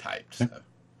non-typed. So.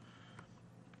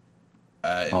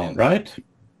 All right.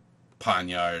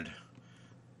 Ponyard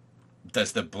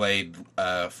does the blade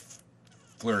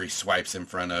flurry swipes in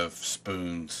front of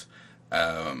Spoons,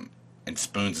 and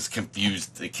Spoons is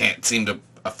confused. They can't seem to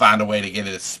find a way to get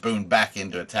his spoon back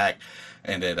into attack,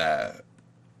 and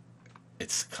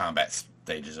its combat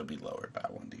stages will be lowered by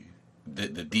 1D.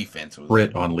 The defense was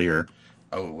Crit on Lear.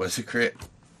 Oh, was it crit?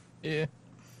 Yeah.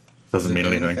 Doesn't mean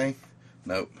Does it do anything.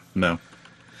 Nope. No.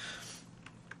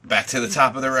 Back to the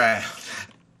top of the round.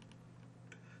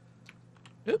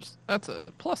 Oops, that's a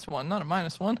 +1, not a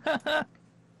 -1.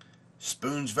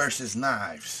 Spoons versus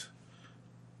knives.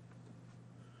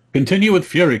 Continue with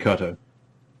Fury Cutter.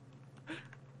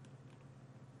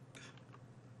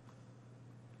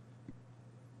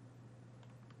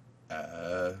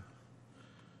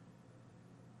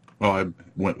 Oh, I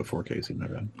went before Kaycie, my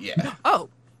bad. Yeah. Oh,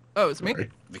 it's me? Sorry.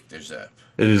 Victor's up.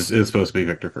 It is supposed to be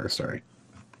Victor first, sorry.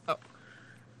 Oh.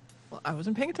 Well, I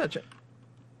wasn't paying attention.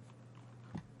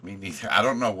 Me neither. I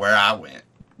don't know where I went,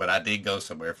 but I did go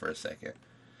somewhere for a second.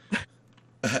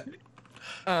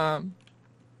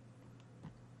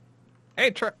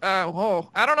 Hey, whoa.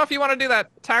 I don't know if you want to do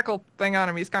that tackle thing on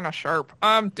him. He's kind of sharp.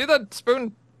 Do the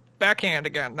spoon backhand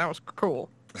again. That was cool.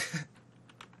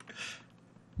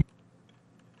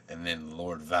 And then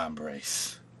Lord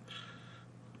Vambrace.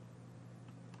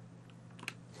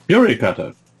 Fury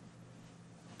Cutter.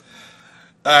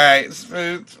 Alright,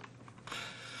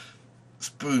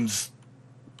 Spoons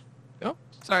Oh,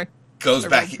 sorry. goes I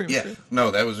back. rolled Yeah, premature.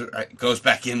 no, that was right. Goes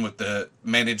back in with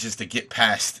manages to get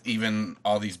past even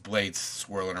all these blades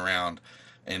swirling around,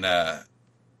 and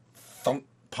thump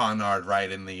Ponard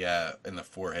right in the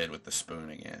forehead with the spoon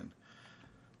again.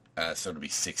 So it'll be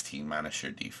 16 minus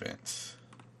your defense,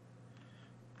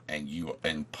 and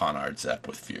Ponard's up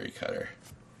with Fury Cutter.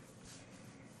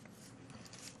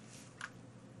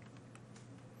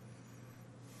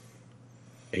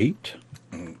 Eight.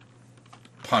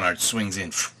 Ponard swings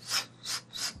in,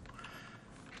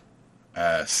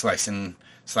 slicing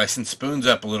Spoons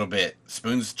up a little bit.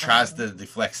 Spoons tries to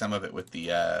deflect some of it with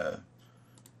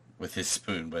his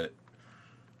spoon, but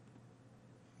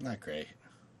not great.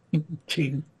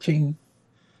 Ching, ching.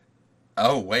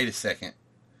 Oh, wait a second.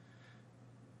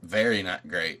 Very not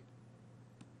great.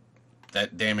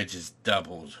 That damage is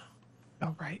doubled.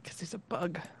 Oh, right, because he's a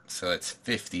bug. So it's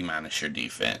 50 minus your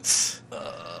defense.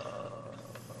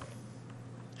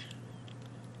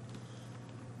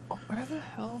 Where the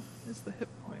hell is the hit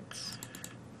points?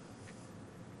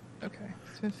 Okay,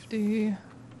 50.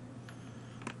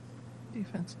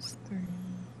 Defense is 3.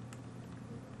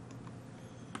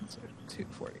 So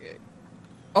 248.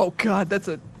 Oh god, that's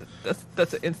an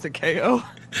instant KO.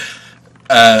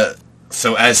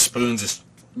 So as Spoons is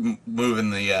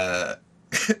moving the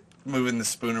moving the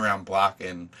spoon around,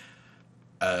 blocking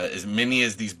as many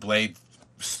as these blade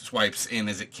swipes in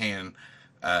as it can,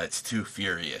 it's too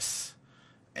furious.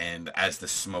 And as the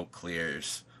smoke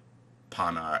clears,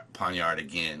 Poniard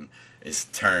again is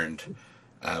turned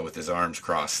with his arms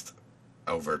crossed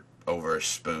over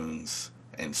Spoons,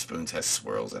 and Spoons has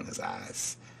swirls in his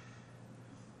eyes.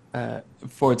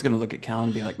 Ford's gonna look at Calynn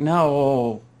and be like,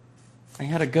 "No, I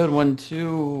had a good one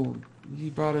too.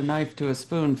 You brought a knife to a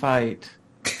spoon fight.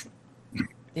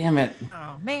 Damn it!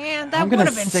 Oh man, I'm that gonna would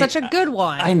have been say- such a good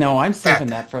one. I know. I'm saving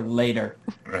that for later."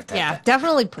 Yeah,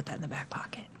 definitely put that in the back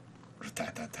pocket.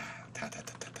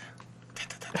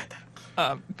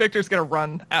 Victor's gonna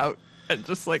run out and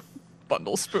just like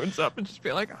bundle Spoons up and just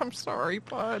be like, "I'm sorry,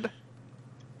 bud.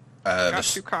 Got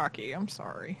too cocky. I'm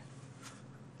sorry."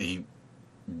 He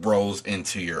rolls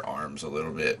into your arms a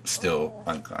little bit, still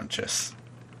unconscious.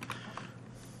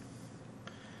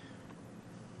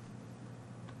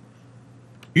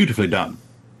 Beautifully done.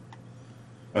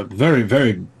 A very,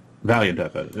 very valiant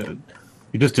effort.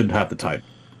 You just didn't have the type.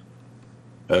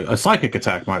 A psychic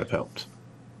attack might have helped.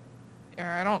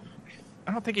 Yeah, I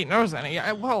don't think he knows any.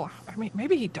 I mean,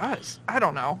 maybe he does. I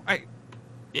don't know. I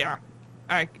got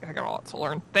a lot to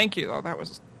learn. Thank you, though. That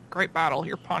was a great battle.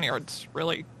 Your Poniard's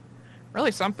really,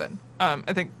 really something.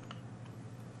 I think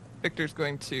Victor's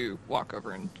going to walk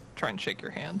over and try and shake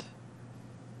your hand.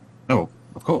 Oh,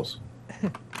 of course.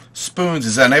 Spoons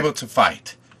is unable to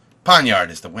fight. Poniard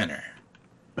is the winner.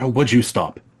 Oh, would you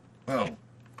stop? Oh.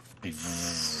 He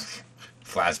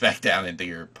flies back down into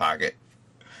your pocket.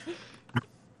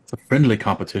 It's a friendly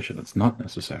competition. It's not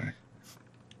necessary.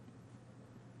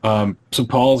 So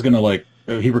Paul's gonna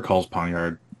he recalls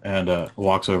Poniard and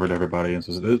walks over to everybody and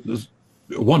says, "This is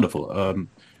wonderful.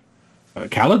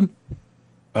 Calynn,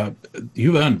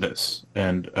 you earned this,"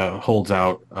 and holds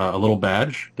out a little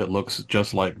badge that looks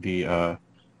just like the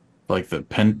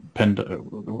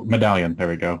medallion. There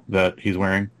we go. That he's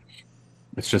wearing.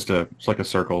 It's like a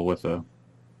circle with a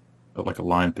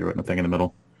line through it and a thing in the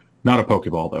middle. Not a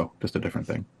Pokeball though, just a different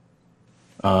thing.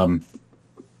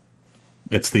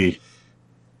 It's the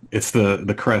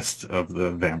crest of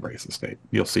the Vambrace estate.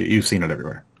 You've seen it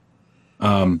everywhere.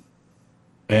 And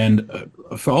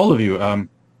for all of you,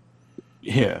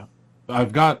 here,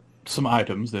 I've got some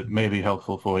items that may be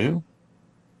helpful for you.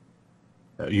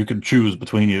 You can choose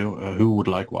between you who would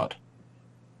like what.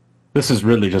 This is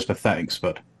really just a thanks,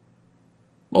 but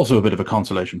also a bit of a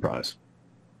consolation prize.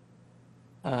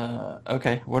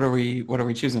 Okay. What are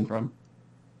we choosing from?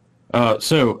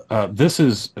 So this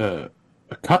is a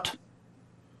cut.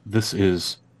 This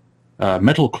is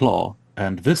metal claw,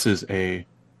 and this is a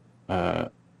I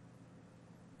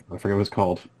forget what it's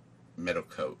called. Metal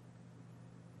coat.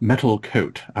 metal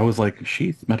coat. I was like,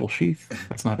 sheath? Metal sheath?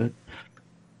 That's not it.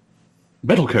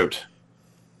 Metal coat.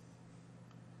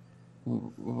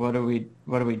 What do we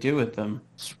do with them?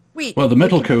 Wait. Well, the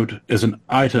metal coat is an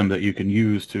item that you can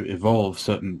use to evolve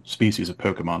certain species of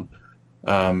Pokemon.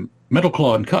 Metal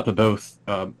Claw and Cut are both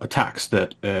attacks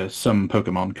that some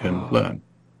Pokemon can learn.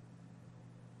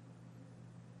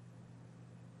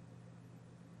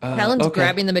 Calyn's Okay.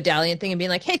 grabbing the medallion thing and being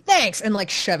like, "Hey, thanks," and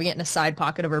like shoving it in a side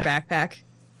pocket of her backpack.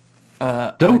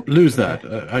 Don't lose that.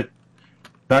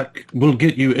 That will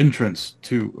get you entrance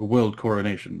to a world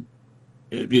coronation.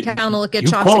 Calyn will look at You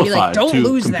Chauncey and be like, qualified "Don't to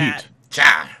lose compete. that."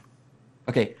 Cha!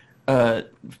 Okay.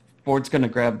 Ford's gonna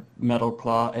grab Metal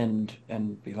Claw and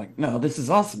be like, "No, this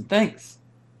is awesome. Thanks."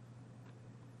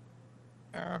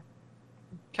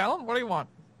 Calynn, what do you want?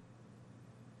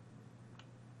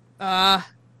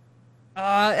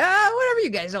 Whatever you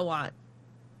guys don't want.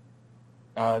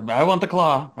 I want the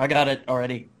claw. I got it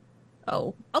already.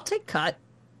 Oh, I'll take Cut.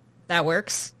 That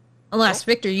works. Unless,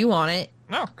 Victor, you want it.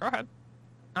 No, go ahead.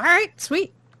 All right,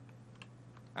 sweet.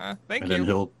 Thank And you. then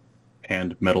he'll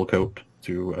hand Metal Coat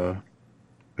to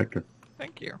Victor.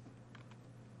 Thank you.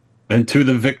 And to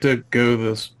the victor go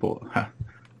the sport.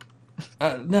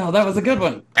 No, that was a good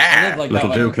one. I did like Little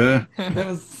that joke one. there. That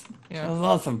was Yeah. that was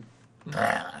awesome.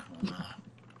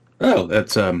 Well,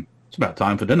 it's about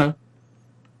time for dinner.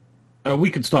 We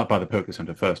could stop by the Poké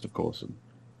Center first, of course. And,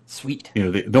 Sweet. you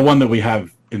know, the one that we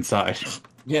have inside.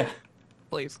 Yeah.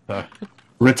 Please.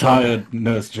 Retired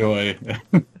Nurse Joy.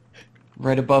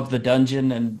 Right above the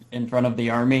dungeon and in front of the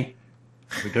army.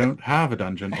 We don't have a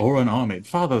dungeon or an army.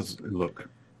 Father's look.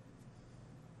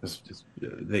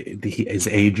 He is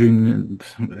aging.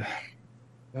 And,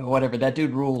 Whatever. That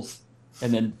dude rules.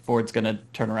 And then Ford's gonna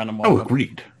turn around and walk. oh, up.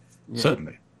 agreed. Yeah.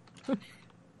 Certainly.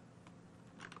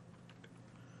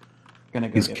 Gonna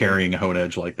go He's get carrying a Hone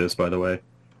Edge like this, by the way.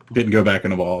 Didn't go back in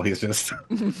the wall. He's just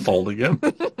folding him.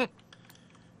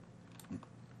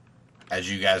 As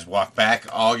you guys walk back,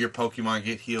 all your Pokemon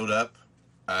get healed up,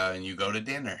 and you go to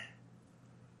dinner.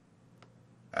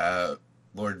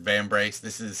 Lord Vambrace,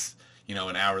 this is,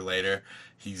 an hour later.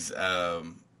 He's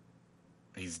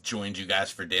joined you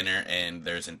guys for dinner, and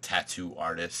there's a tattoo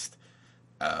artist.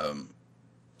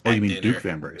 Oh, you mean dinner. Duke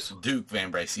Vambrace? Duke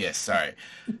Vambrace, yes, sorry.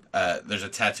 There's a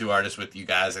tattoo artist with you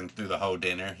guys, and through the whole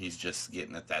dinner, he's just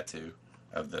getting a tattoo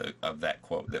of that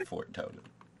quote that Fort told him.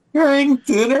 During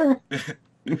dinner.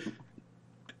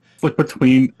 It's like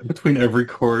between every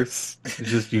course, you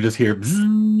just hear.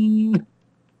 Bzzz.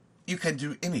 You can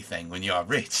do anything when you're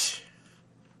rich.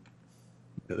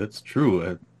 That's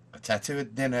true. A tattoo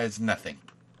at dinner is nothing.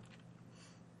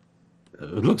 It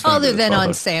looks Other fabulous, than Father.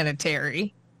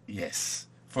 unsanitary. Yes,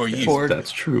 for you. Ford.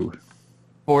 That's true.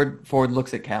 Ford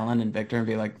looks at Calynn and Victor and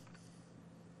be like,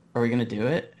 "Are we gonna do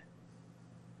it?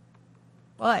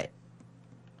 What?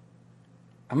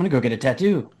 I'm gonna go get a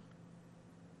tattoo."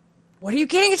 What are you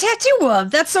getting a tattoo of?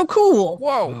 That's so cool.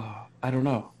 Whoa. Oh, I don't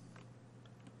know.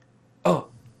 Oh.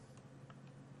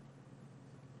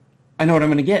 I know what I'm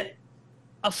gonna get.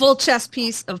 A full chest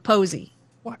piece of Posey.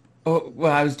 Oh,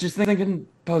 well, I was just thinking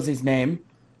Posey's name.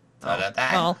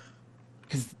 Well,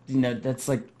 Because, that's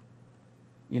like,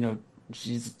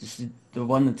 she's the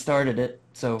one that started it,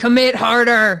 so... commit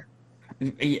harder.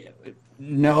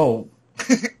 No.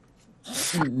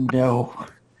 No.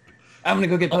 I'm gonna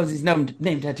go get Posey's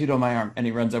name tattooed on my arm. And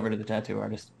he runs over to the tattoo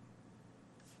artist.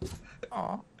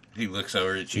 Aw. He looks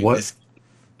over at you. What?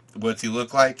 What's he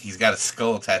look like? He's got a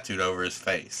skull tattooed over his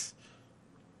face.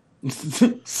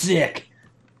 Sick.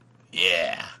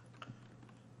 Yeah.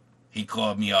 He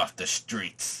called me off the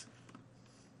streets.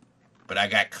 But I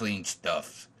got clean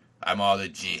stuff. I'm all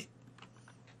legit.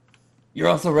 You're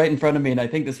also right in front of me, and I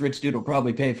think this rich dude will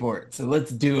probably pay for it. So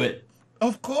let's do it.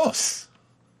 Of course.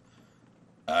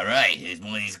 All right, his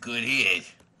money's good here.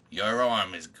 Your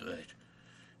arm is good.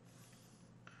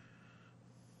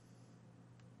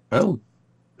 Well,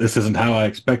 this isn't how I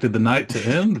expected the night to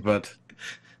end, but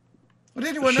Would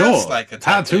anyone sure. else like a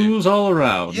tattoo? Tattoos all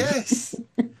around. Yes.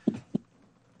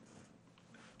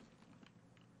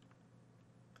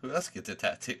 Who else gets a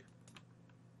tattoo?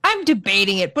 I'm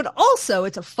debating it, but also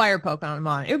it's a fire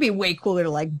Pokemon. It would be way cooler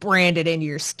to brand it into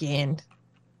your skin.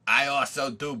 I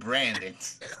also do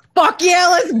brandings. Fuck yeah,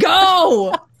 let's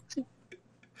go!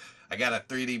 I got a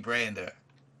 3D brander.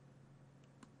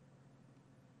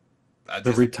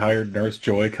 The retired Nurse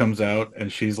Joy comes out,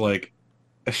 and she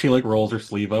rolls her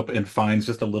sleeve up and finds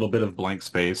just a little bit of blank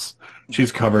space.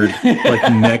 She's covered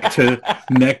neck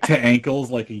to ankles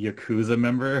like a Yakuza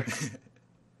member.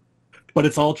 But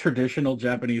it's all traditional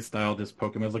Japanese style, just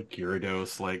Pokemon like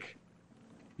Gyarados,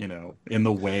 in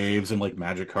the waves and like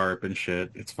Magikarp and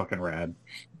shit. It's fucking rad.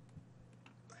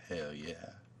 Hell yeah.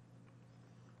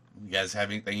 You guys have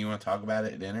anything you want to talk about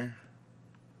at dinner?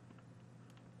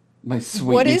 My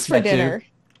sweet What new is for tattoo. dinner?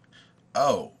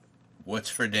 Oh, what's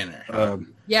for dinner?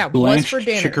 Yeah, what's Blanched for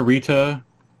dinner? chikorita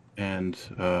and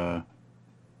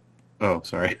oh,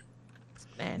 sorry.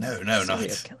 Man, No, serial not.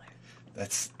 killer.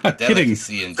 That's I'm kidding.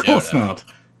 delicacy in Of course Johto. not.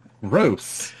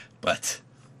 Gross. But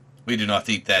we do not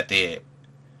eat that there.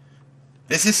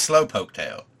 This is Slowpoke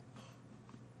tail.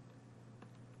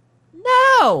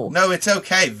 No. No, it's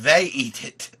okay. They eat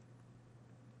it.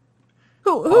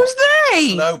 Who's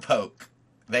they? Slowpoke.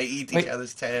 They eat Wait. each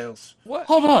other's tails. What?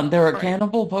 Hold on, they're a Right.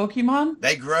 cannibal Pokemon?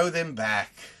 They grow them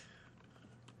back.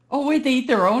 Oh wait, they eat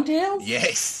their own tails?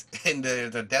 Yes, and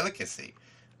the delicacy.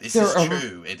 This There is are-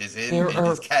 true. It is there it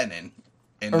are- is canon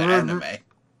in a the re- anime.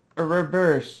 A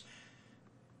reverse.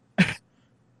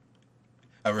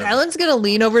 Alan's gonna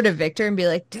lean over to Victor and be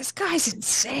like, "This guy's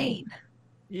insane."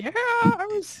 Yeah, I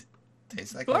was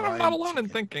Tastes like glad I'm not Hawaiian alone in chicken.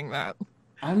 thinking that.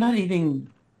 I'm not eating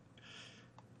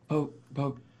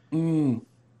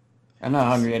I'm not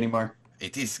hungry anymore.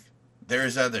 It is.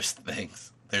 There's other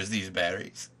things. There's these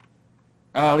berries.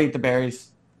 I'll eat the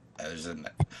berries. There's I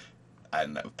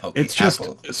don't know, poke It's just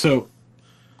apple. so.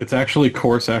 It's actually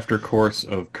course after course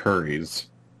of curries.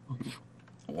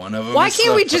 One of them. Why is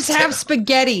can't we Slowpoke just tail. have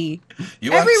spaghetti?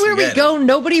 You want Everywhere we spaghetti? go,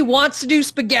 nobody wants to do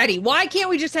spaghetti. Why can't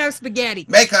we just have spaghetti?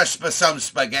 Make us some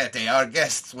spaghetti. Our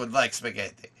guests would like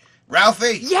spaghetti.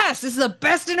 Ralphie. Yes, this is the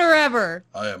best dinner ever.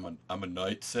 I'm a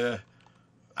knight, sir.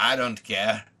 I don't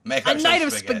care. Make A us some night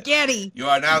of spaghetti. You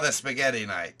are now the spaghetti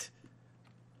knight.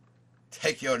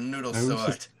 Take your noodle I was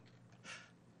sword.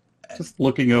 Just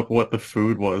looking up what the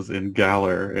food was in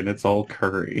Galar, and it's all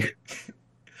curry.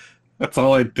 That's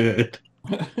all I did.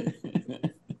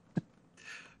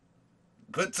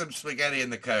 Put some spaghetti in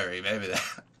the curry. Maybe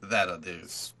that'll do.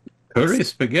 Curry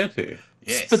spaghetti.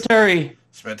 Yes. Spaturi.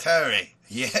 Spaturi.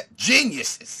 Yeah.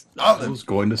 Geniuses. All of I them. was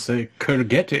going to say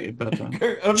kurgeti, but Oh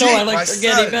no, I Gee, my like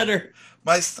spaghetti son. better.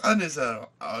 My son is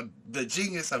the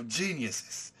genius of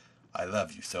geniuses. I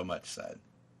love you so much, son.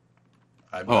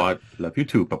 oh, I love you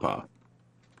too, Papa.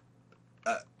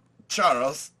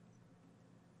 Charles,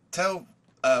 tell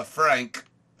Frank.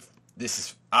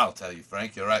 I'll tell you,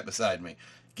 Frank. You're right beside me.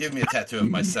 Give me a tattoo of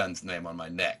my son's name on my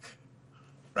neck.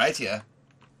 Right here.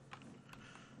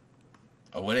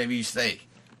 Or whatever you say.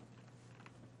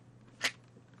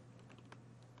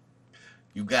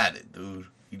 You got it, dude.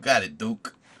 You got it,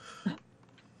 Duke.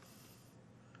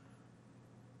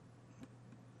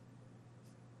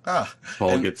 Ah.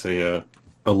 Paul and- gets a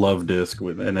love disc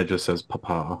and it just says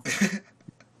Papa.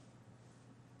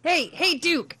 Hey,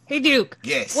 Duke. Hey, Duke.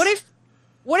 Yes.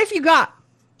 What if you got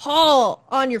Paul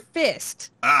on your fist?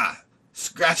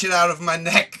 Scratch it out of my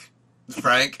neck,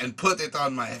 Frank, and put it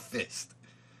on my fist.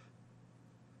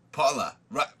 Paula,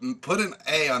 put an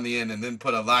A on the end and then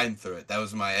put a line through it. That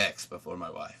was my ex before my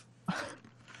wife.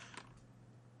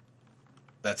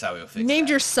 That's how we'll fix You named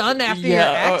that. your son after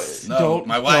Yeah, your ex? No,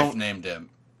 my wife named him.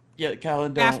 Yeah,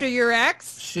 Calynn, don't. After your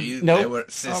ex? They Nope. were Oh,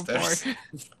 sisters. boy.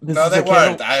 No, is they a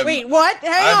weren't. cannibal- Wait, what?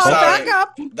 Hang I'm on, sorry. back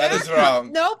up. That is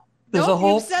wrong. Nope. There's nope, a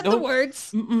whole- you said the nope.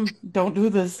 words. Don't do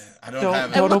this. I don't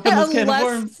have it. Don't open this can of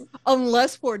worms.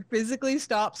 Unless Ford physically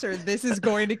stops her, this is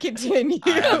going to continue. I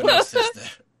have no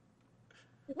sister.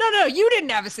 No, you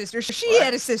didn't have a sister. She What?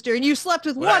 had a sister, and you slept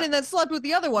with What one hap- and then slept with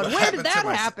the other one. What Where did happened to that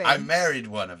my happen? I married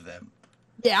one of them.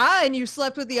 Yeah, and you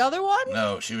slept with the other one?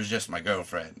 No, she was just my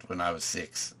girlfriend when I was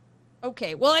 6.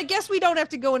 Okay, well, I guess we don't have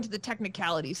to go into the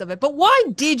technicalities of it, but why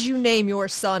did you name your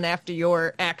son after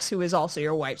your ex, who is also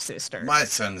your wife's sister? My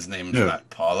son's name's No. not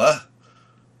Paula.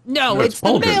 No, No, it's it's the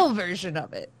Paul. male version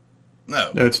of it.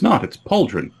 No. No, it's not. It's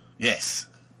Pauldron. Yes.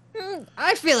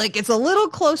 I feel like it's a little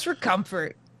close for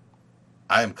comfort.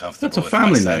 I am comfortable That's a with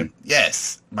family my son. name.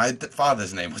 Yes. My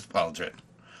father's name was Pauldron.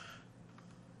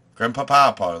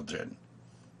 Grandpapa Pauldron.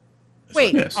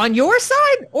 Wait, Yes. on your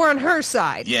side or on her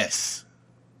side? Yes.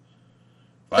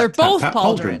 They're What? both Pat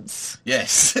Pauldron. Pauldrons.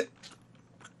 Yes.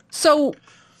 So,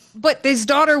 but his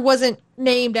daughter wasn't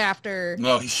named after...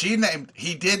 No,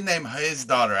 he did name his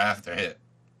daughter after him.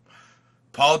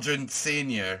 Pauldron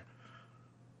Sr.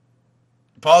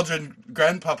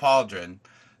 Grandpa Pauldron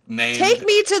named... Take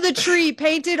me to the tree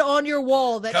painted on your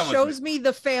wall that Come with shows me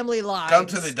the family lines. Come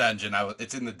to the dungeon.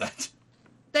 It's in the dungeon.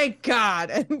 Thank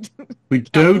God. We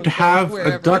don't go have a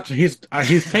wherever. Dutch. He's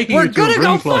taking We're you to a gonna broom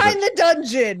go closet. find the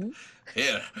dungeon.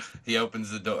 Here, he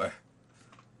opens the door.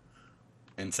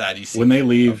 Inside you see When they a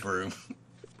leave- broom.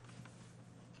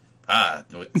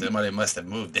 Somebody must have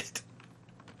moved it.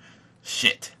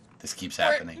 Shit. this keeps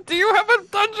happening. Wait, do you have a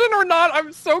dungeon or not?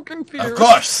 I'm so confused. Of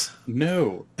course.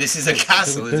 No. This is a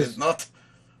castle, is it not?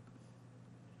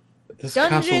 This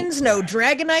Dungeons, no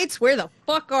Dragonites. Where the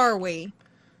fuck are we?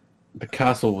 The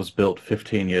castle was built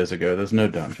 15 years ago. There's no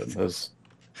dungeon. There's...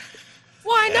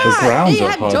 Why The not? grounds They are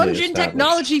had hardly dungeon established.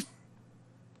 technology.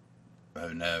 Oh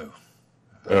no.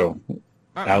 Oh.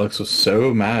 Alex was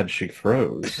so mad she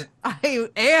froze. I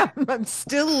am. I'm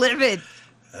still livid.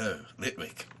 Oh,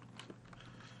 Litwick.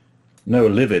 No,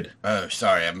 livid. Oh,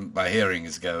 sorry, my hearing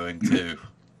is going too.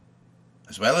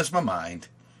 As well as my mind.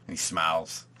 And he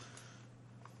smiles.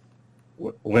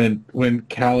 When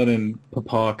Calynn and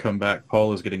Papa come back,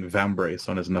 Paul is getting Vambrace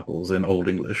on his knuckles in Old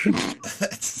English.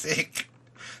 That's sick.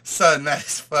 Son,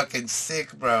 that's fucking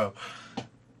sick, bro.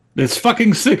 It's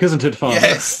fucking sick, isn't it, Father?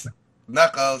 Yes.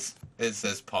 Knuckles. It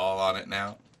says Paul on it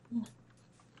now.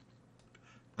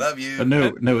 Love you.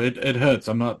 No, it hurts.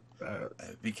 I'm not...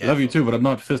 Be careful. love you too, but I'm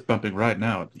not fist bumping right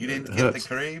now. You didn't It get hurts.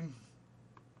 the cream?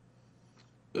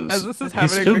 As this is He's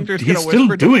happening, still- Victor's he's gonna still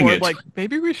whisper to doing Ford, it. like,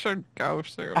 maybe we should go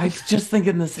soon. I was just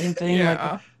thinking the same thing.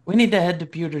 Yeah. Like, we need to head to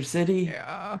Pewter City.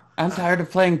 Yeah. I'm tired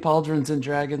of playing Pauldrons and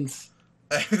Dragons.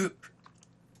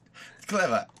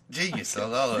 Clever. Genius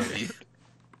on all of you.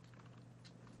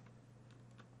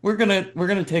 We're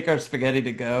gonna take our spaghetti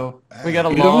to go. We got a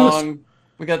You don't wanna long.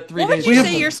 We got 3 What would days. you We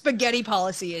say have- your spaghetti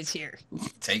policy is here?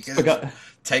 Take as Spaga- much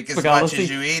Spaghetti? as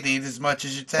you eat as much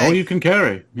as you take. All you can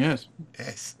carry, yes.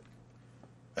 Yes.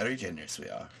 Very generous we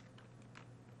are.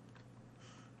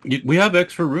 We have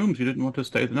extra rooms. You didn't want to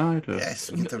stay the night?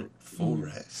 Yes, we get the full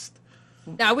rest.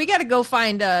 Now we got to go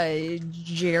find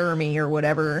Jeremy or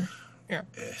whatever. Yeah.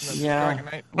 Yes. Yeah.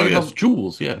 Dragonite. Oh, We yes, have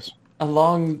Jules, yes. a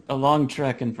long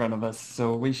trek in front of us,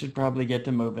 so we should probably get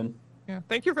to moving. Yeah.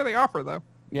 Thank you for the offer, though.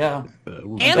 Yeah,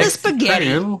 And the Thanks, spaghetti.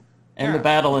 Trail. and the Yeah.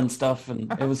 battle and stuff, and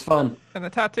it was fun. And the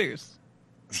tattoos.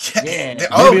 Yeah.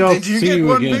 Oh, Maybe I'll did you see get you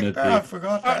one, again Victor? at the- I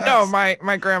forgot to No, ask.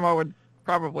 my grandma would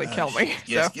probably kill me.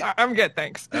 yes, So get- I'm good,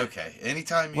 thanks. Okay,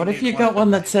 anytime you What if need you got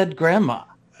one that said Grandma?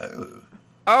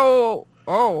 Oh.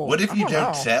 Oh. What if you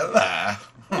don't know. tell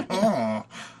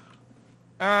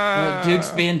her?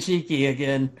 Duke's being cheeky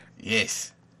again.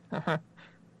 Yes.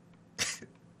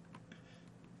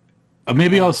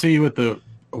 Maybe I'll see you at the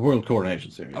World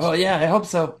Coronation Series. Oh yeah, I hope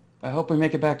so. I hope we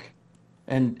make it back,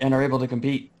 and are able to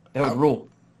compete. That would rule.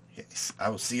 Yes, I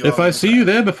will see you. If all I in see the you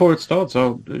crowd. there before it starts,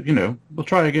 we'll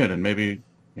try again, and maybe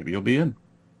you'll be in.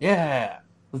 Yeah,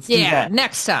 let's do Yeah, that.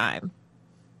 next time.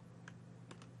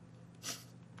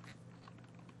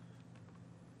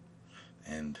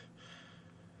 And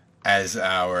as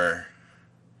our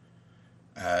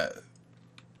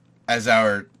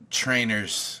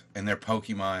trainers and their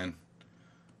Pokemon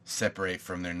separate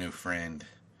from their new friend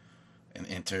and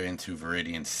enter into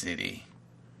Viridian City,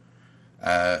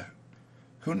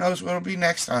 who knows what'll be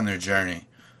next on their journey?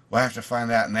 We'll have to find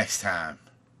out next time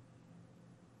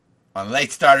on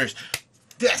Late Starters.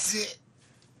 That's it.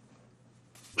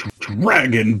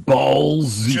 Dragon Ball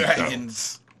Z.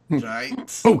 Dragons, right?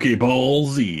 Pokeball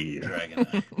Z.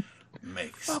 Dragonite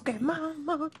makes.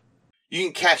 Pokemon. You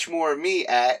can catch more of me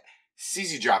at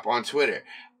CZDrop on Twitter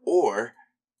or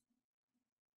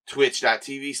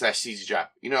twitch.tv/CZDrop.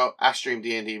 You know, I stream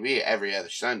D&DB every other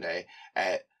Sunday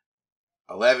at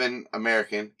 11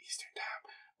 American Eastern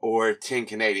Time or 10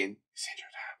 Canadian Central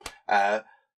Time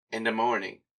in the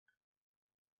morning.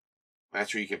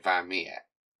 That's where you can find me at.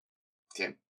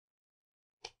 Tim.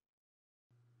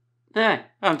 Hey,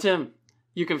 I'm Tim.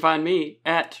 You can find me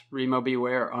at Remo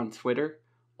Beware on Twitter,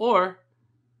 or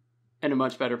in a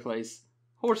much better place,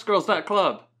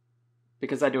 horsegirls.club,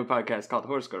 because I do a podcast called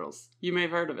Horse Girls. You may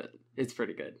have heard of it. It's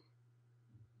pretty good.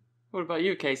 What about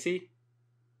you, Kaycie?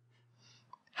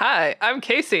 Hi, I'm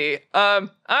Kaycie. I'm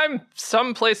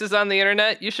some places on the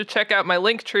internet. You should check out my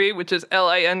link tree, which is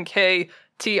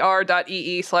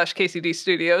linktr.ee/KCD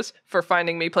Studios for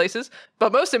finding me places.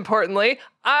 But most importantly,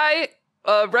 I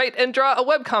write and draw a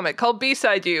webcomic called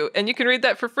B-Side You, and you can read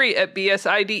that for free at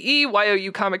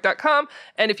bsideyoucomic.com.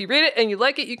 And if you read it and you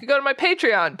like it, you can go to my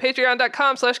Patreon,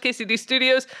 patreon.com/KCD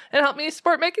Studios, and help me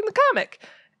support making the comic.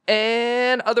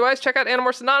 And otherwise, check out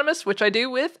Animorphs Anonymous, which I do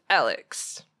with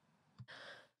Alex.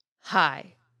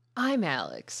 Hi, I'm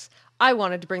Alex. I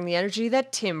wanted to bring the energy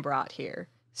that Tim brought here.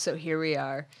 So here we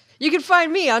are. You can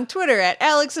find me on Twitter at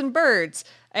Alex and Birds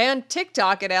and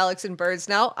TikTok at Alex and Birds.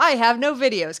 Now, I have no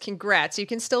videos. Congrats. You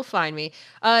can still find me.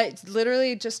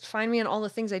 Literally just find me on all the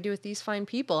things I do with these fine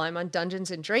people. I'm on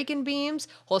Dungeons and Draken Beams,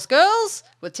 Horse Girls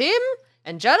with Tim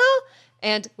and Juddle,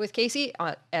 And with Kaycie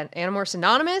at Animorphs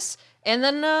Anonymous, and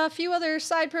then a few other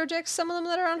side projects, some of them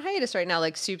that are on hiatus right now,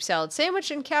 like Soup Salad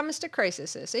Sandwich and Cat Mystic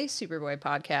Crisis, a Superboy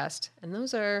podcast. And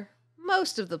those are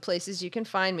most of the places you can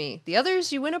find me. The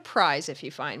others, you win a prize if you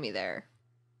find me there.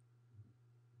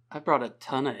 I brought a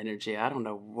ton of energy. I don't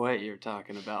know what you're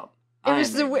talking about. It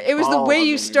was the way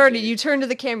you started. You turned to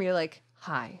the camera. You're like,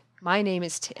 "Hi, my name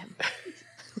is Tim."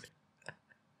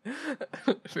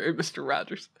 Very Mr.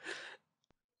 Rogers.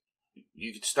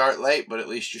 You could start late, but at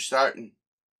least you're starting.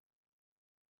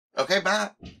 Okay,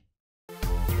 bye.